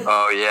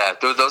 Oh, yeah.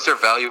 Those are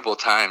valuable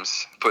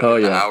times, putting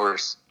in the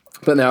hours.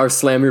 But now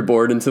slam your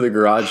board into the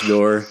garage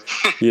door,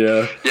 you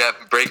know? Yeah,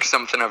 break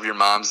something of your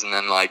mom's and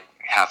then like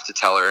have to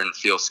tell her and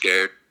feel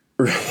scared.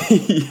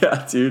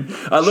 Yeah, dude.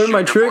 I learned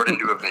my trick. Board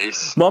into a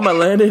vase. Mom, I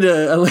landed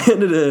a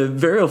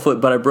varial flip,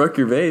 but I broke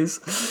your vase.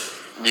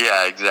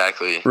 Yeah,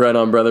 exactly. Right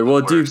on, brother. Well,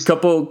 dude,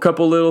 couple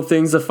little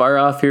things to fire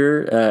off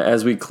here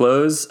as we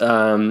close.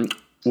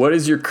 What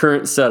is your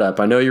current setup?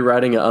 I know you're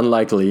riding an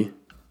Unlikely,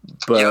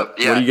 but what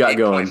do you got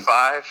going?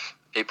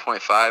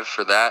 8.5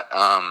 for that.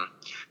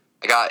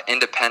 I got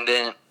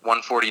independent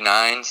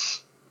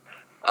 149s.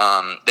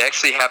 They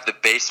actually have the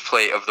base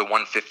plate of the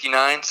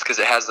 159s because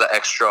it has the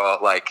extra,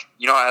 like,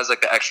 you know, it has like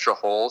the extra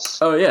holes.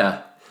 Oh,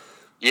 yeah.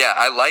 Yeah,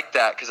 I like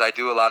that because I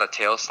do a lot of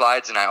tail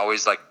slides and I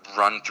always like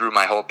run through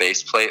my whole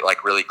base plate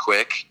like really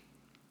quick.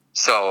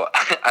 So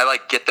I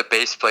like get the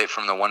base plate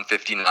from the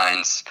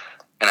 159s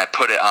and I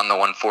put it on the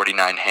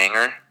 149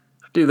 hanger.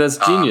 Dude, that's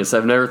genius.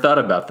 I've never thought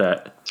about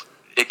that.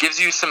 It gives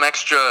you some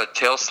extra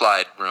tail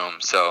slide room,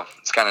 so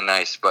it's kind of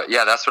nice. But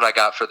yeah, that's what I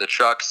got for the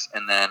trucks.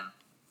 And then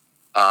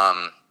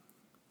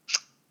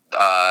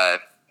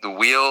the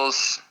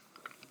wheels,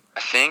 I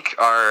think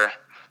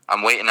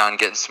I'm waiting on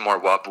getting some more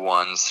Wub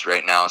ones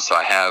right now. So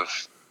I have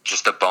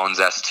just the Bones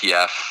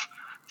STF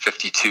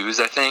 52s,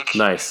 I think.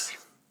 Nice.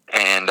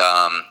 And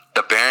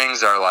the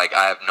bearings are like,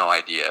 I have no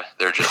idea.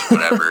 They're just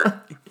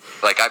whatever.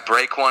 Like I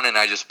break one and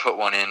I just put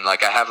one in.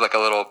 Like I have like a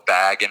little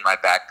bag in my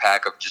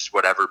backpack of just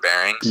whatever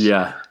bearings.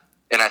 Yeah.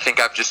 And I think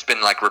I've just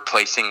been like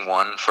replacing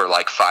one for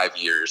like 5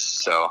 years.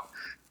 So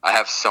I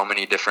have so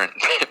many different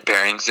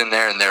bearings in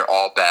there and they're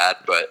all bad.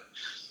 But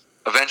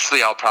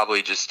eventually I'll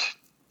probably just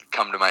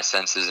come to my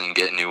senses and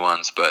get new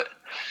ones. But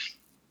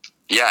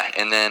yeah.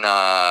 And then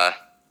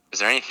is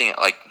there anything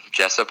like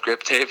Jessup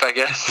grip tape, I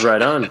guess?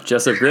 Right on.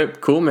 Jessup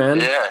grip. Cool, man.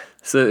 Yeah.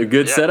 It's a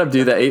good setup,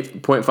 dude. That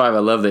 8.5. I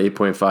love the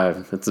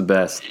 8.5. That's the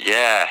best.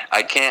 Yeah.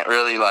 I can't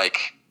really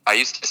like, I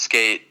used to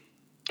skate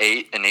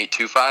an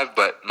 8.25,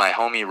 but my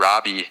homie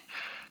Robbie,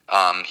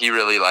 he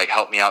really like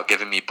helped me out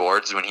giving me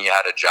boards when he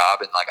had a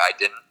job and like I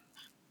didn't.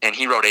 And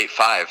he wrote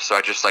 8.5, so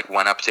I just like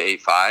went up to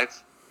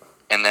 8.5.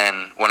 And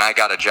then when I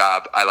got a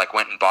job, I like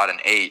went and bought an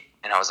 8,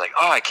 and I was like,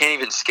 oh, I can't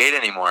even skate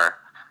anymore.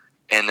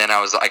 And then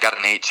I got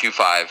an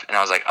 8.25, and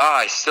I was like, oh,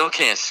 I still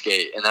can't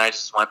skate. And then I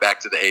just went back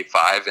to the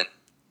 8.5, and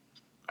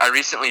I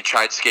recently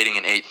tried skating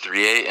an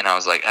 8.38, and I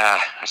was like,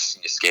 I just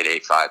need to skate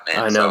 8.5,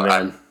 man. I know,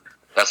 man.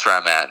 That's where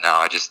I'm at now.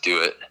 I just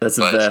do it. That's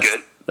the best. It's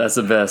good. That's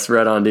the best.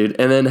 Right on, dude.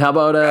 And then how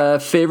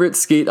about favorite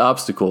skate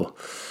obstacle?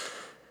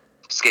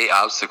 Skate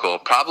obstacle.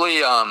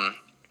 Probably,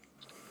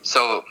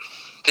 so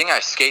thing I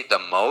skate the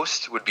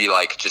most would be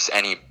like just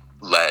any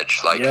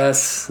ledge. Like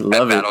yes,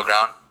 love at it.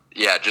 Battleground.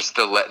 Yeah, just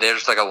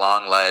there's like a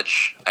long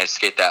ledge. I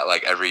skate that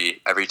like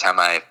every time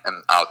I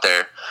am out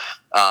there.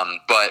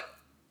 But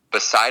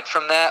beside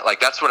from that, like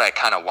that's what I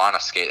kind of want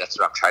to skate. That's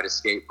what I'm trying to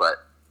skate. But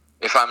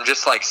if I'm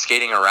just like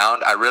skating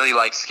around, I really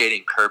like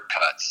skating curb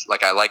cuts.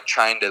 Like I like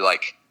trying to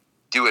like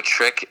do a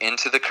trick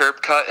into the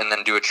curb cut and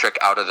then do a trick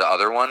out of the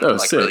other one,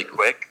 like sick. Really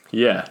quick.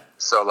 Yeah.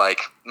 So like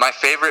my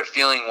favorite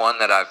feeling one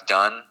that I've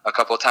done a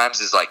couple of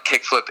times is like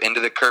kickflip into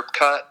the curb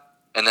cut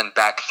and then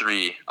back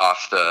 3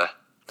 off the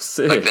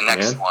sick, like the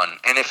next one.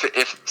 And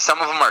if some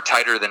of them are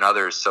tighter than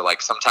others, so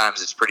like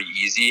sometimes it's pretty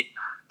easy,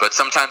 but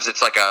sometimes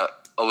it's like a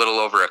little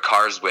over a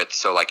car's width,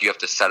 so like you have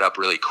to set up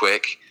really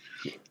quick.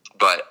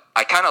 But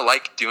I kind of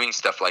like doing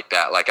stuff like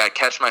that. Like I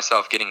catch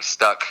myself getting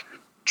stuck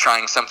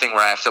trying something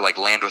where I have to like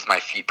land with my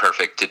feet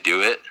perfect to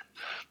do it.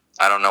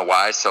 I don't know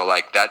why. So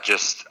like that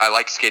I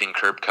like skating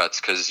curb cuts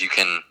because you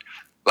can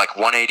like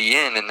 180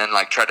 in and then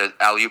like try to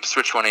alley-oop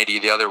switch 180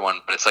 the other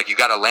one. But it's like you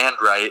got to land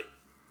right.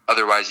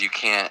 Otherwise you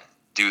can't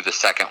do the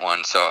second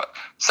one. So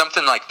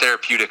something like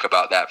therapeutic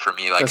about that for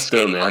me, like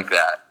skating like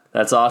that.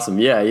 That's awesome.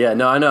 Yeah.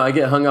 No, I know. I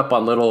get hung up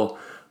on little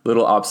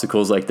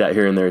obstacles like that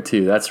here and there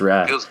too. That's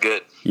rad. Feels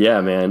good.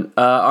 Yeah, man.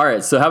 All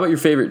right. So how about your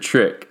favorite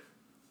trick?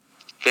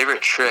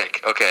 Favorite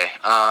trick? Okay.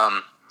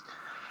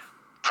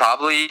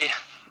 Probably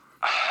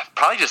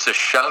just a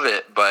shove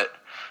it, but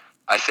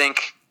I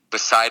think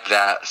beside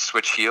that,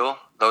 switch heel,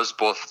 those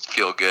both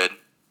feel good.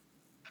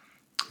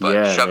 But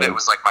yeah, shove man. it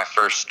was like my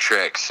first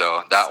trick,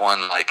 so that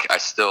one, like, I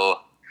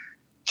still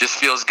just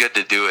feels good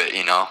to do it,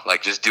 you know?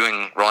 Like, just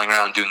rolling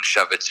around doing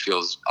shove it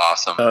feels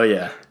awesome. Oh,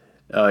 yeah.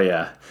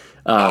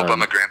 I hope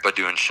I'm a grandpa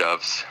doing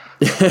shoves.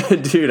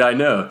 Dude, I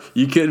know.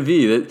 You could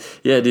be.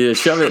 Yeah, dude,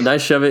 shove it,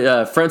 nice shove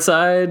it. Front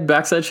side,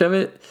 backside shove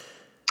it?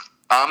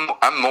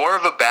 I'm more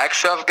of a back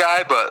shove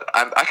guy, but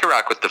I can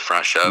rock with the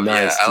front shove.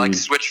 Nice, yeah, I dude. like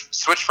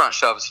switch front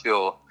shoves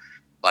feel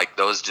like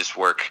those just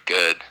work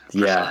good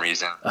for some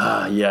reason.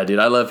 Yeah, dude.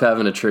 I love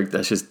having a trick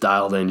that's just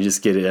dialed in. You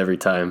just get it every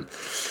time.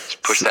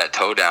 Just push that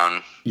toe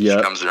down. Yeah.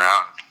 It comes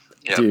around.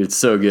 Yep. Dude,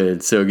 so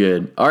good. So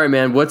good. All right,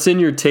 man. What's in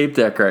your tape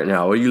deck right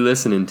now? What are you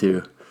listening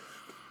to?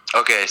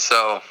 Okay,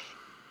 so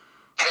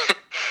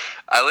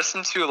I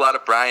listen to a lot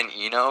of Brian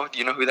Eno. Do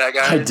you know who that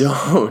guy is? I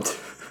don't.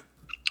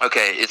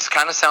 Okay, it's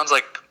kind of sounds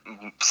like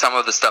some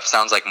of the stuff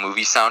sounds like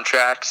movie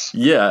soundtracks.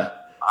 Yeah.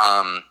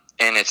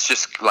 And it's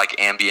just like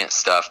ambient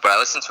stuff. But I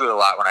listen to it a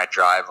lot when I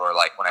drive or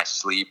like when I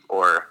sleep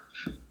or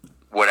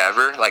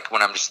whatever. Like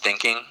when I'm just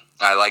thinking,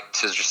 I like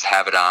to just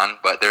have it on.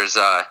 But there's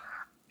an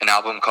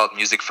album called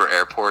Music for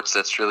Airports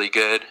that's really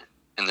good.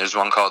 And there's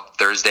one called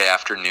Thursday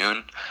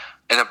Afternoon.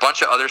 And a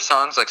bunch of other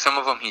songs, like some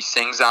of them he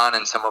sings on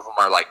and some of them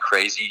are like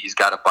crazy. He's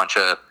got a bunch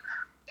of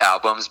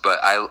albums, but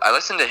I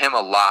listen to him a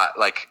lot.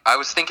 Like I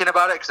was thinking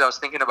about it because I was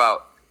thinking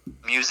about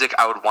music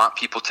I would want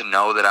people to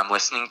know that I'm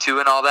listening to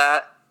and all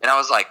that. And I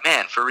was like,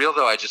 man, for real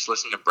though, I just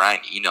listen to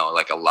Brian Eno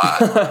like a lot.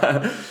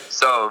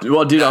 So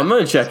well, dude, I'm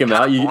gonna check him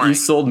out. You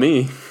sold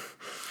me.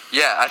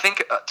 Yeah, I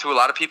think to a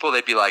lot of people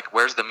they'd be like,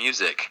 "Where's the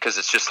music?" Because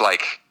it's just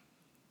like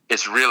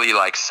it's really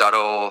like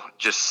subtle,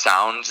 just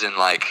sounds, and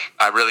like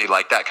I really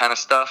like that kind of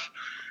stuff.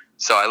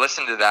 So I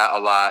listen to that a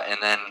lot, and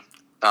then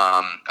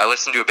I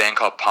listen to a band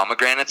called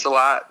Pomegranates a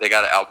lot. They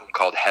got an album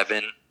called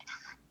Heaven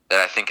that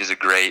I think is a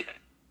great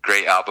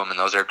album, and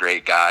those are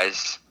great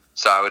guys.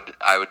 So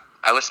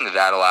I listen to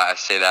that a lot. I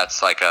say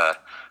that's like a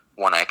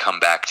one I come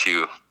back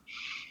to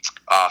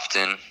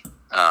often.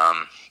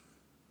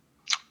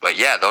 But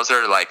yeah, those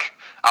are like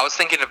I was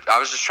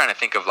just trying to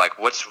think of like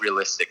what's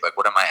realistic, like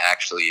what am I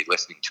actually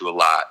listening to a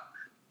lot.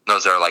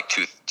 Those are like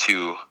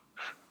two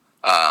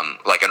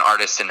like an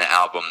artist and an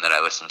album that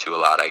I listen to a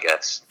lot, I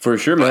guess. For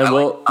sure, man. I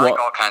like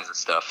all kinds of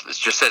stuff. It's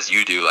just as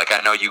you do. Like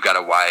I know you got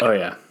a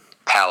wide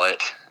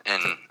palette,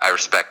 and I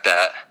respect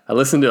that. I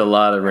listen to a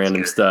lot of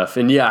random stuff,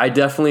 and yeah, I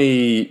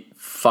definitely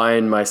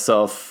find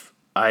myself.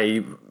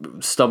 I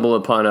stumble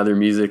upon other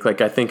music.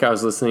 Like I think I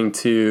was listening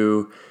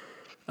to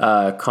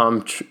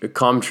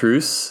Calm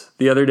Truce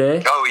the other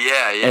day. Oh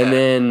yeah. And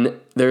then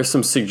there's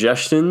some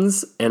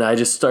suggestions, and I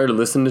just started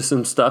listening to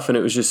some stuff, and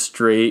it was just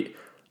straight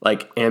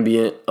like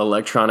ambient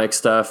electronic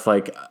stuff.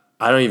 Like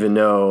I don't even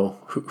know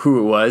who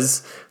it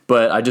was,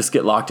 but I just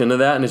get locked into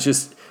that, and it's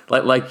just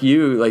like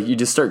you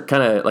just start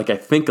kind of like I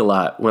think a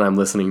lot when I'm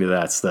listening to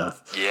that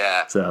stuff.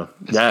 Yeah. So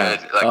it's good.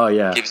 Like, oh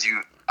yeah. Gives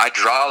you. I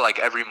draw like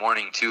every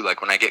morning too.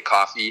 Like when I get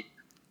coffee,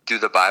 do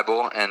the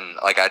Bible, and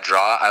like I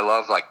draw. I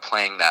love like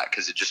playing that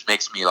because it just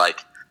makes me like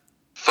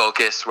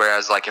focus.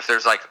 Whereas like if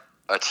there's like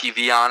a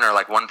TV on or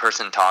like one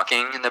person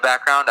talking in the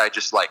background, I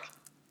just like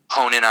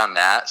hone in on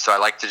that. So I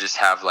like to just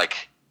have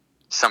like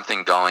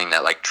something going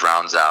that like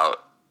drowns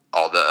out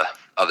all the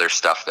other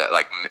stuff that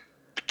like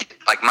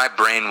my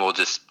brain will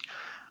just,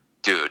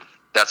 dude,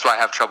 that's why I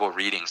have trouble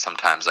reading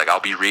sometimes. Like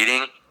I'll be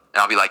reading and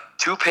I'll be like,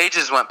 2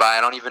 pages went by,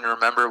 I don't even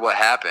remember what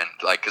happened.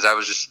 Like, cause I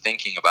was just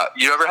thinking about,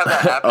 you ever have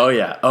that happen? Oh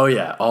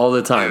yeah. All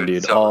the time,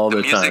 dude. So all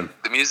the time.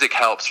 The music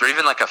helps, or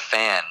even like a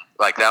fan,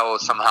 like that will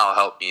somehow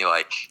help me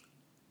like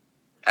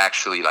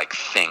actually like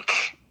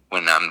think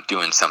when I'm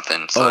doing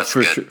something. So that's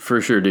good. For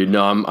sure, dude.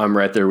 No, I'm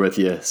right there with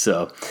you.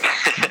 So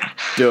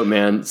dope,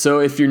 man. So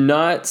if you're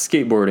not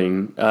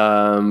skateboarding,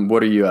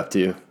 what are you up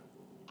to?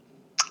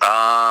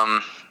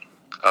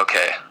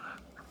 Okay.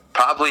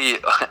 Probably,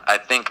 I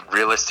think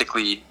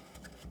realistically,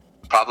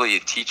 probably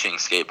teaching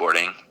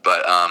skateboarding.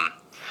 But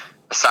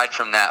aside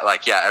from that,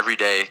 like, yeah, every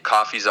day,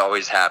 coffee's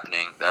always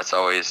happening. That's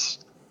always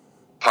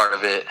part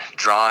of it.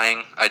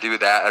 Drawing, I do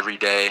that every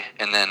day.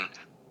 And then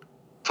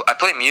I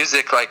play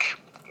music, like,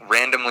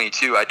 randomly,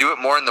 too. I do it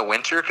more in the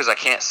winter because I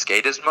can't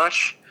skate as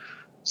much.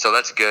 So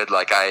that's good.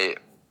 Like, I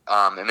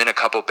am in a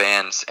couple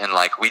bands, and,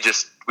 like, we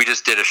just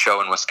did a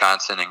show in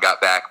Wisconsin and got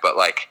back. But,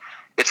 like,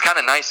 it's kind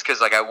of nice because,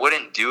 like, I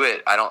wouldn't do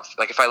it. I don't,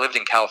 like, if I lived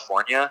in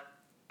California,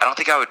 I don't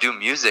think I would do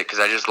music because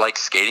I just like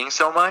skating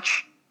so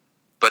much.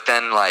 But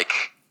then, like,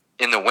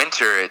 in the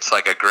winter, it's,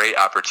 like, a great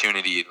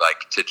opportunity,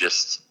 like, to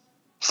just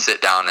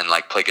sit down and,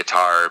 like, play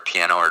guitar or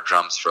piano or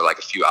drums for, like,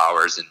 a few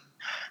hours. And,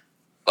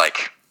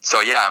 like,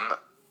 so, yeah,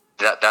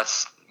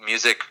 that's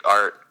music,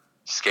 art,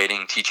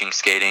 skating, teaching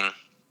skating.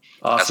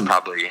 Awesome. That's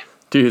probably...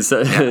 Dude,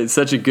 it's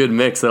such a good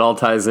mix that all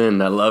ties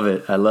in. I love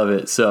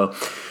it. So,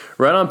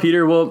 right on,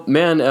 Peter. Well,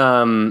 man,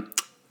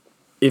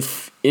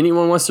 if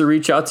anyone wants to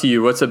reach out to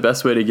you, what's the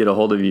best way to get a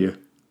hold of you?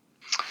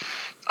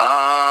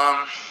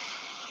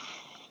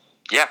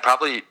 Yeah,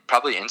 probably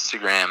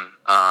Instagram.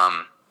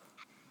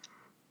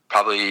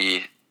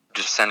 Probably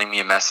just sending me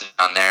a message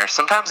on there.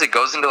 Sometimes it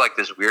goes into like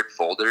this weird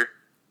folder.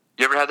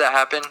 You ever had that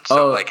happen?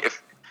 So like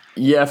if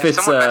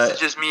someone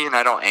messages me and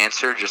I don't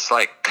answer, just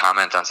like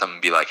comment on something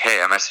and be like,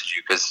 "Hey, I messaged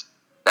you," because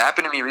that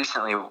happened to me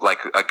recently.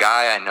 Like a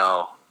guy I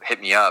know hit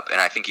me up, and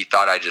I think he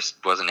thought I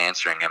just wasn't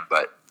answering him,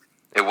 but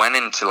it went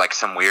into like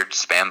some weird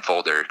spam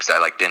folder because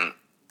I didn't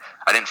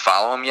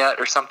follow him yet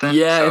or something.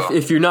 Yeah, so,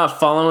 if you're not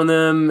following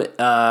them,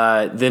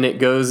 then it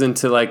goes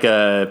into like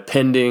a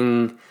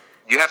pending.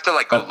 You have to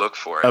like go look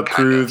for it.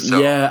 Approved. Kind of,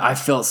 so. Yeah, I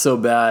felt so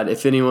bad.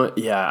 If anyone,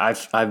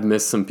 I've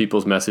missed some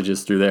people's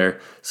messages through there,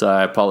 so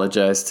I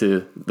apologize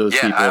to those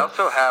people. Yeah, I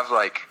also have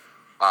like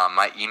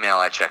my email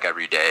I check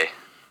every day,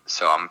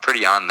 so I'm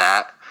pretty on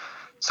that.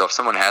 So if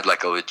someone had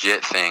like a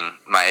legit thing,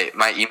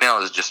 my email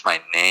is just my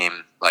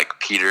name, like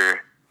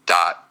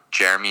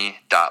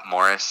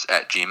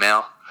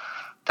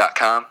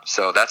peter.jeremy.morris@gmail.com.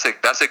 So that's a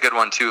good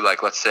one too.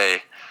 Like let's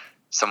say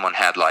someone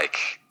had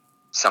like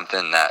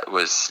something that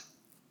was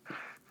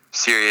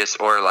serious,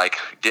 or like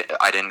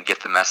I didn't get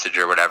the message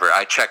or whatever.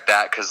 I check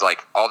that because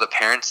like all the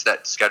parents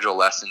that schedule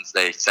lessons,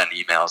 they send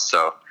emails.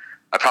 So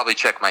I probably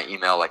check my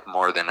email like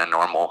more than a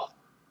normal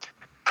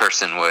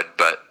person would.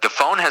 But the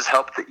phone has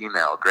helped the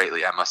email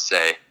greatly, I must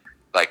say.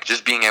 Like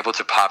just being able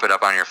to pop it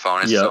up on your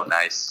phone is so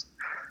nice.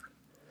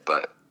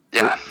 But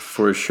yeah,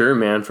 for sure,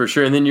 man, for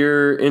sure. And then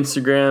your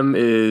Instagram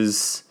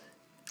is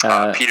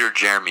Peter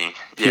Jeremy.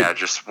 Yeah,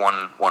 just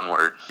one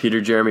word.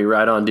 Peter Jeremy,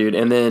 right on, dude.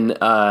 And then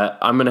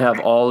I'm gonna have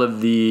all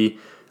of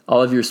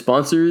your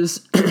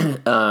sponsors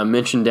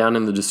mentioned down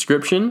in the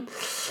description.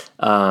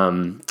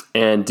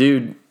 And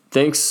dude,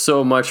 thanks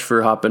so much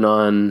for hopping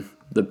on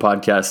the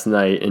podcast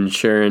tonight and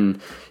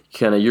sharing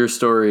kind of your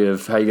story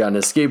of how you got into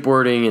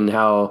skateboarding and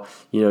how,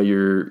 you know,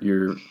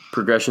 your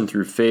progression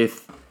through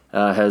faith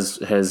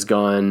has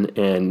gone.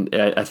 And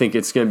I think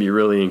it's going to be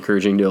really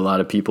encouraging to a lot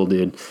of people,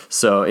 dude.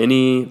 So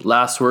any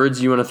last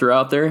words you want to throw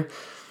out there?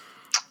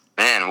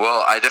 Man,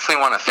 well, I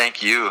definitely want to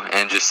thank you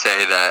and just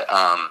say that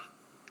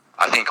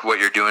I think what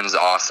you're doing is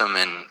awesome.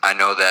 And I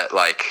know that,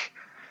 like,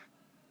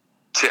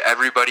 to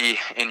everybody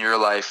in your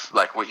life,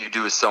 like, what you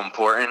do is so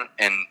important.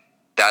 And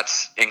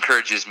that's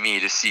encourages me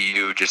to see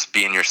you just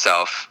being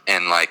yourself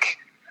and, like,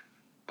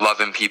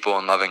 loving people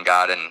and loving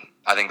God. And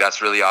I think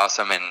that's really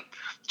awesome. And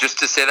just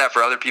to say that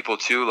for other people,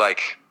 too,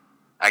 like,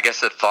 I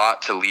guess a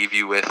thought to leave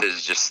you with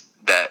is just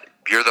that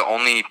you're the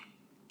only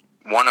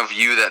one of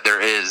you that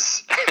there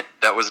is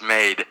that was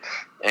made,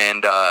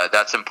 and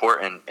that's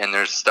important. And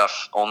there's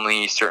stuff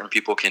only certain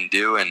people can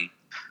do, and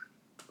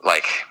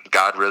like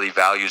God really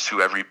values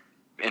who every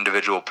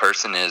individual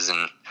person is.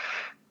 And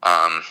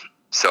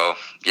so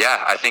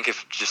yeah, I think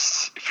if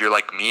you're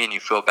like me and you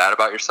feel bad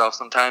about yourself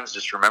sometimes,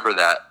 just remember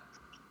that.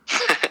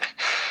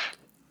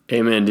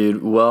 Amen,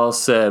 dude. Well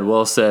said.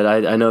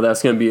 I know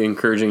that's going to be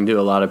encouraging to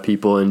a lot of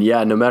people. And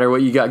yeah, no matter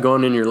what you got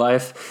going in your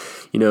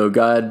life, you know,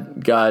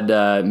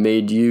 God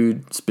made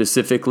you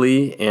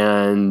specifically.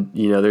 And,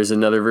 you know, there's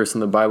another verse in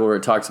the Bible where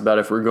it talks about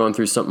if we're going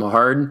through something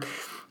hard,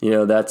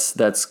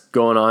 that's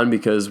going on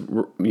because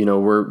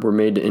we're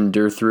made to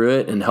endure through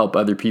it and help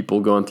other people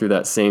going through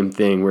that same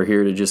thing. We're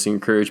here to just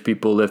encourage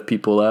people, lift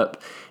people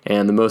up.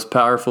 And the most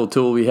powerful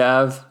tool we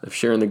have of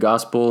sharing the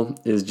gospel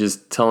is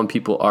just telling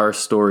people our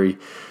story,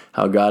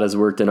 how God has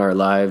worked in our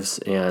lives.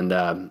 And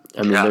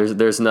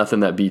there's nothing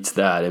that beats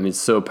that. I mean, it's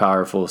so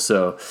powerful.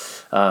 So,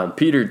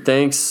 Peter,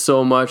 thanks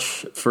so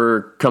much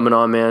for coming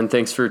on, man.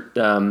 Thanks for,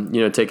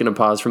 taking a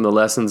pause from the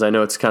lessons. I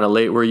know it's kind of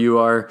late where you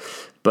are,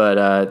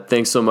 but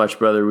thanks so much,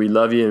 brother. We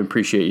love you and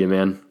appreciate you,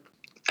 man.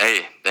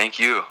 Hey, thank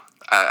you.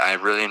 I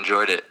really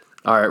enjoyed it.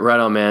 All right, right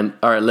on, man.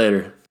 All right,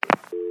 later.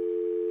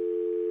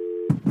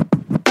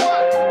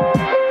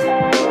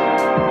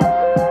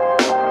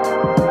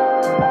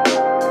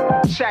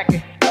 Check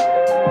it.